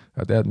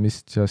 Aga tead,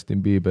 mis Justin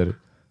Bieber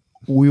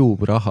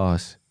ujub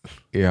rahas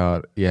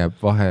ja jääb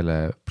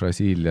vahele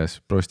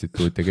Brasiilias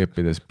prostituute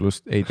keppides,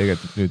 pluss ei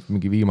tegelikult nüüd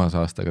mingi viimase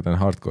aastaga ta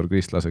on hardcore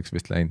kristlaseks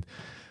vist läinud.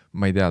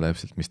 Ma ei tea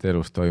täpselt, mis ta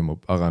elus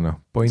toimub, aga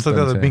point sa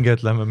tead, et mingi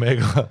hetk lähme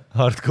mega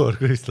hardcore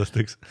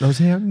kristlasteks.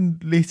 See on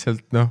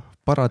lihtsalt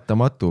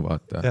paratamatu,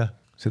 vaata. Yeah.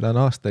 Seda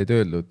on aastaid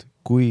öeldud,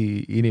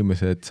 kui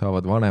inimesed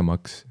saavad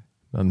vanemaks,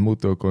 nad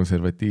muutuvad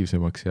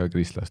konservatiivsemaks ja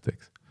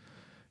kristlasteks.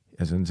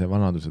 ja see on see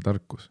vanaduse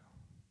tarkus,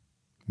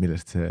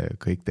 millest see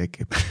kõik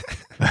tekib.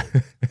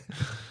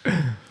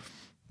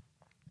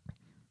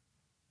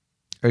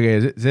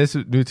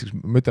 Nüüdseks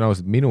ma ütlen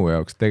ausalt, minu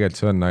jaoks tegelikult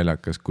see on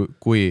naljakas,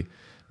 kui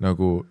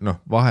nagu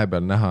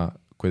vahepeal näha,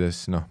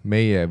 kuidas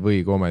meie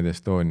või Comedy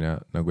Estonia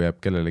nagu jääb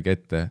kellelegi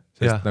ette,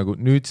 sest nagu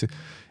nüüd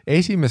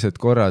esimesed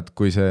korrad,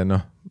 kui see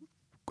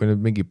kui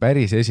nüüd mingi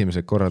päris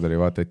esimesed korrad oli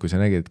vaata, et kui sa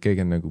nägid, et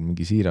keegi on nagu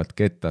mingi siiralt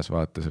kettas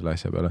vaata selle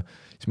asja peale,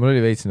 siis mul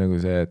oli veits nagu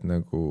see, et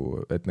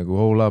nagu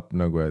hold up,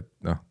 nagu, et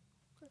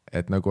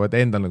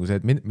endal nagu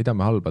see, et mida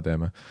me halba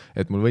teeme.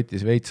 Et mul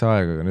võttis veits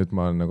aega, aga nüüd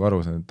ma olen nagu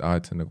aru saanud,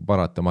 et see on nagu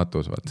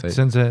paratamatus.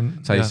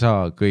 Sa ei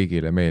saa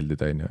kõigile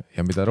meeldida,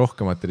 ja mida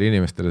rohkematele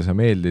inimestele sa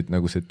meeldid,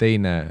 nagu see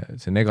teine,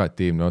 see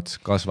negatiivne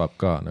ots kasvab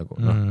ka. Nagu,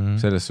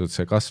 selles suhtes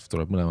see kasv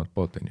tuleb mõlemalt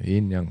poolt,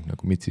 yin-yang,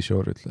 nagu Mitzi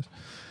Shore ütles.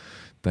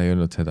 Ta ei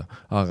öelnud seda,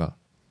 aga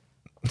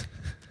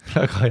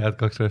väga head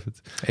 2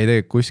 referents. Ei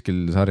tegelikult kuskil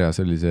sarjas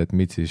oli see, et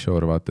Mitzi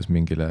Shore vaatas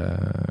mingile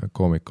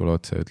koomikule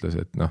otsa ja ütles,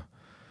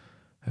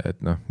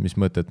 et mis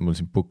mõtet mul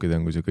siin pukkida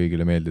on, kui sa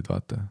kõigile meeldid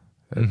vaata.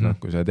 Et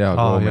kui sa teha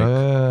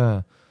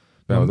koomik,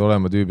 peavad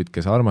olema tüübid,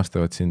 kes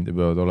armastavad sind ja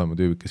peavad olema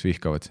tüübid, kes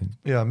vihkavad sind.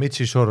 Ja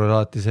Mitzi Shore oli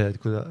alati see, et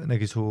kui ta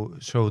nägi su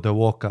show The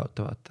Walkout,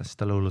 vaata, siis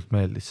talle hullult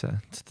meeldis see,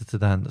 sest et see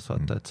tähendas,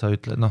 vaata, et sa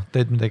ütled,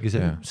 teed midagi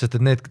see, sest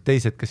et need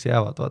teised, kes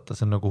jäävad, vaata,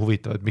 see on nagu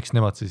huvitav, et miks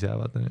nemad siis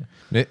jäävad.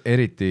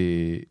 Eriti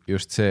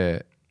just see,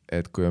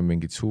 et kui on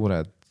mingid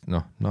suured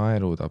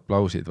naerud,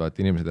 aplausid,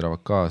 vaata, inimesed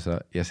elavad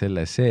kaasa ja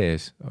selle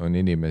sees on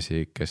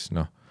inimesi, kes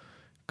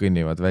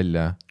kõnnivad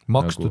välja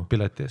makstud nagu,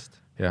 pileti eest.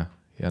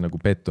 Ja nagu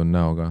pettun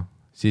näoga.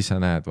 Siis sa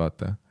näed,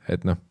 vaata,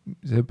 et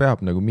see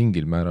peab nagu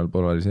mingil määral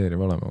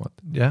polariseeriv olema,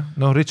 vaata. Jah,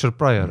 Richard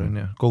Pryor on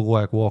ju, kogu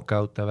aeg walk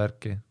out ja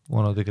värki,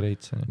 one of the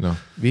greats.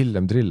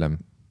 Villem Trillem.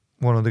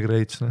 One of the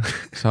greats.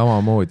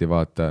 Samamoodi,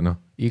 vaata,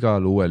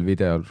 igal uuel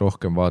videol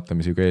rohkem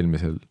vaatamisi kui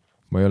eelmisel.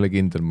 Ma ei ole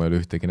kindel, ma ei ole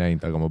ühtegi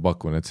näinud, aga ma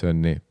pakun, et see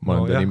on nii. Ma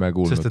olen ta nime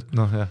kuulnud. Sest et,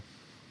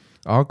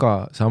 aga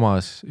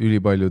samas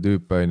ülipalju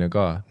tüüpe on ja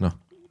ka,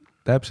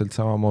 täpselt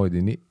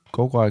samamoodi,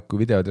 kogu aeg,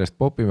 kui videod järjest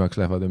popimaks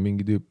lähevad, on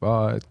mingi tüüp,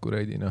 et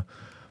kuredi,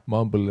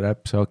 Mumble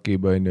Rap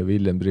sakib,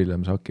 Villem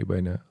Trillem sakib,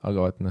 aga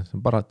vaat, see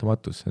on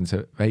paratamatus, see on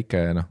see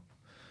väike,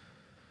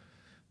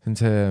 see on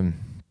see,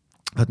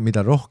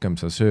 mida rohkem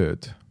sa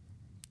sööd,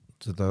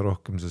 seda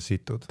rohkem sa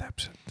situd.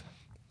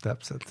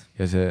 Täpselt.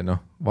 Ja see,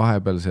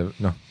 vahepeal see,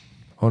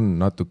 on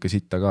natuke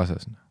sitta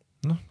kaasas.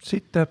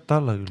 Sitt jääb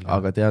talla küll.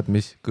 Aga tead,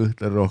 mis kõht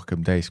on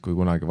rohkem täis kui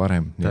kunagi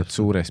varem, nii et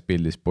suures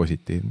pildis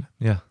positiivne.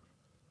 Jah.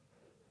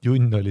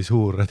 Junn oli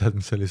suur, tead,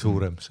 mis oli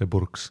suurem, see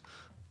purks.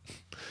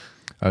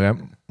 Aga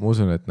ma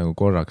usun, et nagu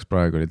korraks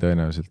praegu oli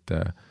tõenäoliselt,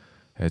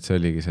 et see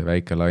oligi see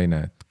väike laine,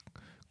 et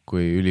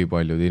kui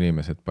ülipaljud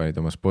inimesed panid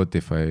oma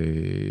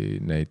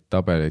Spotify neid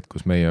tabeleid,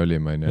 kus meie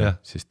olime,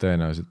 siis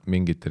tõenäoliselt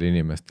mingitel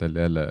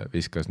inimestel jälle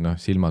viskas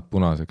silmad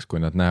punaseks,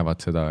 kui nad näevad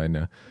seda.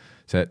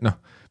 See,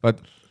 vaat,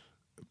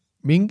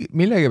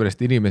 millegi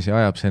pärast inimesi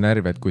ajab see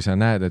närv, et kui sa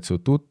näed, et su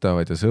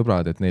tuttavad ja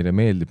sõbrad, et neile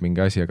meeldib mingi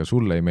asi, aga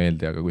sulle ei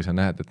meeldi, aga kui sa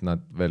näed, et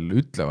nad veel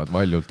ütlevad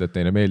valjult, et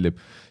neile meeldib,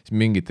 siis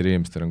mingitel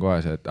inimestel on kohe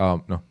see, et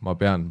ma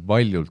pean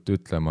valjult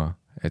ütlema,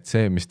 et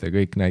see, mis te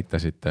kõik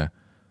näitasite,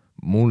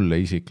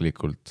 mulle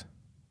isiklikult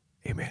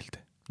ei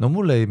meeldi.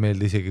 Mulle ei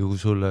meeldi isegi, kui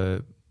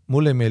sulle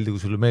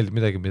meeldib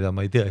midagi, mida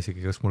ma ei tea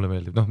isegi, kas mulle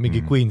meeldib.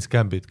 Mingi Queen's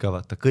Gambit ka,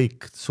 vaata,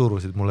 kõik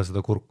surusid mulle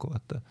seda kurku,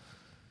 vaata.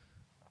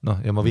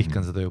 Ja ma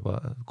vihkan seda juba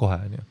kohe,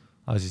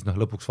 aga siis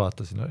lõpuks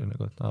vaatasin, oli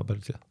nagu, et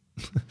päris jah.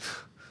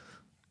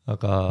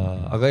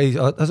 aga ei,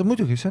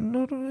 muidugi see on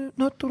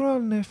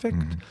naturaalne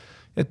efekt.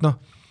 Et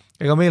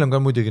ega meil on ka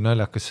muidugi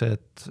naljakas see,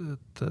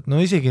 et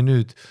isegi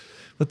nüüd,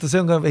 võtta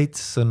see on ka veits,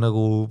 see on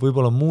nagu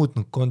võib-olla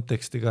muutnud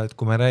kontekstiga, et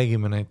kui me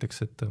räägime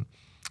näiteks, et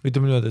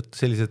ütleme niimoodi, et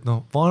sellised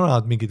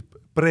vanad mingid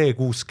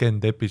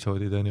pre-60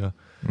 episoodid on ju,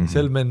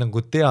 seal me nagu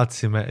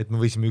teadsime, et me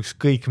võisime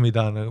ükskõik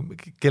mida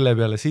kelle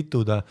peale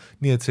situda,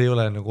 nii et see ei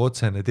ole nagu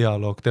otsene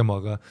dialoog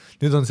temaga.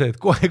 Nüüd on see, et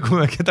kohe,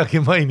 kui me kedagi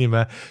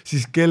mainime,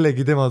 siis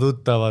kellegi tema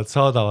tuttavad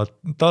saadavad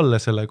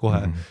talle selle kohe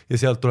ja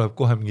sealt tuleb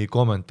kohe mingi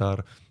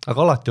kommentaar,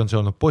 aga alati on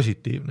see olnud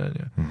positiivne.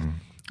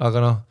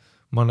 Aga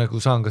ma nagu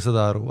saan ka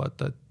seda aru,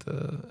 vaata,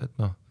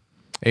 et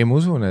Ei, ma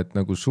usun, et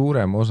nagu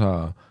suurem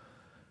osa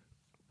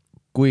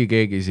kui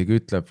keegi isegi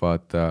ütleb,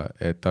 vaata,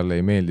 et talle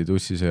ei meeldi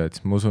tussisööjad,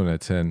 siis ma usun,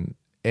 et see on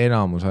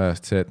enamus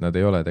ajast see, et nad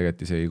ei ole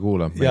tegelikult isegi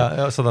kuulanud. Ja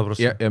 100%.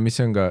 Ja mis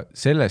on ka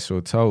selles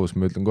suhtes aus,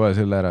 ma ütlen kohe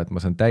selle ära, et ma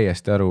saan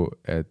täiesti aru,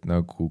 et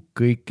nagu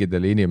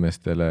kõikidele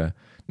inimestele,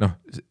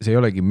 see ei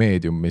olegi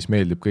meedium, mis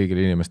meeldib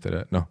kõigile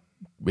inimestele,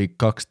 või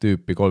 2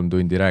 tüüpi 3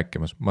 tundi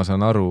rääkimas. Ma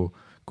saan aru,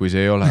 kui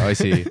see ei ole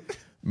asi,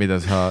 mida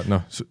sa,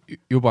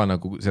 juba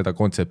nagu seda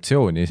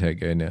kontseptsiooni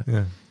isegi,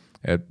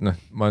 et ma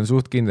olen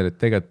suht kindel, et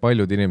tegelikult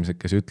paljud inimesed,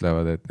 kes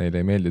ütlevad, et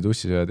neile ei meeldi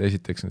tussisööjad,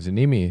 esiteks on see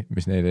nimi,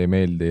 mis neile ei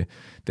meeldi,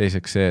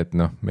 teiseks see, et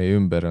meie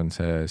ümber on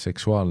see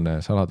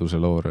seksuaalne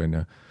saladuse loor,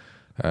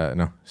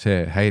 see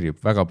häirib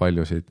väga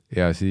paljusid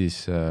ja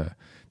siis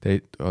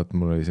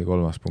mul oli see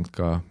 3. punkt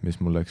ka, mis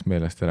mul läks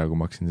meelest ära,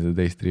 kui ma hakkasin seda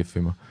teist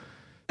riffima.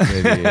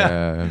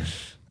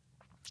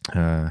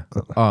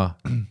 ja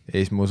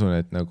siis ma usun,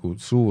 et nagu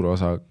suur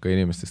osa ka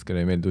inimestest,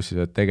 kelle ei meeldi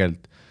tussisööjad,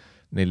 tegelikult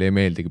neile ei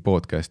meeldigi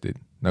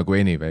podcast'id nagu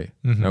anyway,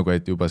 nagu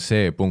et juba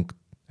see punkt,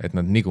 et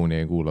nad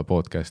niikuinii ei kuula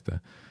podcast'e,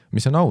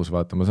 mis on aus,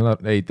 vaata, ma saan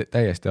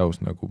täiesti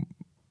aus nagu.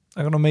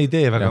 Aga no me ei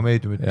tee väga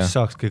meediumit, mis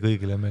saakski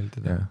kõigile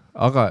meeldida.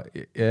 Aga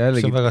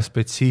jällegi... See on väga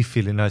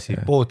spetsiifiline asi,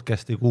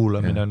 podcasti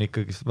kuulamine on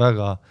ikkagi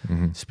väga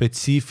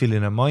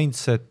spetsiifiline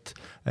mindset,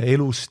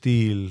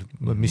 elustiil,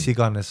 mis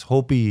iganes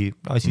hobi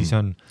asi see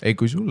on. Ei,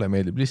 kui sulle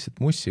meeldib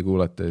lihtsalt mussi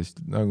kuulata, siis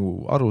nagu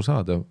aru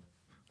saada,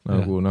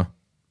 nagu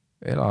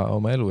ela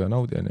oma elu ja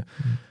naudi on.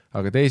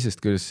 Aga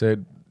teisest küljest see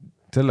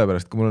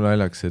sellepärast, kui mul on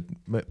naljaks, et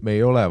me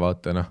ei ole,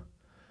 vaata,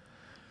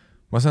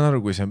 ma saan aru,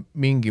 kui sa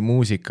mingi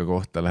muusika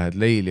kohta lähed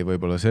leili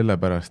võib-olla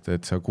sellepärast,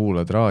 et sa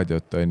kuulad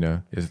raadiot, on ju,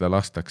 ja seda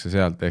lastakse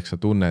sealt, ehk sa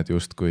tunned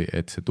justkui,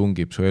 et see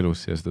tungib su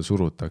elusse ja seda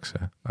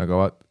surutakse.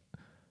 Aga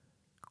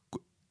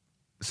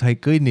sa ei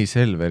kõnni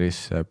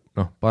Selverisse,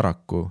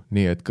 paraku,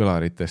 nii et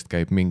kõlaritest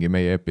käib mingi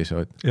meie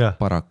episood,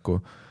 paraku.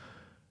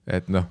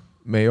 Et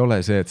me ei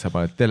ole see, et sa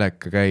paned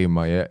teleka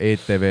käima ja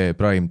ETV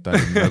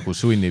primetime nagu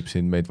sunnib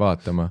sind meid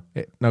vaatama.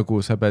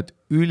 Nagu sa pead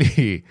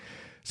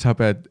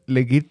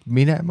legit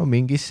minema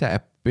mingisse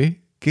äppi,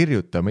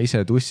 kirjutama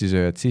ise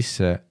tussisööjad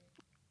sisse,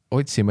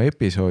 otsima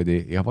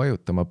episoodi ja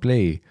vajutama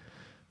play,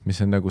 mis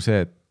on nagu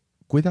see, et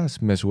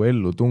kuidas me su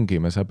ellu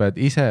tungime, sa pead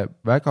ise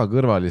väga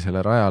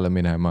kõrvalisele rajale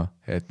minema,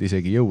 et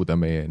isegi jõuda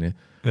meieni.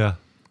 Ja.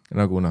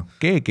 Nagu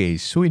keegi ei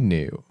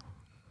sunni ju.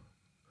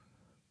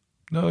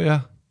 No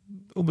jah,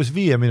 umbes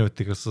 5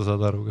 minutiga sa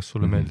saad aru, kas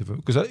sulle meeldib.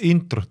 Kui sa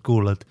introt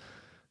kuulad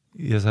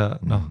ja sa,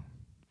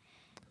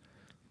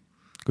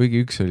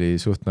 Kuigi üks oli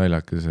suht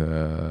naljakas,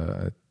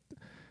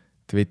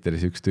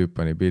 Twitteris üks tüüp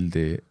pani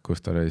pildi, kus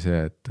ta oli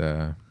see, et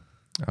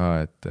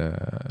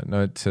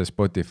see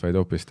Spotify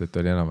topist, et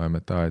oli enam-vähem,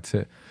 et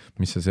see,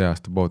 mis sa see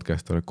aasta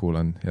podcast oled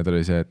kuulanud, ja ta oli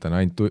see, et ta on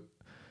ainult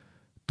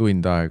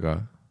tund aega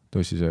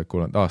tussisööjad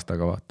kuulanud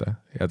aastaga, vaata,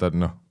 ja ta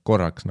on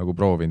korraks nagu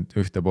proovinud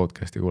ühte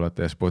podcasti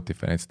kuulata ja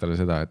Spotify näitas talle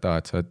seda, et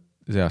sa oled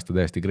see aasta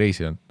täiesti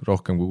crazy on,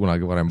 rohkem kui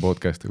kunagi varem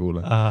podcasti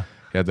kuulanud.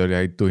 Ja ta oli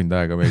ainult tund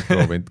aega meid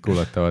proovinud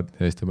kuulatavad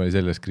ja siis ta pani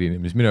selle screeni,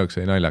 mis minu jaoks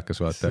oli naljakas,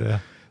 vaata.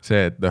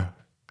 See,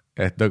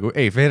 et nagu,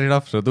 ei, fair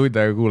enough, sa tund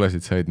aega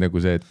kuulasid, sa olid nagu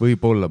see, et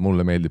võib-olla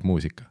mulle meeldib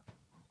muusika.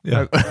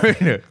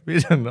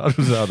 Mis on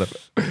aru saada.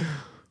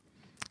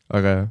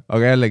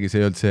 Aga jällegi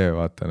see ei olnud see,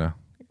 vaata,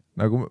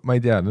 nagu ma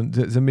ei tea,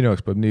 see minu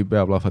jaoks peab nii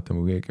pea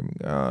plahvatama, kui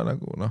keegi,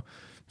 nagu,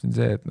 see on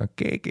see, et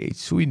keegi ei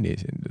sunni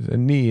sind, see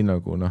on nii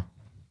nagu,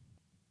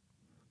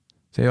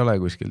 see ei ole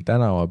kuskil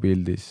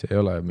tänavapildis, see ei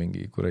ole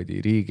mingi kuradi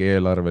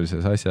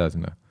riigieelarvelises asjas,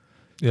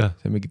 See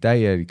on mingi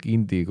täielik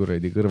indie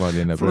kuradi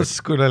kõrvaline. Plus,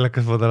 kui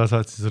naljakas ma täna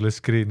saatsin sulle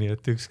screeni,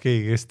 et üks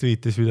keegi, kes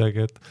tweetis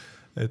midagi,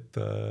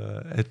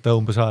 et ta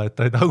umbes et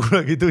ta ei taha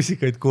kunagi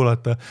tussikaid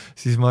kuulata,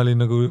 siis ma olin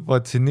nagu,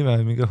 vaatasin nime,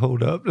 mingi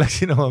hold up,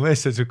 läksin oma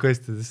message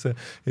requestidesse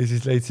ja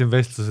siis leidsin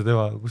vestluse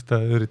tema, kus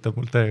ta üritab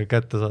mul täiega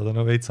kätte saada,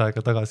 veits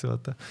aega tagasi,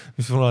 vaata,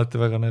 mis mul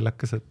alati väga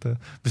naljakas,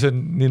 mis on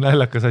nii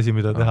naljakas asi,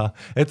 mida teha.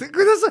 Et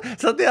kuidas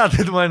sa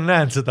tead, et ma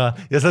näen seda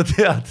ja sa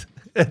tead,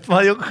 et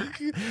ma ju...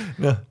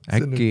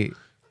 Äkki...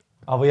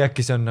 või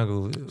äkki see on nagu...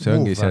 See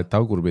ongi see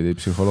tagurpidi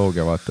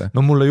psühholoogia, vaata.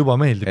 No mulle juba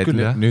meeldib küll,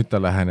 jah. Nüüd ta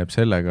läheneb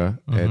sellega,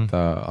 et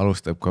ta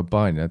alustab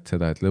kampaaniat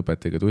seda, et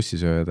lõpetage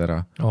tussisööjad ära.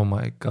 Oh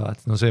my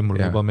god, no see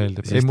mulle juba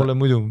meeldib.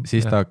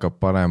 Siis ta hakkab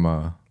panema,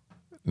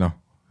 ta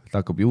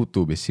hakkab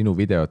YouTube'is sinu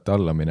videot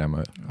alla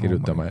minema,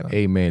 kirjutama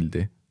ei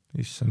meeldi.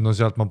 No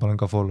sealt ma panen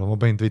ka follow,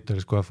 ma panin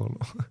Twitteris kohe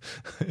follow.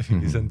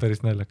 See on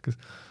päris naljakas.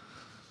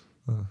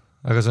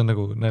 Aga see on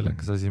nagu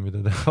naljakas asi,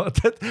 mida teha,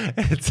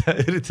 et sa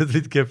üritad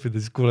vitki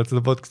õppida, siis kuulad seda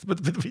podcasti,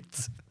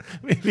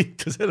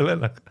 vittu selle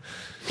vennaga.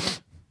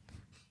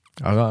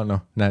 Aga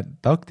näed,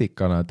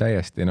 taktikana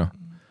täiesti,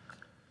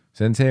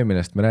 see on see,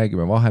 millest me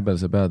räägime,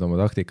 vahepeal sa pead oma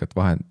taktikat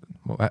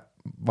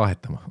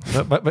vahetama.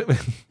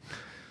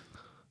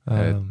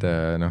 Et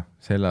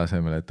selle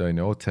asemel, et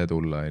on ju otse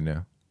tulla, on ju,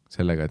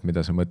 sellega, et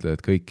mida sa mõtled,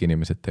 et kõik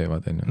inimesed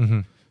teevad, on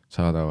ju,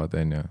 saadavad,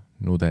 on ju,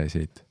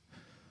 nudesid,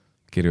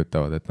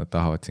 kirjutavad, et nad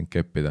tahavad sind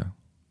keppida.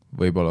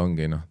 Võib-olla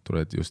ongi,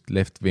 tuled just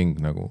left wing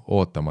nagu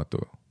ootamatu,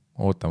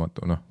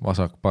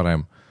 vasak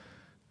parem.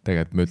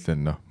 Tegelikult ma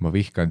ütlen, ma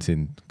vihkan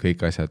sind,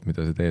 kõik asjad,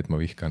 mida sa teed, ma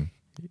vihkan.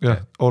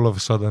 Jah, all of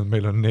a sudden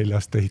meil on 4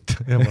 date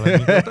ja ma olen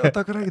mingi,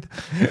 aga räägida.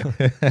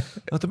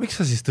 Miks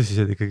sa siis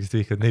tõsiselt ikkagi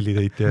vihkad 4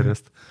 date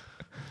järjest?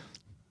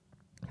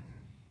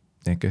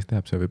 Kes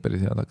teab, see võib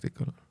päris hea taktik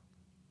olla.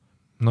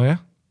 No jah,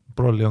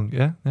 prolli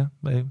ongi, jah.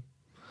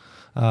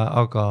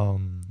 Aga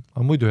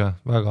muidu jah,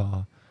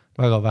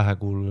 väga vähe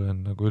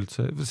kuulujan nagu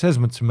üldse, selles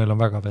mõttes meil on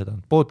väga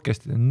vedanud,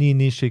 podcastid on nii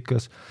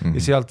nišikas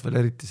ja sealt veel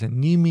eriti see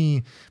nimi,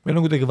 meil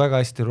on kuidagi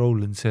väga hästi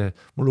rollinud see,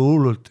 mulle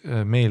hullult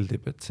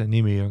meeldib, et see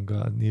nimi on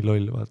ka nii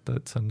loll, vaata,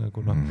 et see on nagu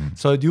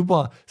sa oled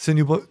juba, see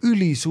on juba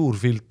ülisuur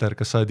filter,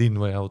 kas sa oled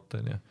in või out,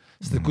 on ju.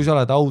 Sest et kui sa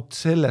oled out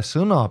selle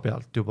sõna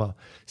pealt juba,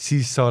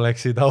 siis sa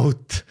oleksid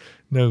out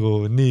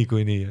nagu nii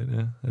kui nii,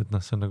 et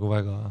see on nagu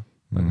väga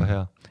väga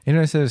hea. Ei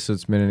no selles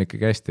suhtes meil on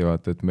ikkagi hästi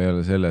vaata, et me ei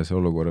ole selles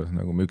olukorras,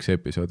 nagu me üks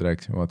episood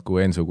rääkisime, vaat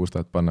kui Ensu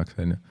Kustat pannakse,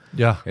 on ju.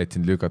 Et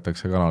sind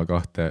lükatakse Kanal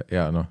 2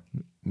 ja noh,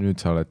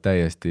 nüüd sa oled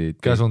täiesti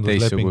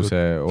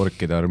teistsuguse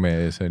orkide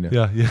armee ees, on ju.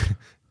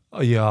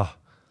 Ja,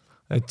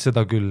 et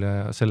seda küll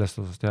ja sellest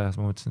osast ja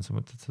ma mõtlesin, sa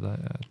mõtled seda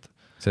ja et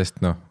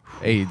sest noh,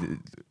 ei,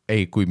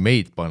 kui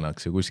meid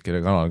pannakse kuskile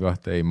Kanal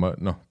 2, ei ma,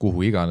 noh,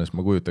 kuhu iganes ma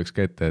kujutaks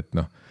ka ette, et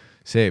noh,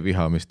 see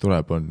viha, mis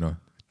tuleb, on noh,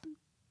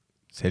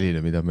 selline,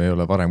 mida me ei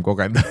ole varem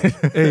kogenud.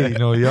 Ei,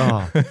 no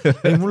jaa.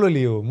 Ei, mul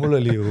oli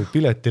ju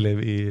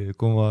Piletilevi,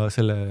 kui ma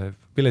selle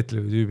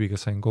Piletilevi tüübiga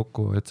sain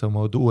kokku, et sa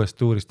oma uuest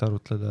tuurist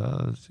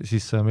arutleda,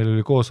 siis meil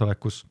oli koosolek,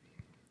 kus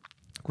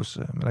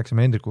me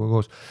läksime Hendrikuga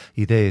koos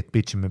ideed,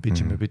 pitchime. Ja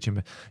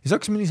siis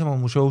hakkasime niisama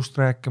mu showst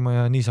rääkima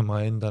ja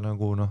niisama enda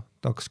nagu noh,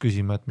 ta hakkas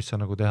küsima, et mis sa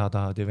nagu teha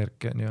tahad ja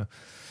värki on ja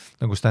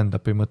nagu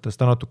stand-upi mõttes,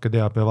 ta natuke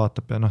teab ja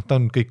vaatab ja noh, ta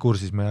on kõik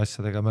kursis meie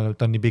asjadega,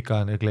 ta on nii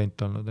pikaajaline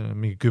klient olnud,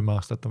 mingi 10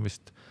 aastat on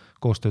vist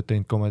koostööd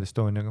teinud Comedy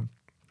Estoniaga.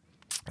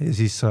 Ja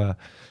siis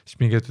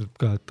mingi ütleb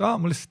ka, et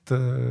ma lihtsalt,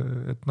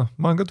 et noh,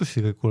 ma olen ka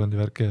tussiga kuulanud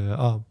ja värki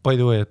ja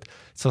by the way, et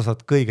sa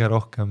saad kõige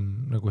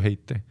rohkem nagu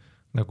heiti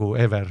nagu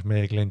ever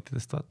meie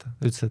klientidest, vaata.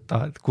 Ta ütles,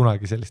 et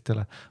kunagi sellist ei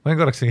ole. Ma olen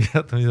korraks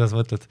teada, mida sa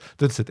mõtled.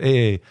 Ta ütles, et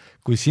ei,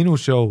 kui sinu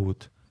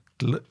show'd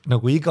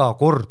nagu iga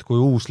kord, kui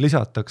uus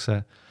lisatakse,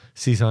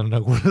 siis on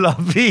nagu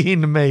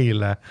laviin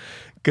meile,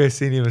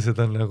 kes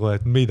inimesed on nagu,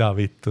 et mida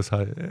vittu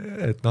sa,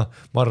 et noh,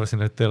 ma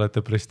arvasin, et te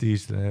olete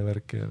prestiižne ja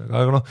värki,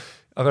 aga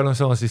noh,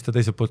 samas siis ta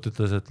teiselt poolt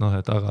ütles, et noh,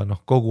 et aga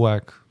noh, kogu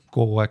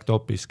aeg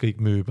topis,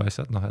 kõik müüb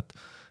asjad, noh, et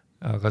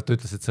aga ta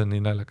ütles, et see on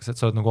nii naljakas, et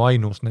sa oled nagu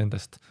ainus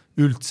nendest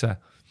üldse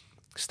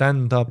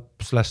stand-up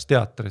 /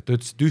 teatrit, ta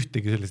ütles, et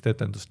ühtegi sellist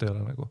etendust ei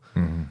ole nagu.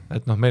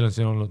 Et noh, meil on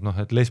siin olnud, noh,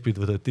 et lesbid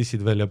võtavad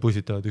tissid välja,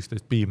 pusitavad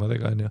üksteist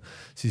piimadega on ja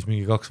siis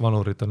mingi 2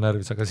 vanurit on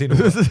närvis, aga sinu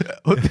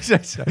mis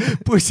asja,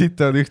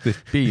 pusitavad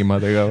üksteist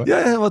piimadega või?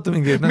 Ja, vaata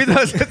mingi mida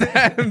see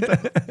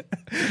tähendab?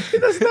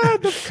 Mida see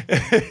tähendab?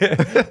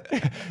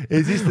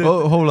 Ei, siis ta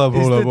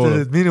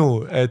ütles, et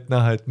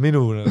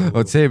minu nagu...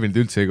 Oot, see mind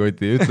üldse ei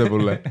koti, ütle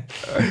mulle,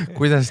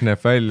 kuidas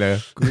näeb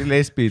välja, kui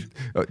lesbid,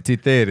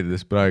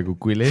 tsiteerides praegu,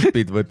 kui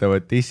lesbid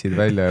võtavad tissid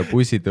välja ja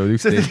pussitavad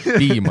üksteist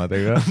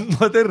piimadega.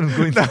 Modern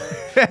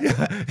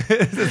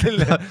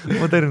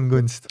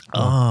kunst.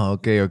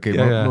 Okei.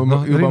 Ma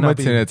juba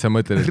mõtlesin, et sa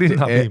mõtled,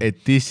 et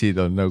tissid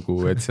on nagu,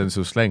 et see on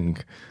su släng.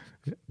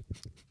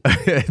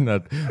 Et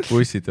nad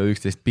pussitavad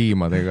üksteist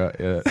piimadega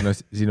ja no,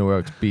 sinu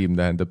jaoks piim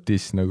tähendab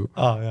tiss nagu.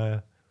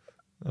 Ja.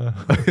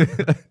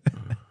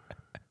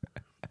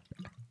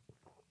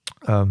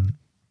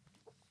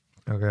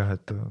 Aga jah,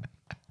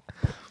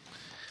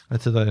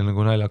 et seda oli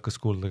nagu naljakas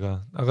kuulda ka,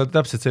 aga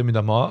täpselt see,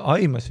 mida ma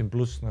aimasin,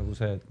 pluss nagu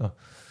see, et noh,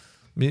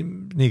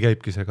 nii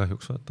käibki see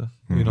kahjuks, vaata.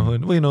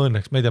 Või no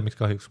õnneks, ma ei tea, miks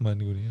kahjuks, ma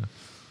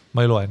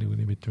ei loe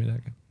niikuinii mitte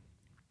midagi.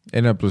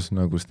 Enne pluss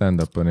nagu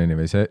stand-up on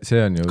anyway, see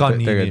on ju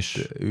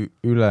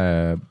tegelikult üle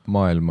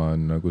maailma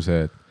on nagu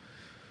see,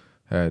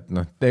 et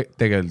noh,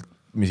 tegelikult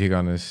mis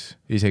iganes,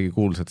 isegi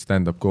kuulsad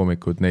stand-up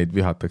koomikud, neid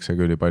vihatakse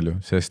küll palju,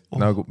 sest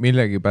nagu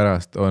millegi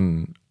pärast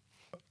on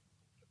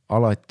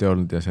alati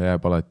olnud ja see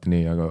jääb alati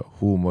nii, aga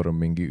huumor on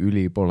mingi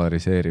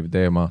ülipolariseeriv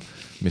teema,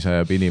 mis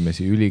ajab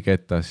inimesi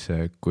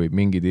ülikettasse, kui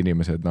mingid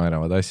inimesed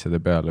naeravad asjade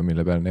peale,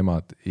 mille peale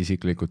nemad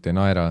isiklikult ei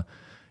naera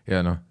ja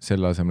noh,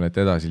 selle asemel, et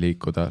edasi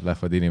liikuda,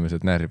 lähevad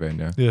inimesed närvi,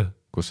 on ju,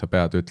 kus sa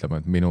pead ütlema,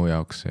 et minu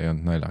jaoks ei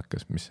olnud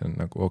naljakas, mis on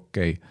nagu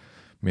okei.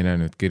 Mine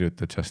nüüd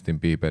kirjuta Justin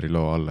Bieberi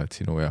loo alla, et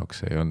sinu jaoks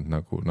ei olnud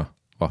nagu noh,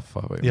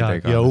 vahva või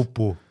midagi. Ja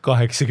upu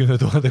 80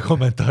 000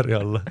 kommentaari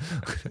alla.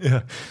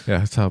 ja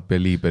saab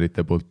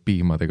Liiberite poolt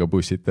piimadega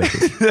bussitatud.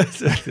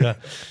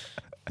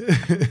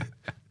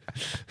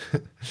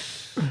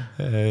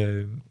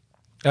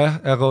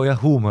 Aga jah,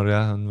 huumor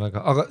jah, on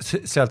väga, aga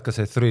sealt ka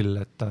see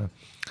thrill, et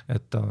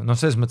noh,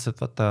 selles mõttes,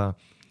 et vaata,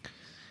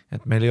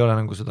 et meil ei ole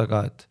nagu seda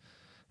ka, et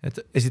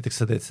esiteks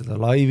sa teed seda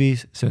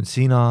laivis, see on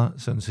sina,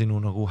 see on sinu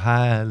nagu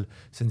hääl,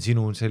 see on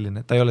sinu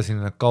selline, ta ei ole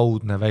selline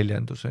kaudne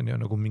väljendus, on ju,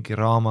 nagu mingi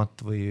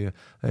raamat või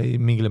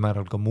mingil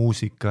määral ka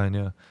muusika, on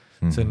ju.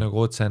 See on nagu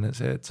otsene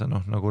see, et sa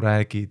noh, nagu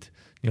räägid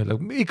nii-öelda,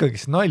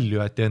 ikkagi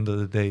nalju, et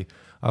endad ei,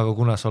 aga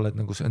kuna sa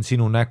oled nagu, see on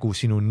sinu nägu,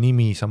 sinu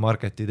nimi, sa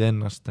marketid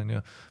ennast, on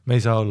ju. Me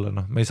ei saa olla,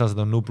 noh, me ei saa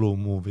seda Nublu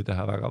movie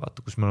teha väga,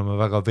 vaata, kus me oleme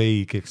väga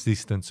vague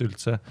existence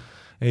üldse.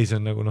 Ei, see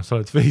on nagu, noh, sa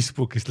oled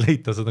Facebookist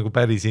leita, sa oled nagu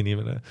päris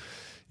inimene.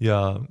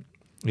 Ja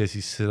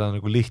siis seda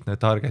nagu lihtne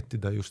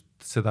targetida just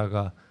seda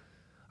ka,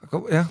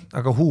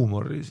 aga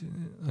huumor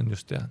on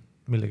just jah,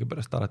 millegi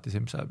pärast alati see,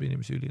 mis ajab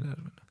inimesi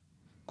ülinärvina,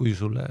 kui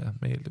sulle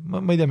meeldib.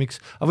 Ma ei tea miks,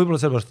 aga võib-olla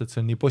sellepärast, et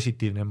see on nii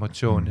positiivne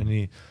emotsioon ja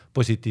nii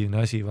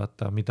positiivne asi,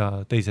 vaata, mida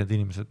teised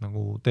inimesed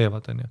nagu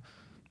teevad, on ju.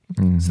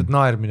 Sest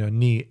naermine on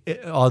nii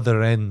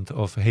other end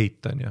of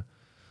hate, on ju.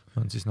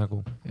 On siis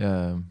nagu,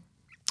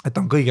 et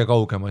on kõige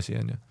kaugem asi,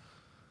 on ju.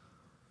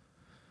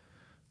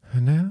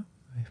 Nojah.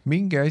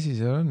 Mingi asi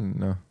seal on,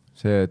 noh,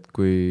 see, et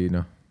kui,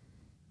 noh,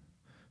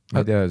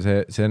 ma ei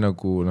tea, see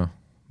nagu, noh,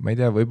 ma ei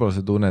tea, võib-olla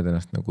sa tunned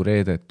ennast nagu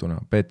reedetuna,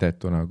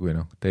 petetuna, kui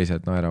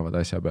teised naeravad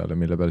asja peale,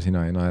 mille peal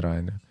sina ei naera,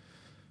 on ju.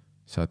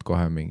 Saad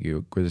kohe mingi,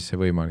 kuidas see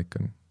võimalik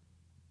on.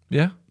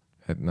 Jah.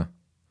 Et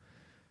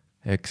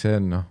eks see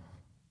on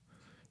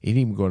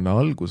inimkonna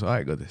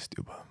algusaegadest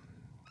juba.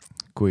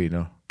 Kui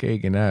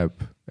keegi näeb,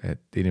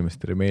 et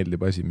inimestele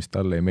meeldib asi, mis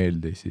talle ei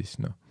meeldi, siis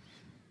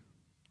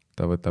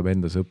ta võtab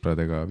enda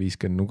sõpradega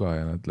 50 nuga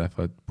ja nad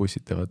lähevad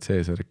bussitavad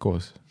Caesarit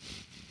koos.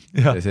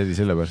 Ja see oli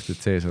sellepärast,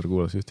 et Caesar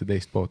kuulas ühte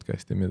teist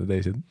podcasti, mida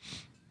teised.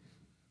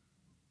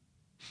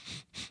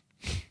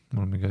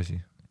 Mul on mingi asi.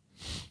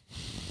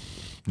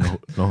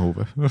 Nohub.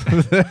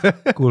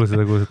 Kuulu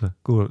seda.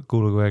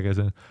 Kuulu kui äge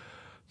see.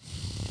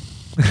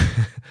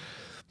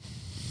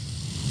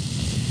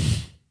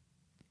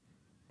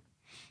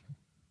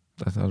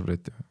 Tahtad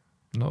Albreti?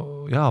 No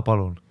jaa,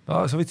 palun.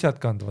 Sa võid sealt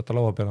kanda, vaata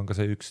laua peal on ka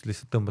see üks,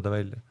 lihtsalt tõmbada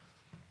välja.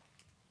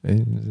 Ei,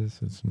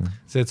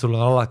 see, et sul on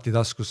alati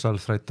taskus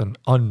Salfret on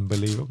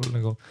unbelievable.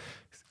 Nagu,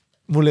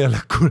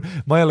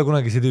 ma ei ole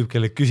kunagi see tüüp,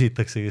 kelle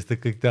küsitaksegi, sest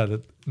kõik tead,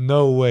 et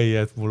no way,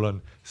 et mul on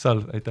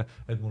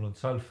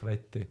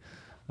Salfretti.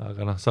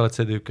 Aga sa oled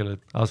see tüüp, kelle,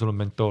 sul on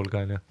mentool ka,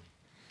 on ju.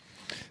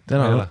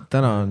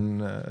 Täna on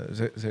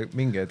see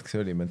mingi hetk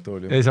see oli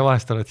mentool. Ei, sa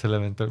vahest oled selle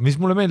mentool. Mis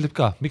mulle meeldib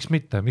ka, miks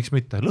mitte?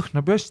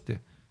 Lõhnab ju hästi.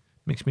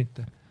 Miks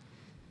mitte?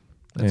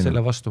 Et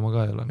selle vastu ma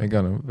ka ei ole.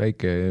 Ega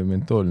väike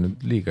mentool nüüd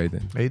liiga ei tee.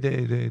 Ei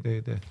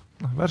tee.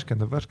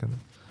 Värskendab.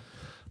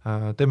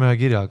 Teeme ühe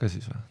kirja ka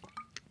siis või?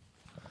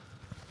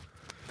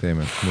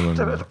 Teeme, mul on...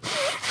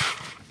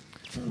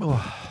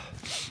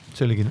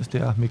 See oli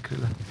kindlasti hea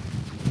mikrile.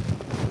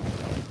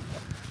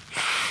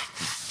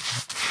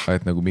 Et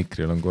nagu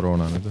mikril on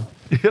koroona nüüd.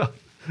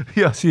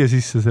 Ja siia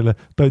sisse selle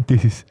tanti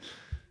siis.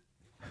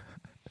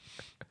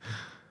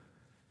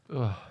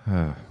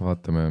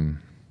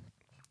 Vaatame.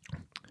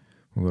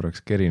 Ma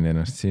korraks kerin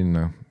ennast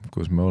sinna,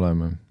 kus me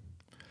oleme.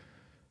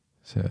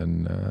 See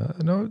on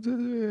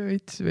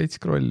veits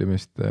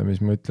scrollimist, mis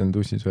ma ütlen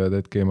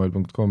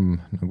tussisööjad@gmail.com,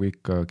 nagu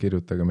ikka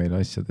kirjutage meile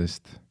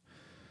asjadest.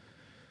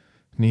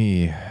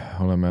 Nii,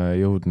 oleme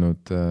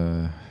jõudnud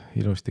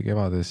ilusti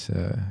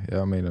kevadesse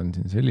ja meil on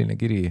siin selline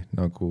kiri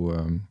nagu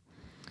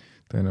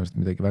tõenäoliselt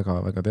midagi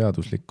väga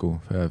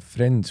teaduslikku.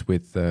 Friends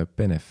with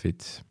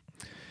benefits.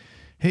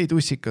 Hei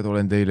tussikad,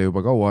 olen teile juba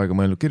kaua aega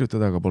mõelnud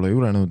kirjutada, aga pole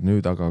julenud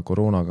nüüd, aga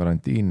koroona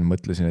karantiin,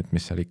 mõtlesin, et mis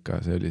seal ikka,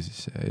 see oli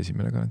siis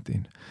esimene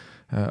karantiin.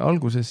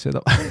 Alguses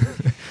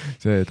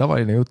see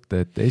tavaline jutt,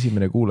 et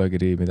esimene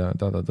kuulajakiri, mida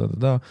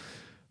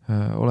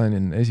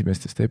olen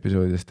esimestest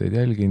episoodidest teid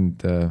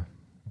jälginud,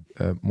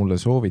 mulle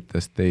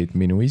soovitas teid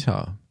minu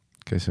isa,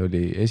 kes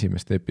oli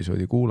esimest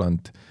episoodi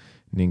kuulanud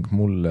ning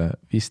mulle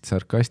vist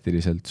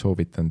sarkastiliselt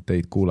soovitanud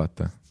teid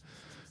kuulata.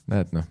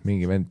 Näed,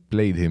 mingi vend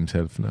played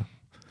himself,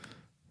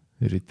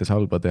 üritas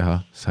halba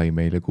teha, sai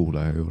meile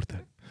kuulaja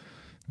juurde.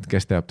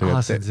 Kes teab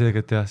tegelikult... see on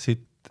seegelt jah, see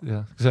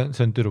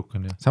on tüdruk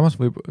on jah? Samas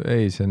võib...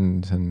 Ei, see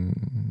on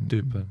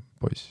tüüp või?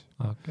 Poiss.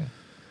 Okay.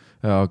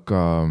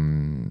 Aga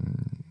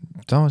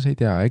samas ei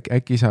tea,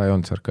 äkki isa ei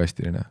olnud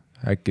sarkastiline.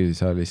 Äkki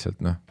sa lihtsalt,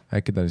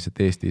 äkki ta on lihtsalt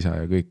Eesti isa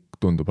ja kõik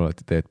tundub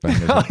alati teed pähe.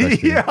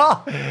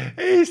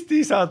 Eesti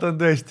isad on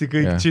tõesti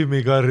kõik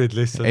Jimmy Carrid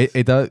lihtsalt.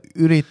 Ei, ta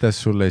üritas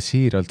sulle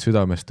siiralt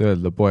südamest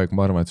öelda, poeg,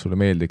 ma arvan, et sulle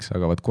meeldiks,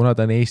 aga kuna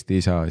ta on Eesti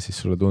isa, siis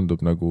sulle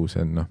tundub nagu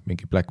see on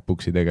mingi Black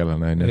Boxi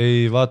tegelane.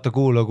 Ei, vaata,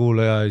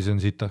 kuula ja see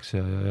on sitaks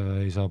ja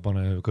ei saa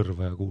pane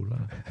kõrva ja kuula.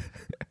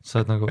 Sa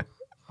oled nagu,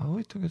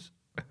 huvitav, kes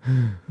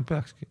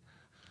peakski.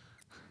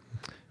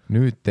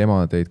 Nüüd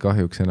tema teid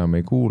kahjuks enam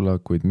ei kuula,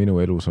 kuid minu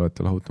elus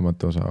olete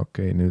lahutamatu osa.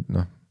 Okei, nüüd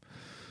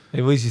Ei,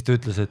 või siis ta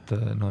ütles, et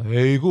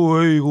ei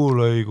kuula.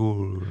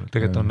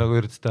 Tegelikult on nagu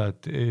üritas teha,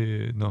 et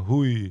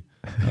hui,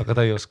 aga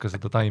ta ei oska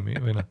seda taimi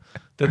või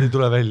tead ei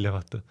tule välja,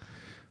 vaata.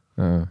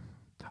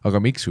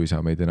 Aga miks su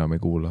isa meid enam ei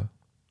kuula?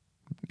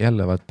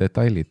 Jälle vaat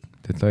detailid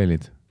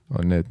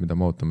on need, mida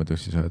me ootame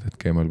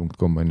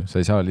tussisööjad@gmail.com on ju. Sa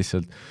ei saa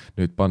lihtsalt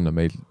nüüd panna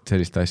meil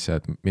sellist asja,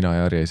 et mina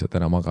ja Harri ei saa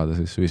täna magada,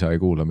 sest su isa ei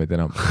kuula meid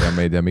enam ja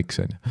me ei tea, miks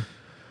on ju.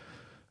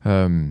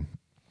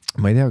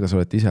 Ma ei tea, kas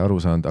olete ise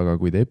aru saanud, aga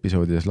kui te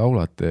episoodides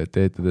laulate,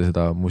 teete te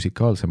seda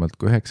musikaalsemalt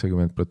kui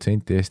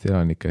 90% Eesti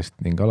elanikest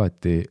ning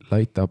alati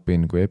light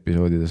up'in, kui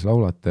episoodides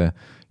laulate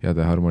ja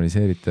te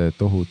harmoniseerite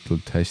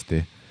tohutult hästi.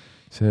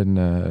 See on,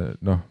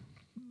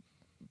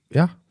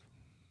 jah,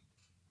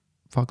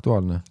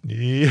 faktuaalne.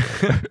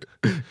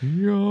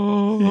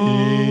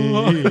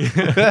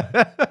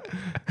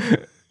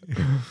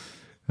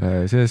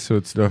 Selles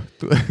suhtes,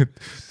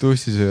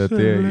 tussisööjad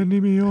selle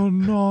nimi on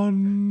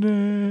Anne.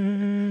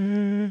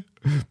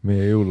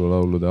 Meie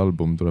jõululaulude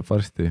album tuleb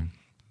varsti.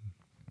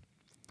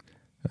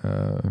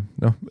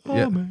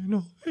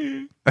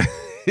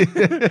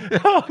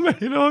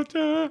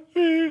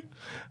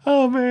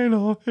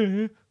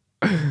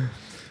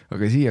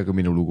 Aga siia ka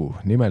minu lugu.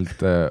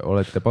 Nimelt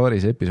olete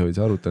paaris episoodis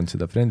arutanud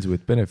seda Friends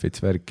with Benefits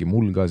värki,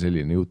 mul ka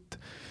selline jutt.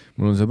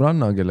 Mul on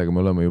sõbranna, kellega me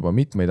oleme juba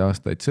mitmeid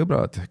aastaid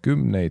sõbrad,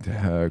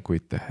 10,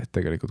 kuid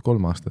tegelikult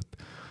 3 aastat.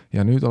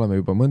 Ja nüüd oleme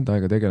juba mõnda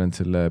aega tegelenud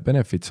selle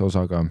Benefits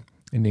osaga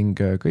ning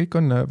kõik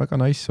on väga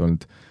nice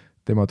olnud.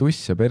 tema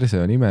tuss ja perse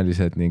on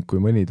imelised ning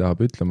kui mõni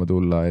tahab ütlema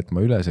tulla, et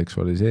ma üle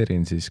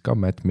seksualiseerin, siis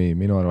come at me,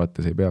 minu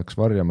arvates ei peaks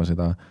varjama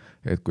seda,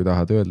 et kui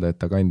tahad öelda, et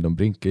ta kand on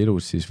prink ja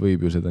ilus, siis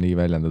võib ju seda nii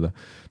väljendada.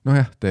 Noh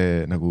jah,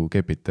 te nagu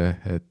kepite,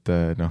 et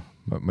noh,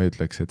 ma ei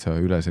ütleks, et sa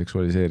üle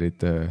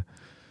seksualiseerid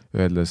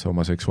öeldes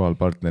oma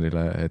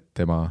seksuaalpartnerile, et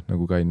tema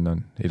nagu kann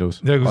on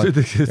ilus. Ja kui sa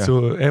ütleks, et su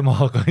ema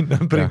kann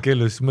on prink ja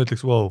ilus, siis ma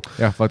ütleks, wow.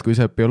 Jah, vaat kui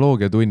sa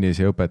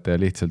bioloogiatunnis ja õpetaja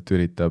lihtsalt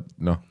üritab,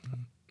 noh,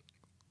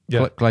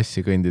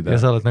 klassi kõndida. Ja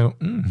sa oled nagu...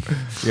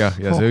 ja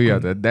sa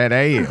hüüad, et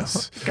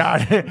näius.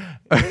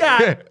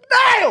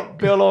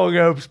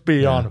 Bioloogia õps be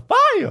on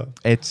fire.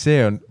 Et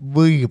see on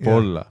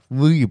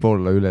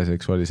võib-olla üle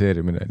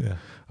seksualiseerimine.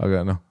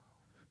 Aga noh,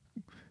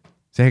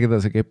 see,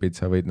 keda sa kepid,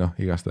 sa võid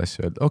igast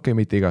asju öelda. Okei,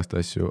 mitte igast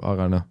asju,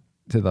 aga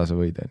seda sa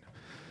võid.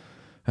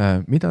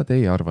 Mida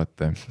teie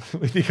arvate?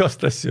 Võid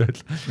igast asju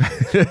öelda.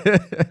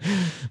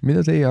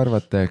 Mida teie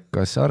arvate?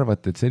 Kas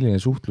arvate, et selline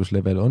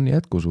suhtluslevel on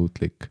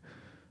jätkusuutlik?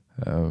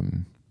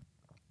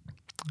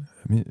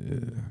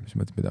 Mis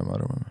mõttes, mida me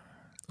arvame?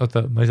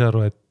 Oota, ma ei saa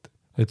aru,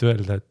 et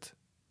öelda, et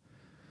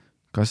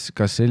kas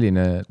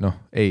selline,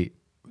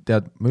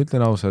 tead, ma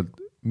ütlen ausalt,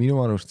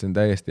 minu arust see on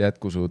täiesti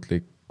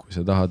jätkusuutlik, kui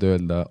sa tahad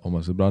öelda oma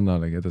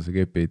sõbrannale, keda sa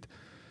kepid,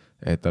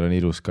 et tal on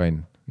ilus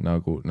kann,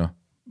 nagu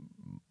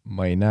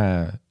ma ei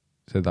näe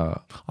seda.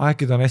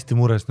 Äkki ta on hästi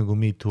mures nagu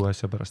Me Too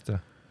asja pärast,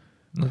 ja?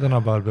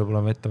 Tänapäeval peab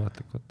olema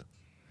ettevaatlikud.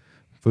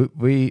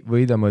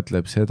 Või ta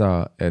mõtleb seda,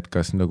 et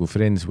kas nagu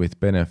friends with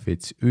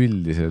benefits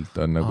üldiselt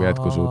on nagu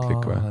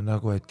jätkusuutlik või?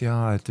 Nagu, et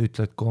jaa, et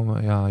ütled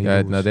ja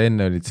et nad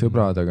enne olid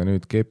sõbrad, aga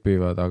nüüd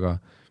kepivad, aga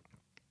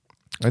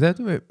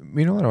tead,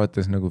 minu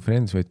arvates nagu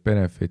friends with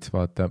benefits,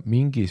 vaata,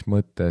 mingis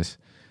mõttes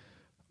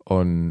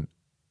on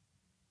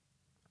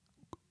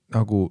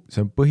nagu,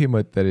 see on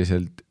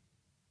põhimõtteliselt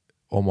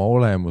oma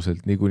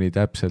olemuselt niikuinii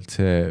täpselt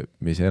see,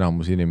 mis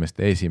enamus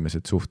inimeste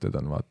esimesed suhted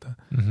on, vaata.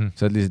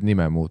 Sa oled lihtsalt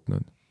nime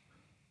muutnud.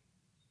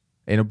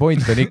 Ei point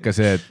on ikka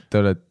see, et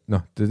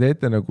te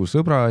teete nagu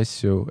sõbra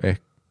asju,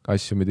 ehk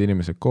asju, mida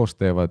inimesed koos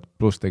teevad,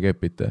 pluss te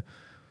kepite,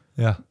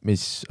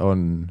 mis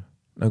on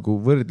nagu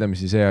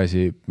võrdlemisi see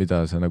asi,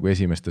 mida sa nagu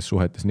esimestes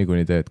suhetes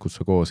niikuinii teed, kus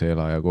sa koos ei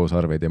ela ja koos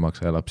arveid ei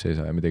maksa ja lapsi ei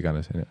saa ja mida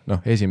iganes.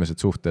 Esimesed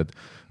suhted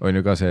on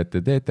ju ka see, et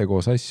te teete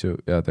koos asju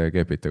ja te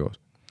kepite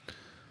koos.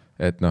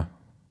 Et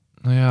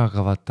No jaa,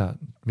 aga vaata,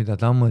 mida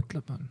ta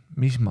mõtleb on,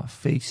 mis ma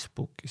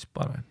Facebookis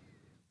panen.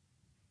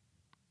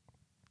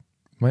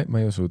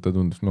 Ma ei usu, ta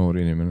tundus noor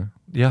inimene.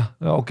 Jah,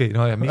 okei,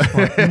 ja mis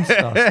ma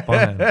Instas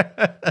panen?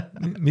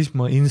 Mis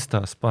ma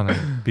Instas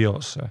panen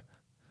biosse?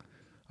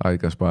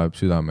 Kas paneb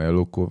südame ja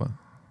luku või?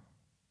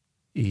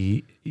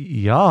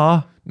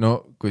 Jaa. No,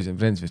 kui see on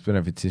Friends with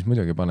Benefits, siis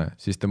muidugi pane.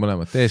 Siis te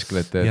mõlemad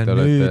teesklete. Ja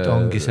nüüd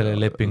ongi selle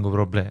lepingu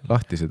probleem.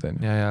 Lahtised on.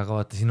 Ja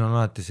aga vaata, siin on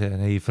alati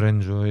see ei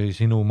Friends või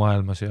sinu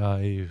maailmas ja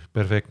ei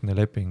perfektne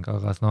leping,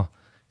 aga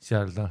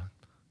seal ta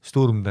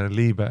Sturm der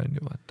Liebe on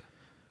ju, vaata.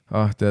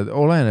 Tead,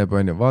 oleneb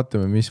on ju,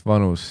 vaatame, mis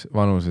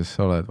vanuses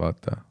sa oled,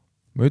 vaata.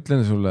 Ma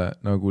ütlen sulle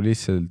nagu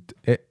lihtsalt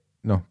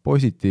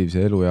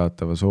positiivse elu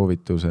jaatava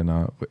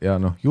soovitusena ja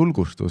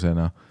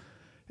julgustusena,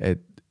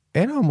 et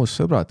enamus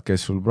sõbrad,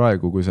 kes sul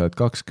praegu, kui sa oled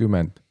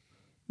 20,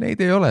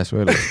 neid ei ole su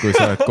elus, kui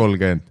sa oled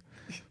 30.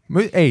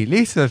 Ei,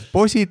 lihtsalt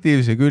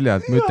positiivse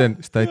küljalt, ma ütlen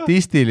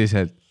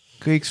statistiliselt,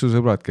 kõik su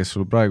sõbrad, kes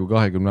sul praegu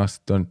 20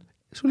 aastat on,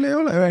 sul ei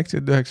ole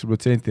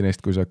 99%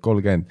 neist, kui sa oled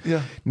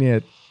 30. Nii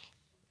et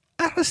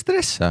ära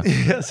stressa.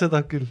 Ja,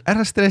 seda küll.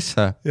 Ära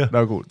stressa.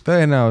 Nagu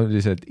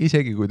tõenäoliselt,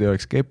 isegi kui te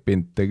oleks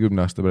keppinud, te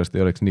 10 aasta pärast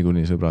ei oleks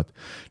niikuinii sõbrad.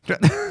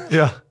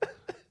 Jah.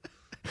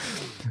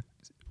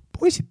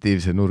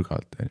 Positiivse nurga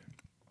alt.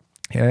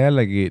 Ja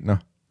jällegi, ma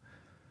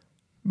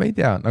ei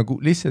tea, nagu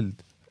lihtsalt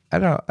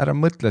ära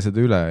mõtle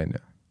seda üle,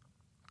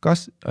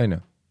 Kas,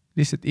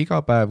 lihtsalt iga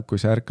päev,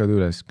 kui sa ärkad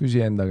üles, küsi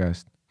enda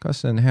käest,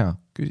 kas see on hea,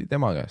 küsi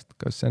tema käest,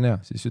 kas see on hea,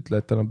 siis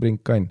ütle, et tal on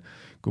prinkkann.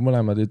 Kui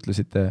mõlemad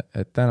ütlesite,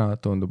 et täna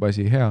tundub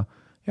asi hea,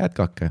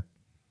 jätkake.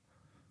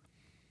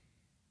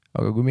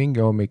 Aga kui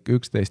mingi hommik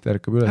 11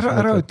 ärkab üles...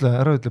 Ära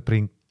ütle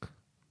prink.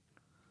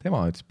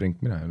 Tema ütles prink,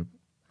 mina ei ole.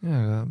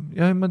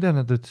 Ja, ma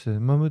tean, et ütles,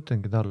 ma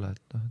mõtlengi talle,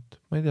 et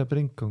ma ei tea,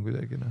 prink on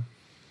kuidagi.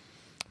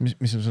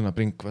 Mis on sõna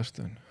prink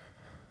vastu on?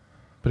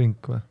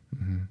 Prink või?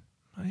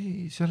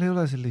 Ei, seal ei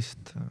ole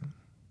sellist...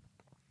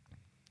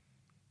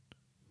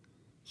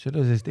 Seal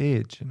ei ole sellist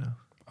edge,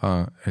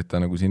 et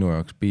ta nagu sinu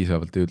jaoks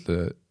piisavalt ei ütle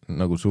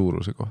nagu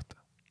suuruse kohta.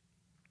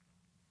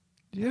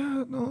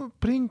 Ja,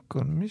 prink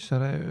on, mis sa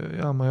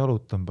ma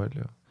jalutan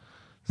palju.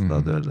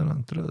 Seda öelda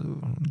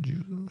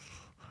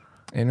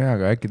Ei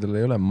aga äkki tal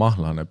ei ole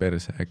mahlane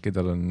perse, äkki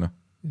tal on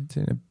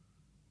selline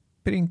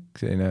prink,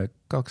 selline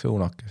 2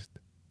 õunakest.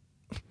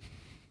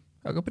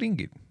 Aga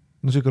pringid.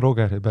 Siuke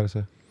Rogeri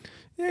perse.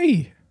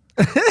 Ei.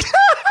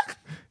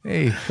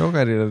 Ei,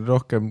 Rogeril on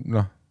rohkem,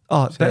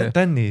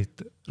 Tänni.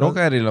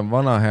 Rogeril on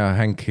vana hea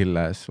Hank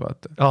Hillhäs,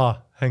 vaata.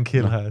 Hank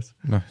Hillhäs.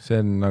 See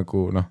on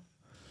nagu,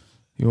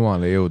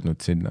 jumal ei jõudnud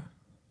sinna.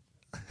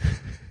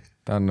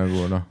 Ta on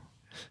nagu,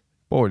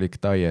 poolik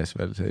taies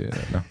veel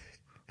selline,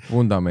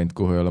 vundament,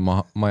 kuhu ei ole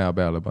maja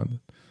peale pandud.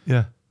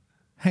 Jah.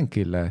 Hank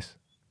Hill ass.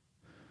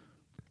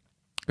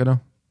 Aga noh,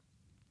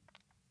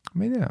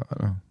 ma ei tea,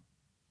 noh,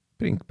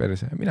 Brink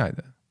perse, mina ei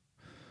tea.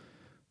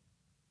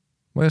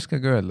 Ma ei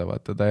oskagi öelda,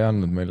 vaata, ta ei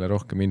andnud meile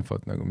rohkem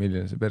infot, nagu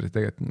milline see perse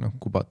tegelikult, noh,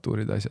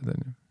 kubatuurid asjad on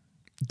ju.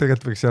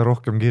 Tegelikult võiks jah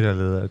rohkem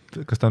kirjeldada, et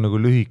kas ta on nagu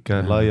lühike,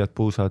 laiad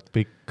puusad,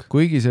 pikk.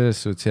 Kuigi selles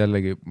suhtes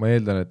jällegi, ma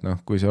eeldan, et noh,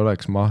 kui see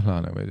oleks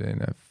mahlane või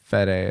selline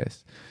färe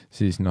ees,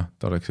 siis noh,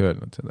 ta oleks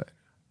öelnud seda,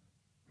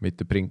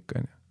 mitte Brink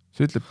on ju.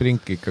 See ütleb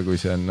Brink ikka, kui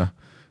see on, noh,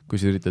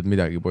 kui sa üritad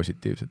midagi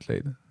positiivset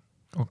leida.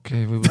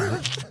 Okei, võib-olla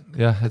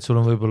jah, et sul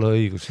on võib-olla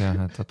õigus jah,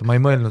 et vaata, ma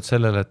ei mõelnud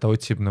sellele, et ta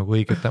otsib nagu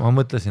õiget, ma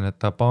mõtlesin, et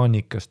ta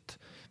paanikast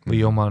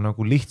või oma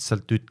nagu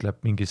lihtsalt ütleb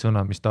mingi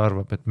sõna, mis ta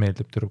arvab, et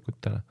meeldib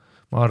tüdrukutele.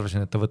 Ma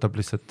arvasin, et ta võtab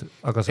lihtsalt,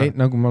 aga sa... Ei,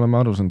 nagu me oleme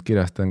aru saanud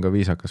kirjast, ta on ka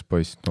viisakas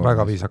poiss.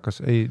 Väga viisakas.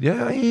 Ei.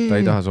 Ta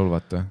ei taha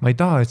solvata. Ma ei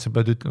taha, et sa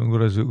pead ütlema,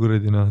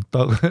 kuradina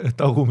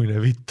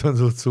tagumine vitt on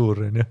suht suur.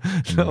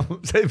 No,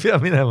 sa ei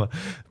pea minema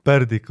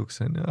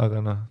pärdikuks,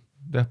 aga noh,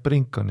 jah,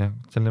 Brink on jah.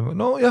 Selline,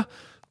 no jah,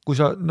 kui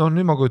sa, no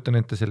nüüd ma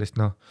kujutan ette sellist,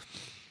 noh,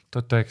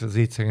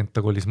 1970 ta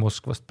kolis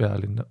Moskvast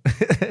pealinna.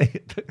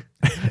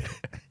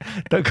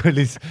 ta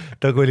kolis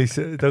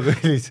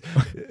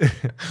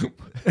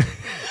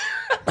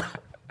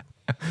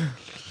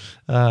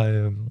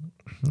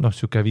noh,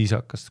 siuke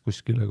viisakas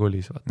kuskile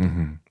kolis, vaata.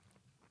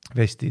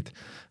 Vestid,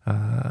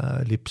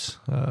 lips,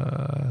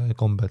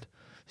 kombed,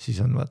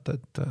 siis on vaata,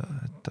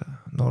 et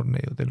noor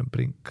neiu, teil on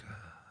Brink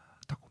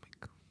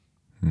tagumik.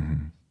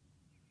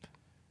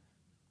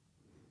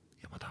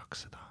 Ja ma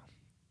tahaks seda.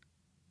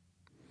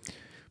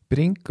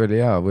 Brink oli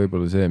hea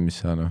võib-olla see,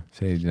 mis sa noh,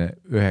 selline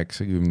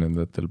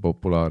 90-ndatel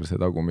populaarse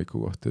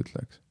tagumiku kohta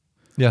ütleks.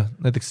 Jah,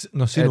 näiteks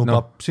noh,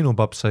 sinu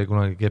papp sai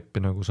kunagi keppi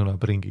nagu sõna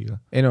Bringiga.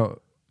 Ei no,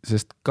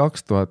 sest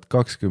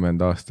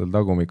 2020 aastal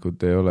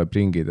tagumikud ei ole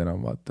Bringid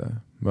enam, vaata.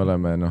 Me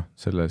oleme noh,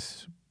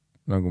 selles,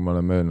 nagu me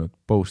oleme öelnud,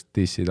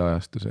 post-dissid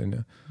ajastus on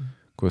ju,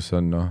 kus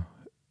on noh,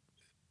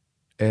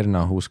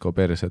 Erna Husko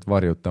persed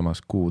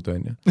varjutamas kuud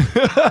on ju.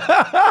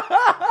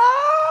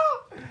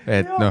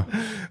 Et noh.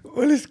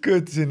 Ma lihtsalt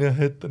köötasin jah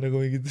ette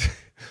nagu mingid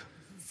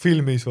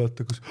filmis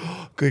vaata, kus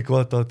kõik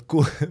vaatavad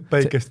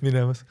päikest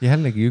minemas.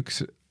 Jällegi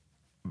üks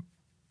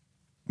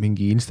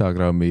mingi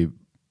Instagrami,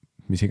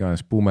 mis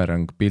iganes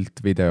boomerang, pilt,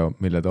 video,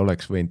 mille ta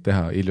oleks võinud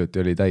teha,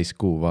 hiljuti oli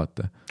täiskuu,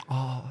 vaata.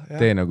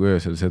 Tee nagu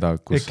öösel seda,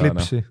 kus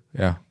Eklipsi. sa noh,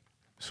 jah,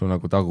 su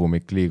nagu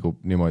tagumik liigub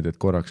niimoodi, et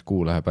korraks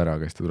kuu läheb ära,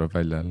 kes ta tuleb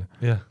välja jälle.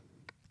 Jah.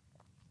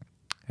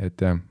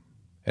 Et jah,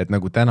 et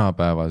nagu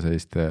tänapäeva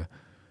selliste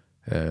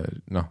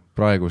noh,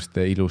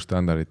 praeguste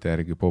ilustandardite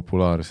järgi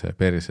populaarse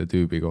perse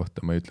tüübi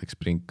kohta ma ütleks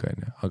Brink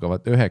on ju, aga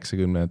vaata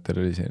 90-ndatel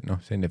oli see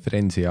noh, selline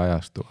frenzi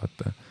ajastu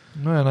vaata.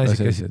 No ja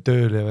naisi käisid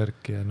tööl ja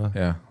värki ja noh.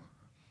 Jah.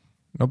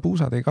 No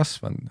puusad ei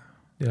kasvanud.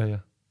 Ja.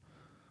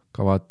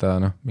 Ka vaata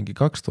noh, mingi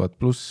 2000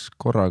 pluss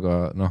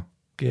korraga noh,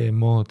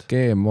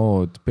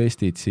 GMO-d,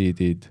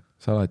 pestitsiidid,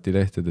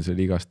 salatilehtedes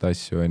oli igast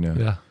asju on ju.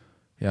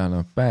 Ja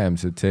noh,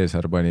 päemsed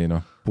Cäsar pani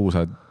noh,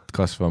 puusad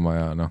kasvama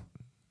ja noh,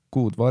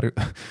 kuud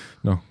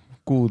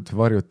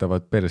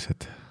varjutavad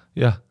persed.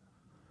 Jah,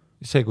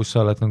 see, kus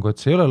sa oled nagu, et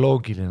see ei ole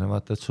loogiline,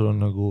 vaata, et sul on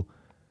nagu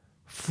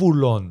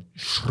full on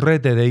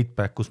shredded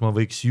 8-pack, kus ma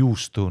võiks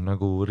juustu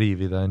nagu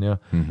riivida, on ju,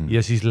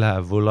 ja siis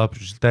läheb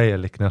voluptuous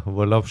täielik, noh,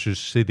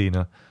 voluptuous city,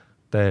 noh,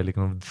 täielik,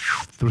 noh,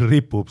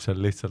 ripub seal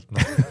lihtsalt,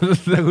 noh,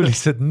 nagu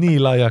lihtsalt nii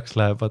laiaks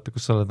läheb, vaata,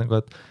 kus sa oled nagu,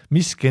 et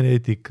mis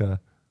geneetika,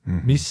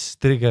 mis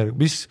trigger,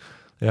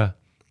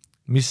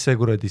 mis see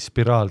kuradi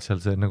spiraal seal,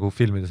 see nagu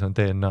filmides on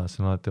DNA,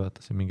 see on alati vaata,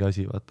 see mingi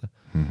asi, vaata.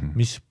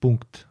 Mis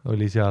punkt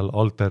oli seal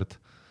altered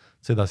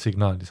seda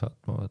signaali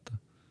saatma, vaata.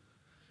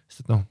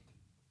 Sest et noh,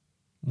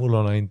 mul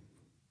on ainult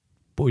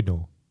puinu.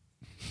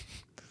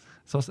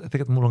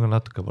 Tegelikult mul on ka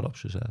natuke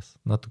voluptuous seas,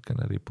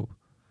 natukene ripub.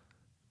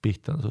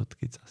 Piht on suht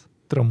kitsas.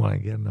 Tere, ma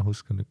olengi Erna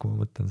Husko nüüd, kui ma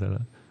mõtlen selle.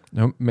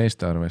 No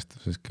meeste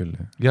arvestuses küll.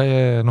 Ja,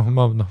 noh,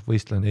 ma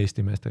võistlen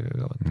Eesti meestega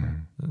ka, vaata.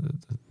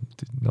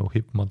 No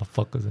hip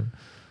motherfuckers.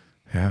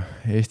 Jah,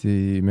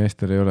 Eesti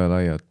meestel ei ole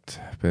laiad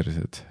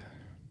persed.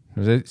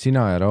 No see,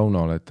 sina ja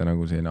Rauno olete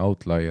nagu selline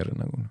outlier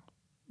nagu.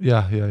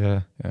 Jah.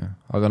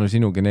 Aga no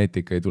sinu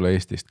geneetika ei tule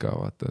Eestist ka,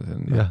 vaata. See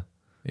on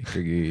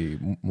ikkagi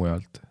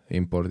mujalt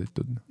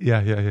imporditud.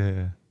 Jah.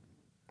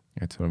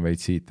 Et sul on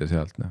veid siit ja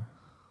sealt, noh.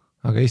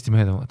 Aga Eesti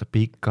mehed on vaata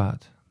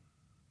pikad,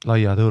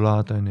 laiad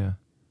õlad on ju.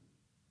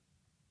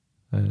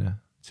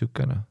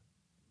 Siuke, noh.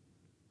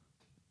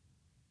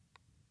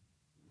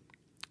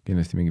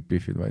 Kindlasti mingid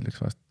pihvid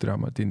vaidleks vastu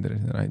drama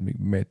Tinderis, näid mingi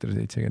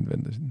 1,70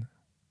 vendasid.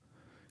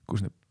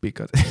 Kus need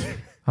pikad?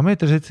 Aga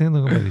 1,70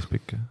 on ka päris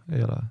pikk,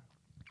 ei ole?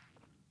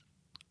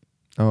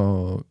 No,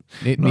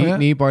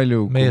 nii palju,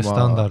 kui meie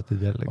standardid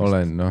jälle.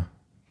 Olen, noh,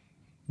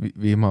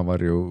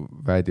 vihmavarju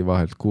väädi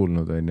vahelt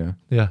kuulnud, on ju.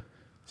 Jah.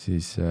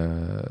 Siis,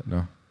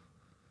 noh,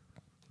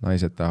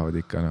 naised tahavad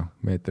ikka, noh,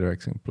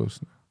 1,90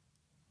 pluss.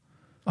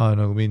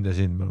 Nagu mind ja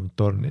sind, me oleme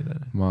tornid.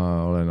 Ma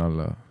olen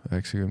alla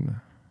 90.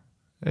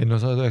 Ei, no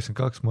sa oled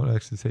 92, ma olen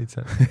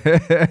 97.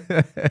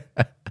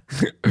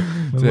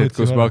 see, et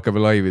kus me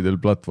hakkame laividel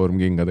platvorm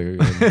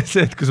kingadega.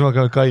 see, et kus ma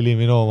hakkame Kaili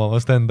Minooma oma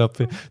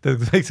stand-upi, tead,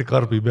 kus väikse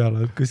karbi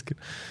peale kuskil.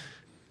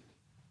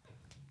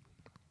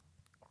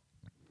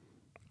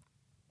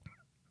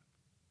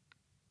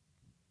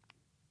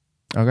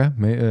 aga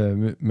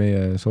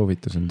meie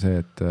soovitus on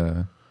see, et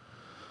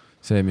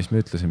see, mis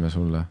me ütlesime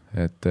sulle,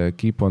 et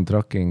keep on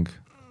trucking,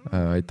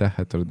 aitäh,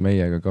 et oled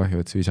meiega, kahju,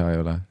 et su isa ei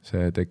ole,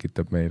 see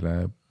tekitab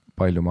meile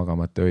palju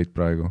magamata öid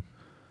praegu.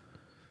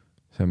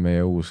 See on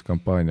meie uus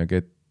kampaania,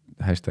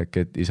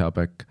 #get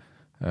isaback,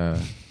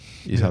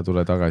 isa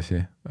tule tagasi,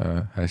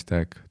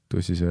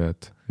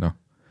 #tussisööjad, noh.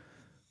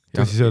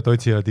 Tussisööjad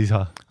otsivad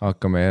isa.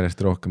 Hakkame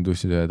järjest rohkem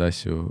tussisööjad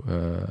asju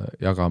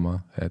jagama,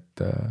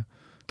 et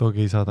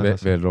toogi isa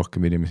tagasi. Veel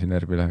rohkem inimesi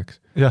närvi läheks.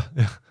 Jah.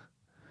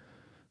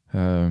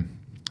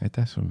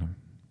 Aitäh sulle.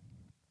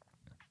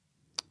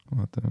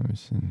 Vaatame,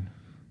 mis siin.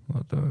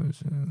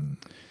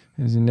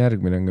 Ja siin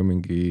järgmine on ka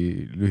mingi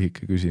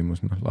lühike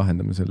küsimus, noh,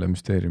 lahendame selle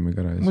müsteeriumi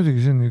ka.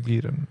 Muidugi, see on ju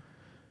kiirem.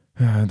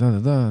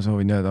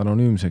 Soovin jääda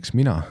anonüümseks.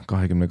 Mina,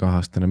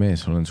 22-aastane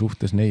mees, olen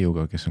suhtes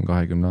neiuga, kes on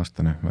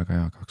 20-aastane. Väga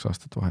hea, 2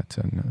 aastat vahet,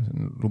 see on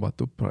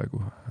lubatud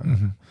praegu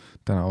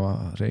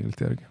tänava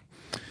reeglite järgi.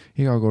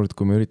 Iga kord,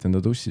 kui ma üritan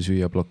ta tussi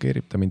süüa,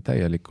 blokeerib ta mind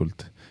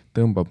täielikult.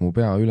 Tõmbab mu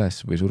pea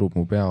üles või surub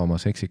mu pea oma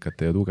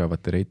seksikate ja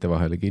tugevate reite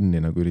vahele kinni,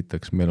 nagu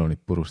üritaks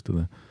melonit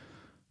purustada.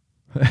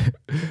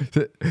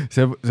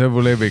 see on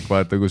mu lemmik,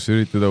 vaata, kus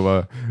üritad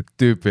oma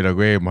tüüpi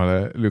nagu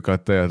eemale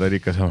lükata ja ta on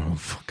ikka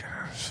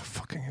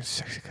fucking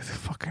seksikad,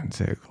 fucking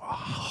see.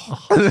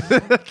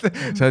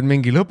 Sa oled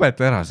mingi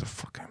lõpeta ära, sa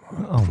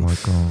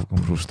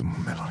purusta mu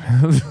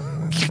melonit.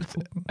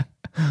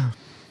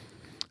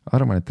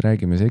 Arvan, et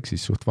räägime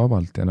seksist suht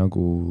vabalt ja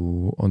nagu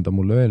on ta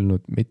mulle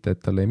öelnud, mitte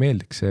et talle ei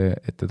meeldiks see,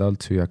 et teda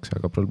alt süüakse,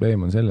 aga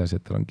probleem on selles,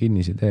 et tal on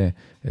kinnis idee,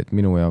 et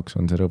minu jaoks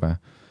on see rõve.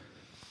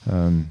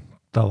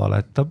 Ta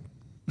valetab.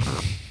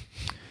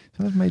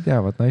 Selles ma ei tea,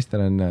 vaat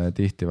naistel on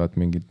tihti vaat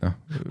mingid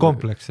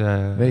komplekse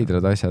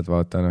veidrad asjad,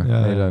 vaata,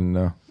 neil on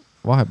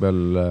vahepeal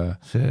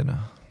see,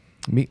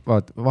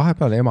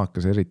 vahepeal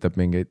emakas eritab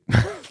mingeid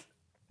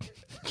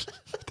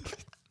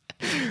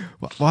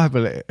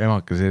vahepeal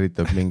emakas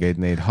eritab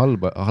mingeid neid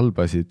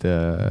halbasid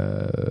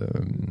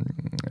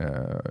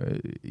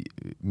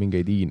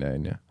mingeid iine,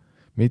 on ju.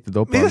 Mitte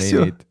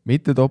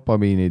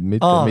dopamiinid,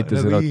 mitte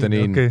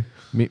serotoniin, okay.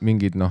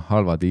 Mingid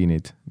halvad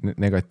iinid,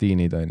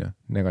 negatiinid, on ju,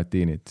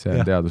 negatiinid, see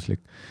on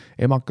teaduslik.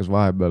 Emakas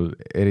vahepeal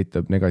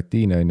eritab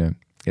negatiine, on ju,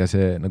 ja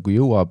see nagu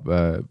jõuab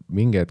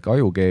mingi hetk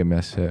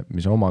ajukeemiasse,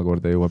 mis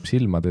omakorda jõuab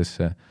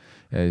silmadesse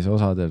ja siis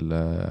osadel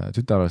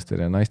tütarlastel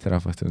ja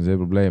naisterahvastel on see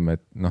probleem,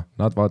 et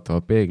nad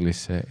vaatavad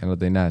peeglisse ja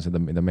nad ei näe seda,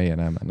 mida meie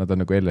näeme. Nad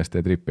on nagu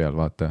LSD tripi all,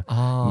 vaata.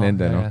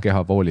 Nende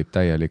keha voolib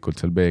täielikult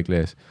seal peegli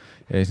ees.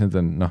 Ja siis nad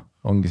on,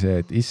 ongi see,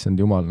 et issand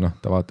jumal,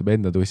 ta vaatab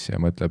enda tussi ja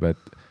mõtleb,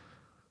 et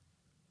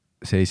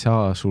see ei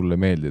saa sulle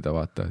meeldida,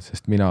 vaata,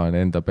 sest mina olen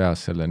enda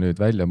peas selle nüüd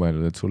välja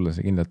mõelnud, et sulle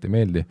see kindlalt ei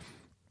meeldi.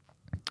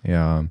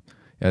 Ja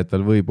et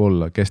tal võib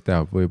olla, kes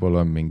teab,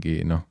 võib-olla on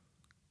mingi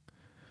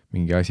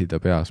asi ta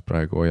peas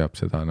praegu hoiab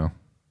seda,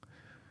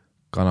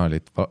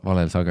 kanalit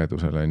valel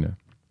sagedusel, on ju.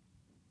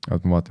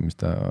 Aga ma vaatan, mis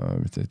ta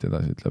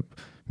edasi ütleb.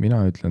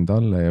 Mina ütlen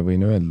talle ja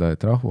võin öelda,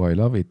 et rahu I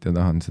love it ja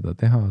tahan seda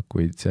teha,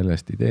 kuid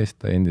sellest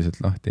ideest ta endiselt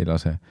lahti ei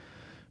lase.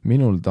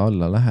 Minul ta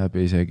alla läheb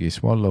isegi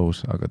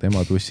swallows, aga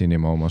tema tussini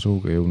ma oma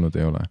suuga jõudnud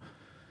ei ole.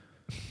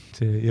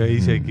 Ja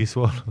isegi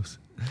swallows.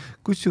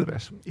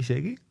 Kusjuures,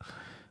 isegi?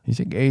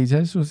 Isegi ei,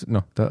 see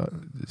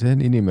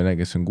on inimene,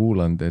 kes on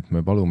kuulanud, et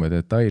me palume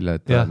detaile,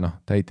 et ta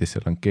täitis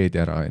selle ankeedi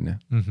ära, on ju.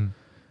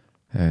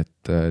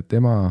 Et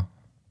tema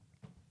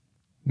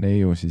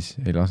neiu siis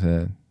ei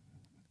lase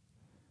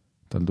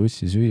tal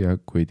tussi süüa,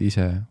 kuid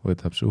ise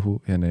võtab suhu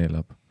ja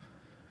neelab.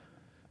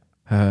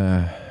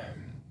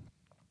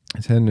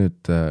 See on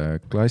nüüd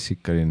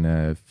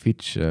klassikaline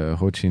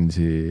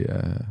Fitch-Hodginsi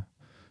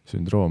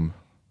sündroom,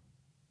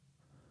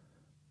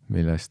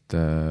 millest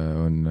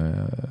on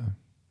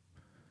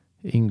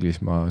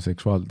Inglismaa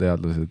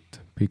seksuaalteadlased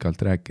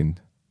pikalt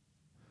rääkinud.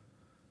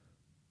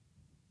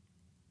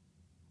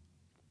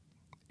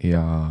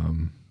 Ja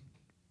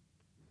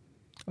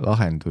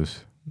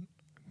lahendus,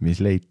 mis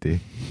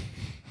leiti,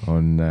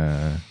 on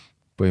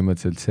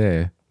põhimõtteliselt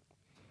see,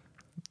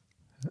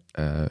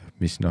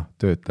 mis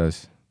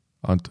töötas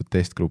antud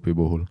testgrupi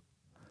puhul,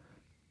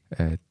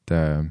 et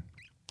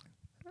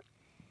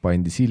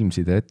pandi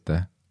silmside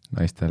ette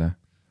naistele,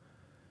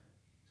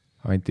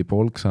 anti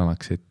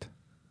polksanaksit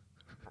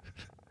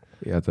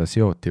ja ta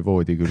seoti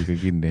voodi külge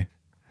kinni.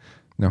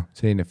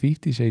 Selline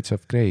 50 Shades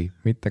of Grey,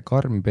 mitte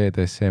karm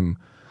BDSM,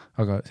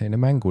 aga selline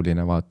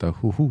mänguline, vaata,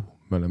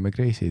 me oleme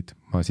kreisid,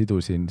 ma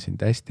sidusin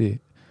sind hästi,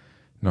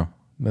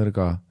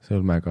 nõrga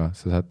sõlmega,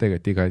 sa saad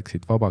tegelikult iga hetk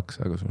siit vabaks,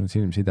 aga sul on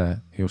silmside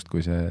just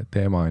kui see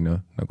teema on ju,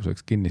 nagu see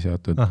oleks kinni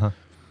seotud. Aha.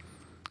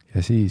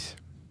 Ja siis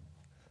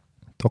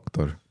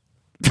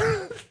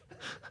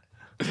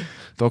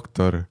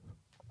doktor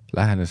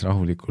lähenes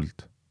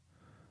rahulikult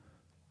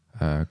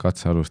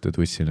katsealuste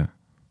tussile.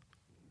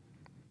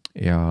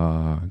 Ja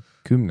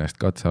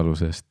 10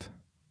 katsealusest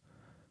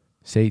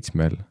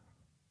 7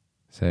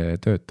 see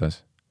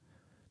töötas.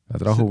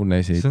 Nad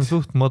rahunesid. See on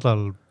suht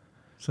madal,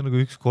 see on nagu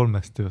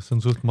 1/3 ju, see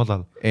on suht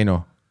madal. Ei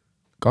no,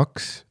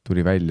 2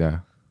 tuli välja,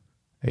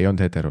 ei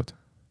olnud heterod.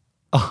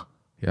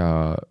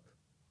 Ja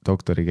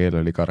doktori keel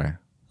oli kare.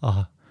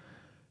 Aha.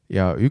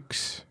 Ja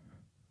 1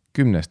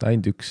 10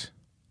 ainult 1,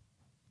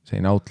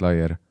 see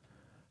outlier,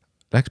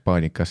 läks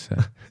paanikasse.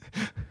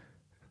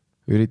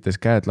 Üritas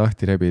käed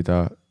lahti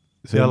rebida,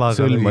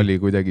 sõlm oli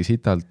kuidagi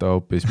sitalt, ta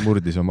hoopis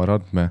murdis oma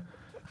randme.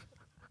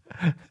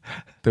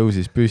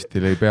 Tõusis püsti,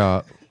 lõi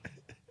pea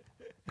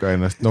ka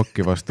ennast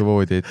nokki vastu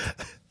voodit.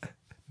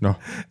 Noh,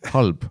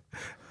 halb.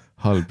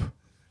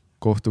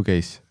 Kohtu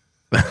case.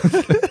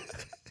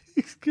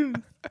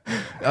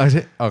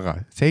 Aga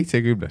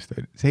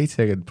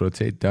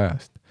 70%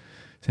 ajast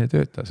see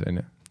töötas, on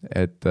ju.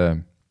 Et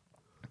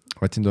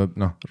vaatsin tuleb,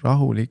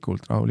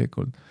 rahulikult.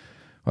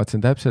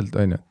 Vaatsin täpselt,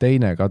 on ju,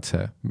 teine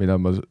katse, mida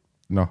ma,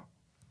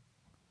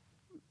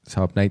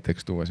 saab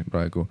näiteks tuua siin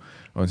praegu,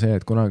 on see,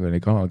 et kunagi oli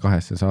Kanal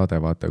 2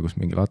 saade, vaata, kus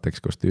mingi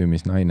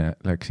latekskostüümis naine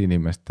läks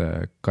inimeste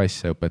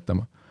kasse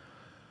õpetama.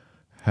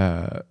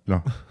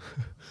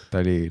 Ta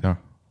oli,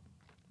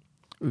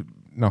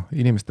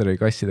 inimestel oli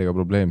kassidega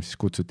probleem, siis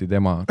kutsuti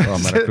tema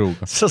kaamera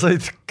kruuga. Sa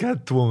said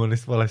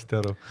Catwomanist valesti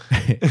aru.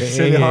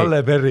 See oli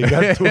Halle Berry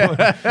Catwoman.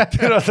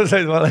 Tira, sa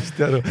said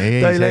valesti aru.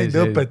 Ta ei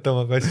läinud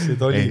õpetama kassi,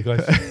 ta oli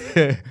kass.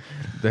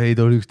 Ta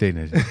oli üks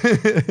teine.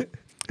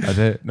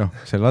 Aga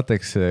see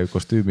lateks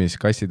kostüümis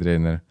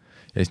kassitreener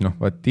ja siis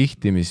vaat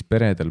tihti, mis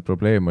peredel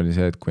probleem oli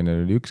see, et kui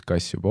neil oli üks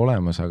kass juba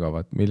olemas, aga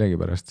vaat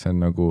millegipärast see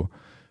on nagu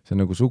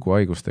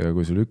suguhaigustega,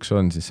 kui sul üks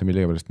on, siis see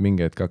millegipärast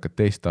mingi hetk hakkad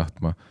teist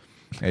tahtma.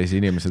 Ja siis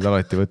inimesed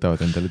alati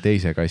võtavad endale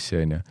teise kassi,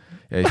 on ju.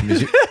 Ja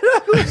siis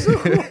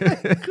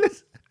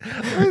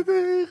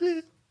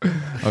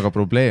aga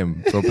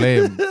probleem on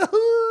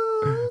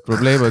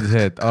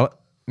see, et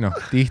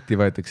tihti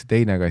võetakse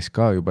teine kass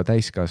ka juba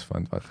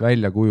täiskasvanud,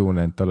 välja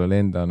kujunenud, tal oli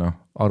enda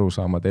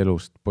arusaamad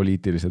elust,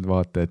 poliitilised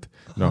vaated,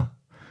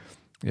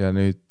 ja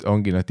nüüd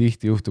ongi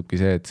tihti juhtubki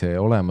see, et see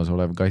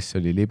olemasolev kass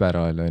oli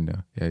liberaal, on ju,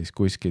 ja siis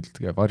kuskilt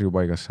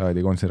varjupaigas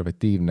saadi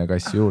konservatiivne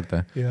kass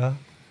juurde.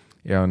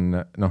 Ja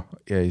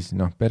siis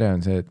pere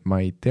on see, et ma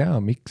ei tea,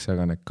 miks,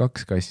 aga need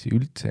 2 kassi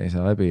üldse ei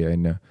saa läbi,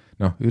 on ju.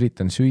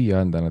 Üritan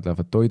süüa anda, nad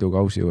lähevad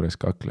toidukausi juures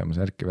kaklema,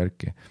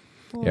 särki-värki.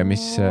 Ja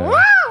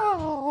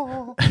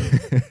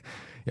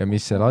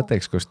mis see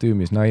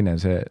latekskostüümis naine,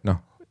 see,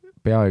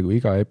 peaaegu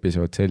iga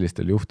episood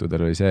sellistel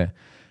juhtudel oli see,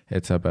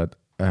 et sa pead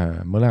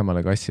mõlemale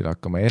kassile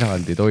hakkama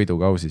eraldi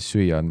toidukausis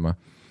süüa andma.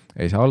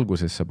 Ja siis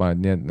alguses sa paned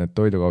nii, et need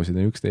toidukausid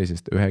on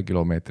üksteisest 1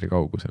 kilomeetri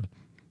kaugusel.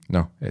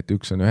 Et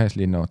üks on ühes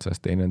linna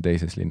otsas, teine on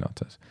teises linna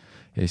otsas.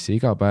 Ja siis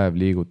iga päev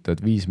liigutad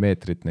 5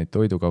 meetrit neid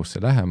toidukausse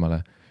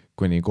lähemale,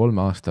 kuni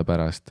 3 aasta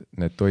pärast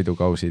need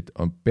toidukausid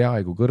on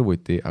peaaegu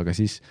kõrvuti, aga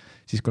siis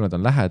kui nad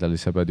on lähedal,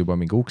 siis sa pead juba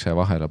mingi ukse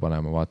vahele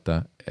panema,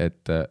 vaata,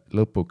 et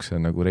lõpuks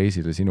on nagu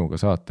reisile sinuga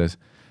saates,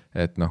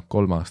 et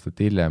 3 aastat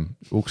hiljem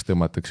uks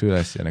tõmmatakse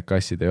üles ja need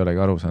kassid ei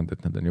olegi aru saanud, et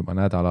nad on juba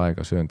nädal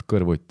aega söönud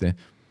kõrvuti.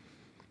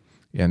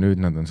 Ja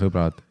nüüd nad on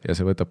sõbrad ja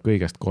see võtab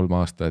kõigest 3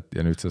 aastat ja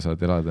nüüd sa saad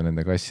elada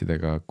nende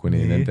kassidega,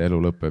 kuni nende elu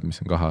lõpeb,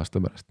 mis on 2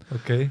 aasta pärast.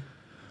 Okay.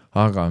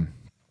 Aga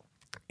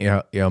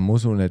ja ma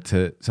usun, et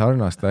see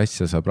sarnast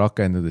asja saab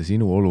rakendada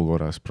sinu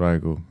olukorras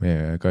praegu,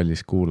 meie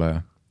kallis kuulaja,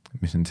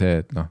 mis on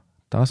see, et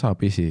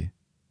tasapisi,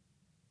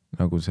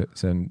 nagu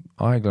see on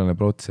aeglane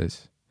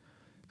protsess,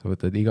 sa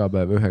võtad iga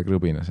päev 1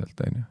 krõbina sealt,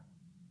 on ju.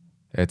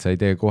 Et sa ei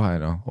tee kohe,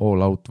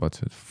 all out, vaat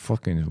see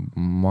fucking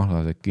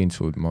mahlased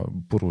kintsud, ma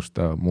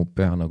purusta mu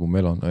pea nagu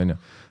melon, on ju.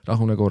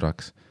 Rahune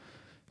korraks.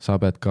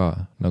 Sa pead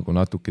ka nagu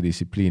natuke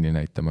distsipliini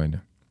näitama, on ju.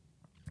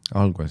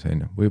 Alguses,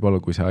 on ju. Võib-olla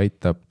kui see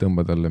aitab,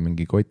 tõmba talle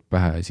mingi kott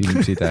pähe,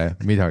 silmside,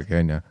 midagi,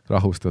 on ju.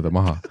 Rahustada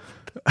maha.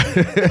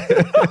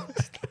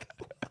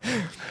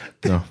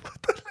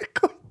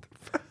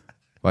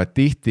 Vaat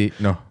tihti,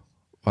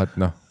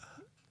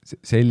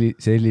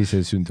 sellise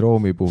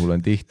sündroomi puhul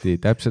on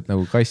tihti täpselt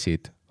nagu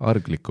kassid,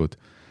 arglikud,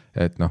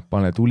 et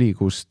pane tuli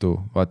kustu,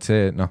 vaat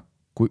see,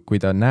 kui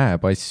ta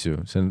näeb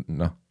asju, see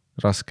on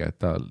raske, et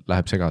ta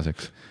läheb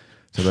segaseks.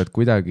 Sa pead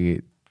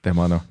kuidagi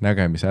tema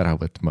nägemise ära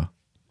võtma,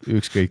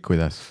 ükskõik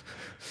kuidas.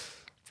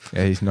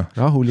 Ja siis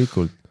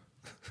rahulikult,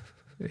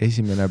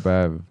 esimene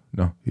päev,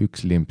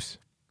 1 limps.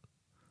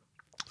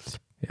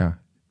 Ja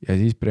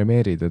siis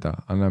premeeri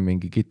teda, anna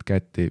mingi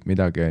KitKati,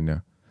 midagi, on ju.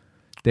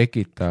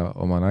 Tekita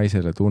oma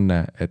naisele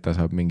tunne, et ta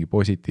saab mingi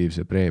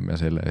positiivse preemia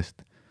selle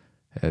eest.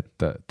 Et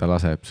ta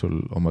laseb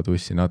sul oma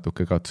tussi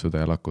natuke katsuda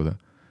ja lakkuda.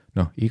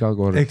 Iga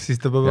kord... Ehk siis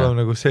ta peab olema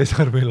nagu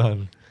Cesar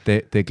Millan.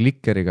 Tee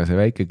klikkeriga see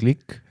väike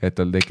klikk, et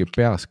tal tekib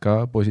peas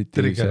ka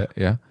positiivse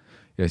ja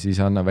siis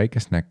anna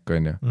väike snäkk,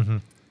 on ju.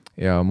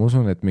 Ja ma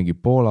usun, et mingi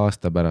pool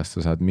aasta pärast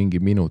sa saad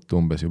mingi minut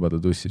umbes juba ta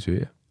tussi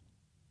süüa.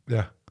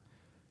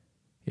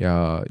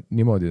 Ja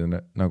niimoodi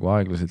ta nagu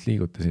aeglaselt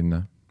liiguta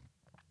sinna.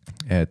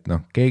 Et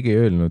keegi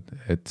ei öelnud,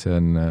 et see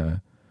on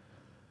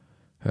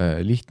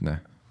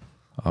lihtne.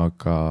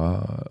 Aga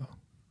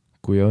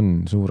kui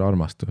on suur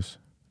armastus,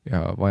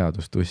 ja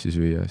vajadust tussi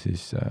süüa,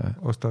 siis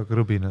osta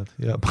krõbinad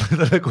ja pane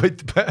talle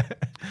kott pähe.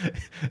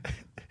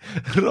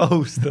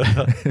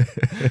 Rahustada.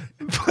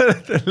 Pane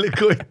talle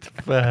kott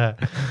pähe.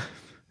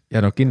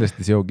 Ja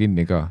kindlasti seo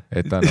kinni ka,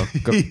 et ta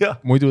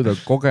muidu ta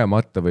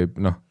kogemata võib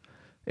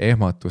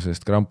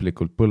ehmatusest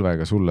kramplikult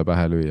põlvega sulle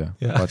pähe lüüa.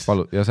 Ja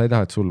sa ei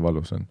taha, et sul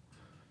valus on.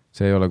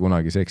 See ei ole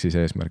kunagi seksis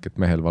eesmärk, et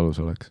mehel valus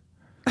oleks.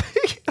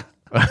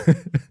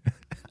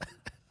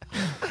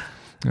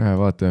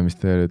 Vaatame, mis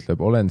ta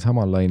ütleb. Olen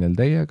samal lainel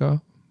teiega,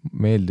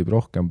 meeldib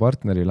rohkem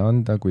partnerile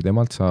anda, kui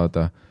temalt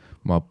saada.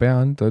 Ma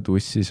pean ta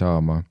tussi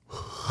saama.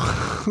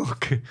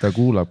 Okay. Ta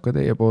kuulab ka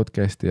teie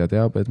podcasti ja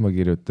teab, et ma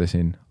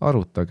kirjutasin.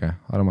 Arutage,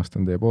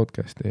 armastan teie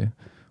podcasti.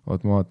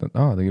 Oot, ma vaatan,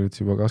 ta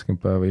kirjutas juba 20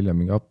 päeva hiljem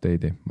mingi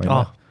update'i.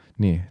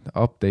 Nii,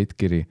 update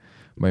kiri.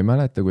 Ma ei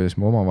mäleta, kuidas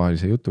me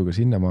omavahelise jutuga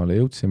sinnamaale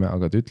jõudsime,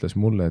 aga ta ütles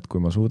mulle, et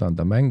kui ma suudan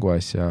ta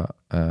mänguasja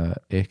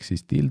ehk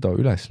siis dildo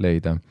üles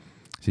leida,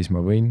 siis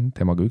ma võin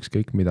temaga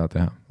ükskõik mida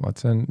teha.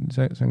 Vaat see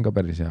on ka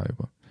päris hea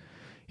juba.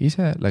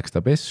 Ise läks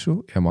ta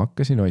pessu ja ma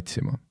hakkasin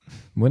otsima.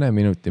 Mõne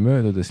minuti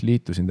möödudes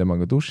liitusin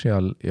temaga duši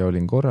all ja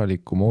olin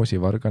korraliku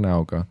moosivarga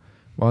näoga.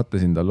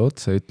 Vaatasin talle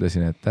otsa ja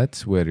ütlesin, et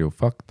that's where you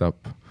fucked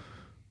up.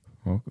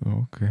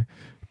 Okay.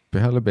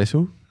 Peale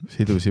pesu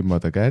sidusin ma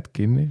ta käed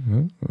kinni.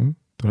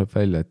 Tuleb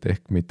välja, et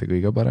ehk mitte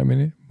kõige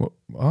paremini.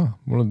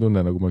 Mul on tunne,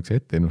 nagu ma oleks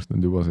ette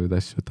ennustanud juba sellised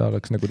asju. Ta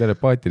oleks nagu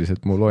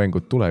telepaatiliselt mu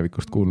loengut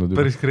tulevikust kuulnud.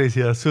 Päris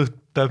crazy ja suht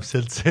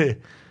täpselt see.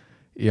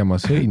 Ja ma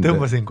sõin.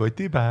 Tõmbasin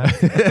koti pähe.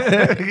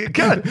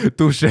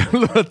 Duši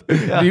all.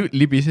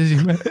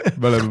 Libisesime.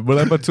 Me oleme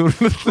mõlemad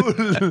surnud.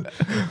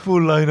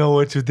 Full I know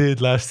what you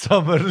did last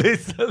summer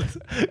lihtsalt.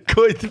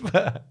 Koti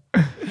pähe.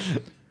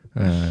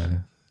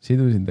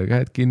 Sidusin ta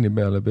käed kinni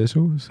peale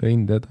pesu,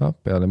 sõin teda,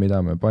 peale mida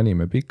me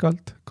panime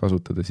pikalt,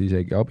 kasutades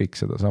isegi abiks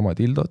seda sama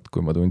dildot,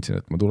 kui ma tundsin,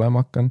 et ma tulema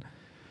hakkan.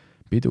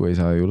 Pidu ei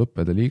saa ju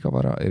lõppeda liiga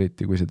vara,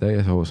 eriti kui see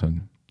täies hoos on.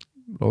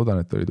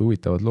 Loodan, et olid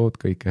huvitavad lood,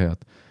 kõike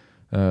head.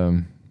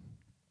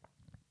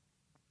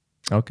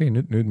 Okei,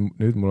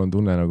 nüüd mul on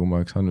tunne, nagu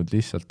ma oleks andnud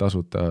lihtsalt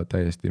tasuta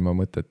täiesti ilma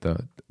mõteta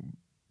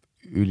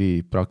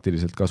üli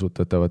praktiliselt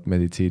kasutatavat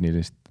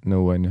meditsiinilist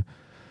nõuanju.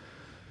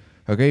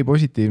 Aga ei,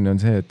 positiivne on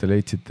see, et te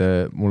leidsite,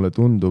 mulle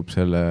tundub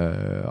selle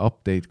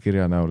update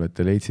kirja näol, et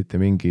te leidsite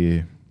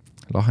mingi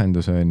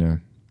lahenduse, on ju.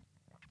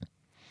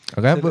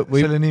 Aga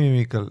selle nimi,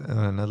 Mikal,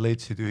 nad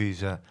leidsid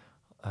ühise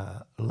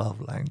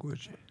love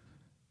language.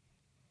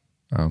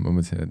 Ma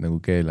mõtlesin, et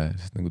nagu keele,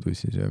 sest nagu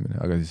tussi söömine,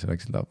 aga siis sa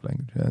läksid love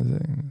language.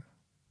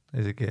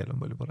 Ei, see keel on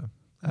palju parem.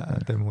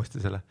 Teeme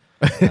uuesti selle.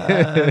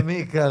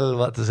 Mikal,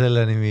 vaata,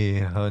 selle nimi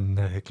on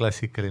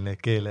klassikaline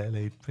keele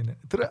leidmine.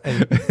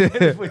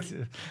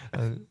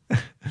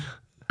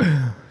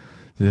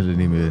 Selle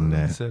nimi on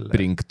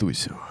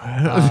bringtussu.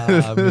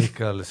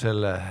 Mikal,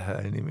 selle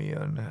nimi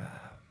on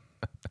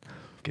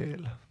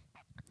keel.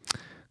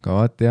 Ka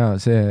vaata,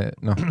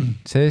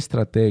 see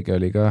strateegia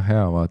oli ka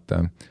hea,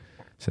 vaata,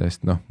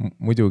 sest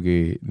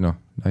muidugi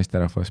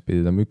naisterahvas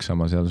pidi ta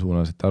müksama seal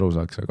suunas, et aru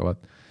saaks, aga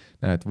vaata,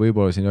 et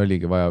võib-olla siin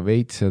oligi vaja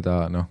veits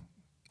seda,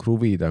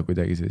 kruvida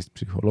kuidagi sellist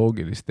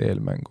psühholoogilist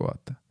eelmängu,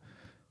 vaata.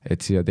 Et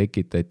siia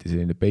tekitati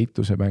selline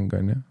peituse mäng,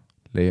 on ju,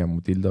 leia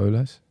mu dildo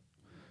üles.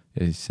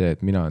 Ja siis see,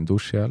 et mina on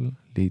duši all,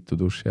 liitu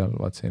duši all,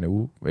 vaat selline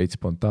veits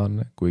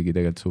spontaanne, kuigi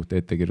tegelikult suht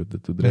ette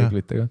kirjutatud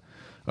reeglitega.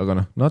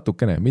 Aga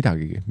natukene,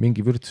 midagigi,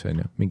 mingi vürts,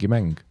 on ju, mingi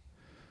mäng.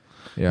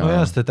 Ja... No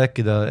sest, et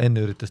äkki ta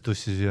enne üritas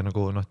tussi siia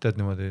nagu, tead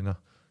niimoodi,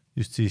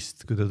 just siis,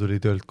 kui ta tuli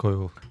töölt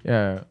koju.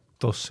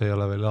 Toss ei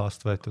ole veel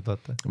aast võetud,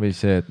 vaata. Või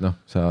see, et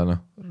sa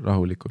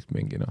rahulikult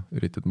mingi,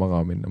 üritad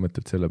maga minna,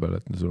 mõtled selle peale,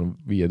 et sul on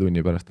 5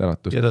 tunni pärast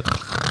äratust. Ja ta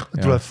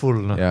tuleb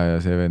full, Ja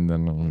see vend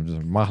on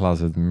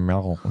mahlased.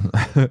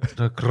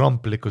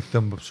 Kramplikult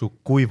tõmbab su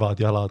kuivad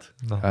jalad.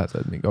 Sa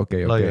oled mingi,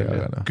 okei.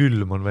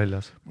 Külm on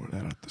väljas. Mul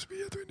äratus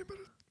 5 tunni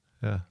pärast.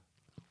 Jah.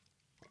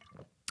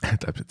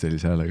 Täpselt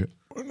sellise häälega.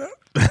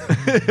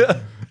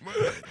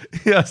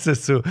 Jah,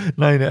 sest su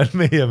naine on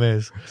meie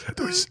mees. See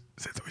tuss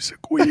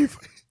on kuiv.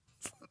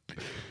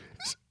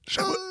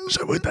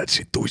 Sa võtad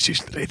siit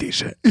tussist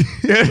redise.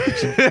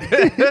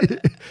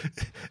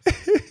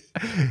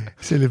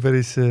 See oli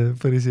päris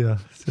hea.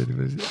 See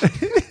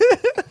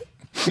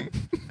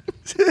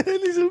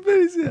oli sul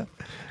päris hea.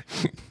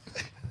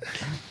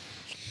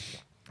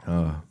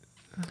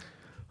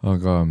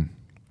 Aga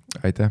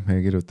aitäh meie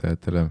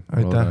kirjutajatele.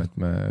 Aitäh. Et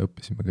me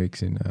õppisime kõik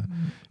siin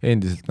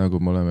endiselt, nagu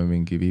me oleme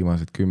mingi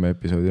viimased 10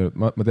 episoodi.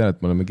 Ma tean,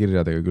 et me oleme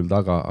kirjadega küll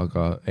taga,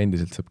 aga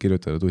endiselt saab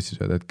kirjutada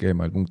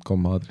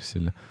tussisööjad@gmail.com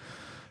aadressile.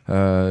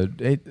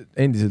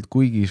 Endiselt,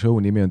 kuigi show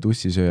nimi on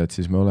Tussisööjad,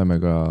 siis me oleme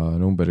ka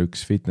number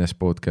 1 fitness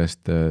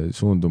podcast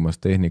suundumas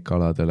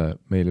tehnikaaladele.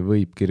 Meile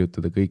võib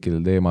kirjutada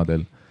kõikidel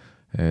teemadel,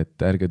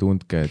 et ärge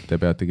tundke, et te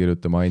peate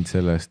kirjutama ainult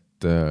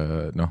sellest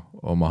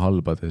oma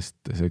halbadest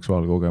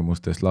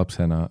seksuaalkogemustest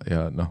lapsena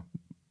ja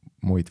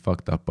muid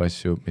fucked up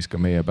asju, mis ka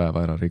meie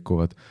päeva ära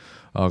rikuvad.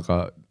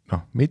 Aga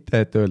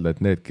mitte et öelda,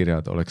 et need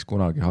kirjad oleks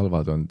kunagi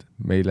halvad olnud.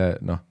 Meile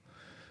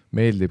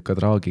meeldib ka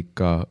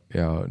traagika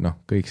ja noh,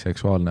 kõik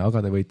seksuaalne,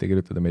 aga te võite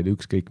kirjutada meile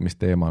ükskõik mis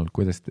teemal,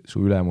 kuidas su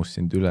ülemus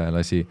sind üle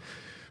lasi,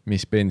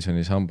 mis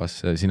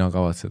pensionisambasse sina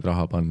kavatsed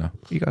raha panna.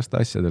 Igast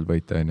asjadel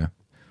võite, on ju.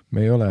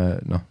 Me ei ole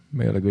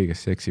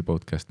kõigest seksi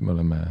podcast, me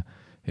oleme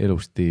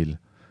elustiil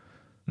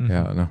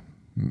ja noh,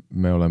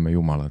 me oleme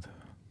jumalad.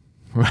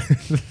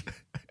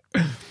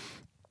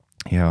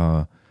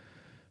 ja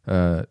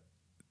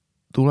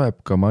tuleb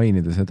ka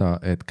mainida seda,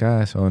 et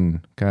käes on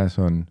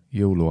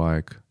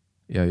jõuluaeg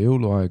ja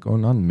jõuluaeg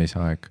on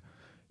andmisaeg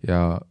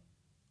ja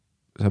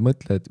sa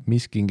mõtled,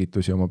 mis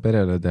kingitusi oma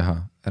perele teha,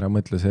 ära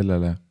mõtle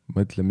sellele,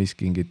 mõtle, mis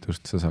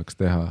kingitust sa saaks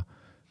teha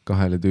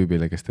 2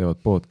 tüübile, kes teevad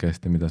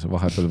podcasti, mida sa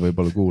vahepeal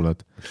võib-olla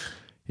kuulad.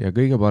 Ja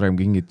kõige parem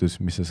kingitus,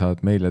 mis sa saad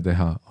meile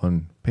teha,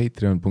 on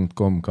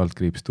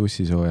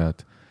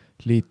patreon.com/tussisoojad,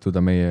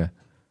 liituda meie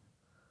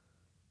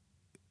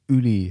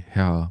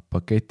ülihea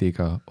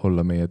paketiga,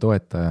 olla meie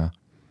toetaja.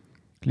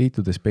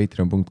 Liitudes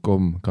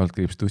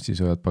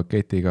patreon.com/tussisoojad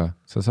paketiga,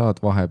 sa saad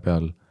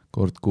vahepeal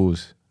kord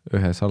kuus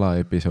ühe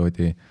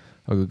salaepisoodi,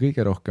 aga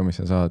kõige rohkem, mis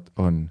sa saad,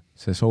 on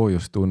see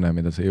soojustunne,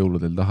 mida sa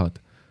jõuludel tahad.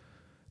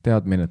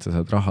 Teadmine, et sa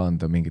saad raha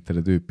anda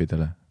mingitele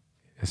tüüpidele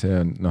ja see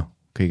on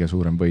kõige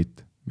suurem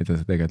võit, mida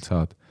sa tegelikult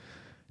saad.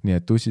 Nii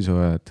et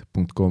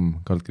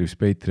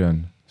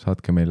tussisoojad.com/Patreon,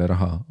 saatke meile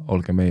raha,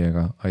 olge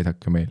meiega,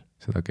 aidake meil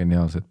seda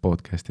geniaalset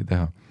podcasti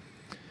teha.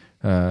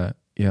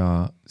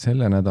 Ja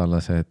selle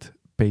nädalased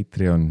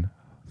Patreon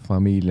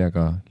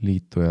familiaga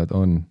liitujad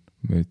on,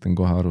 ma üritan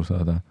kohe aru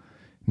saada,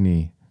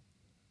 nii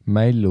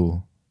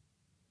Mällu,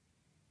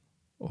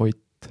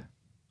 Ott,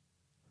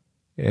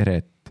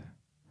 Eret,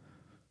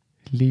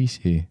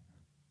 Liisi,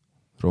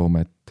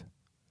 Roomet,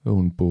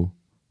 Õunpuu,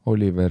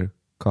 Oliver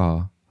K,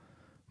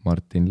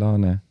 Martin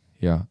Laane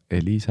ja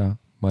Elisa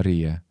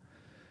Marie.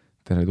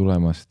 Tere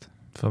tulemast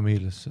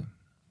familiasse.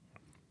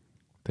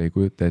 Te ei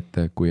kujuta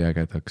ette, kui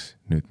ägedaks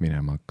nüüd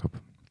minema hakkab.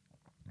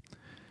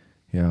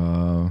 Ja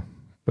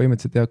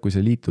põhimõtteliselt tead, kui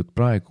sa liitud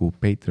praegu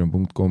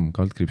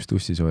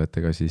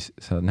patreon.com/tussisoojatega, siis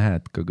sa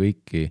näed ka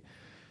kõiki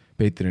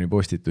Patreoni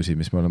postitusi,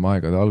 mis me oleme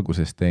aegade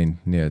alguses teinud,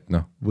 nii et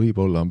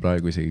võib-olla on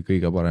praegu isegi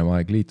kõige parem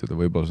aeg liituda,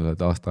 võib-olla sa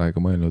oled aasta aega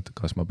mõelnud,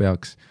 kas ma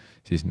peaks,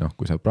 siis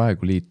kui sa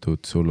praegu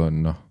liitud, sul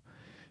on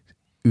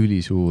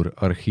ülisuur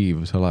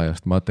arhiiv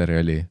salajast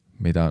materjali,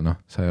 mida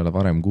sa ei ole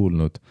varem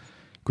kuulnud.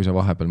 Kui sa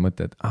vahepeal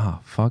mõtled,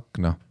 ma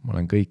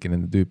olen kõiki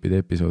nende tüüpide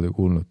episoode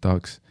kuulnud,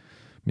 tahaks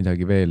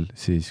midagi veel,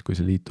 siis kui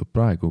sa liitud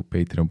praegu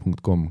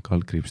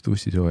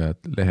patreon.com/tussisoojad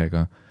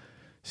lehega,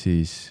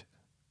 siis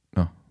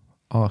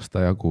aasta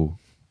jagu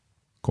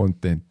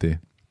contenti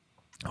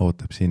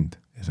ootab sind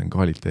ja see on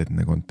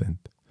kvaliteetne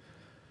content.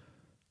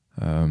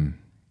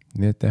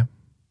 Nii et jah,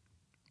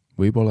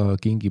 võib-olla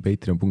kingi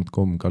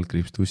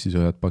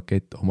patreon.com/tussisoojad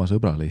pakett oma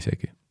sõbrale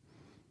isegi.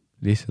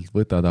 Lihtsalt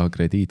võta ta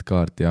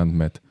krediitkaarti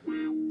andmed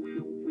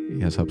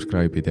ja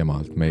subscribe'i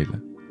temalt meile.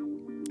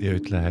 Ja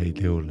ütle häid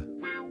jõule.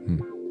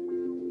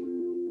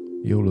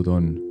 Jõulud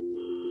on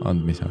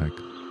andmisaeg.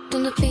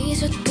 Tundub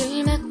pisut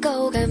külm ja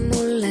kauge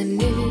mulle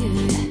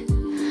nüüd.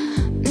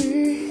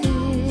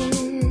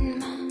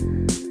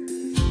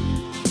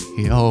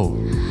 Joo.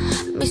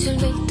 Mis sul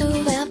vittu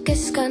veab,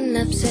 kes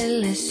kannab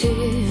selle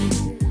süü?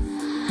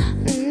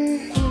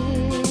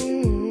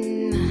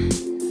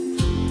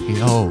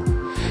 Joo.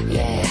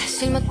 Yeah,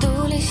 silmad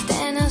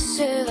tulistena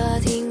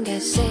söövad hinge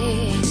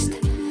seest.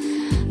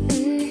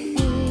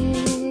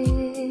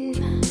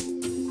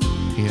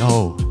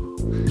 Joo.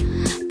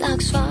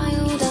 Tahaks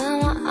vajuda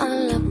ma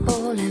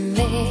allapoole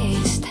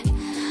veest.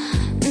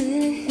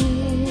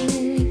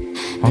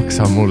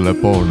 Maksa mulle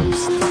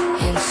boonust.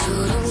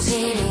 Surun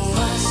sinu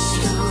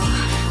vastu,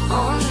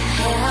 on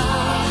hea.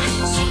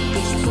 Su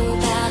pilku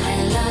peale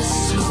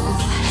lasku,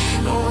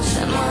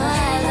 muusse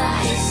mõelda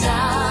ei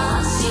saa.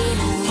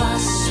 Sinu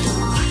vastu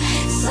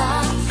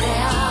saab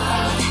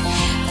reaal,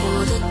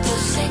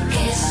 puudutus see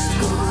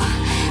kesku,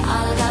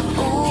 algab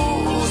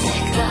uus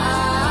ehk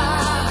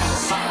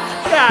taas.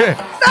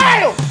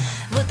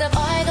 Võtab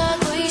aega,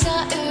 kui sa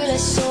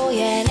üles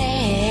soojened.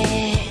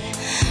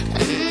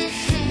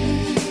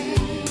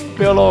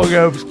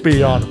 Bioloogia õps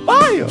pian.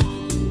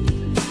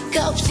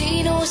 Kaob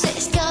sinu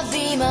seest ka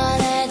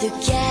viimane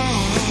tükk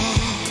jää.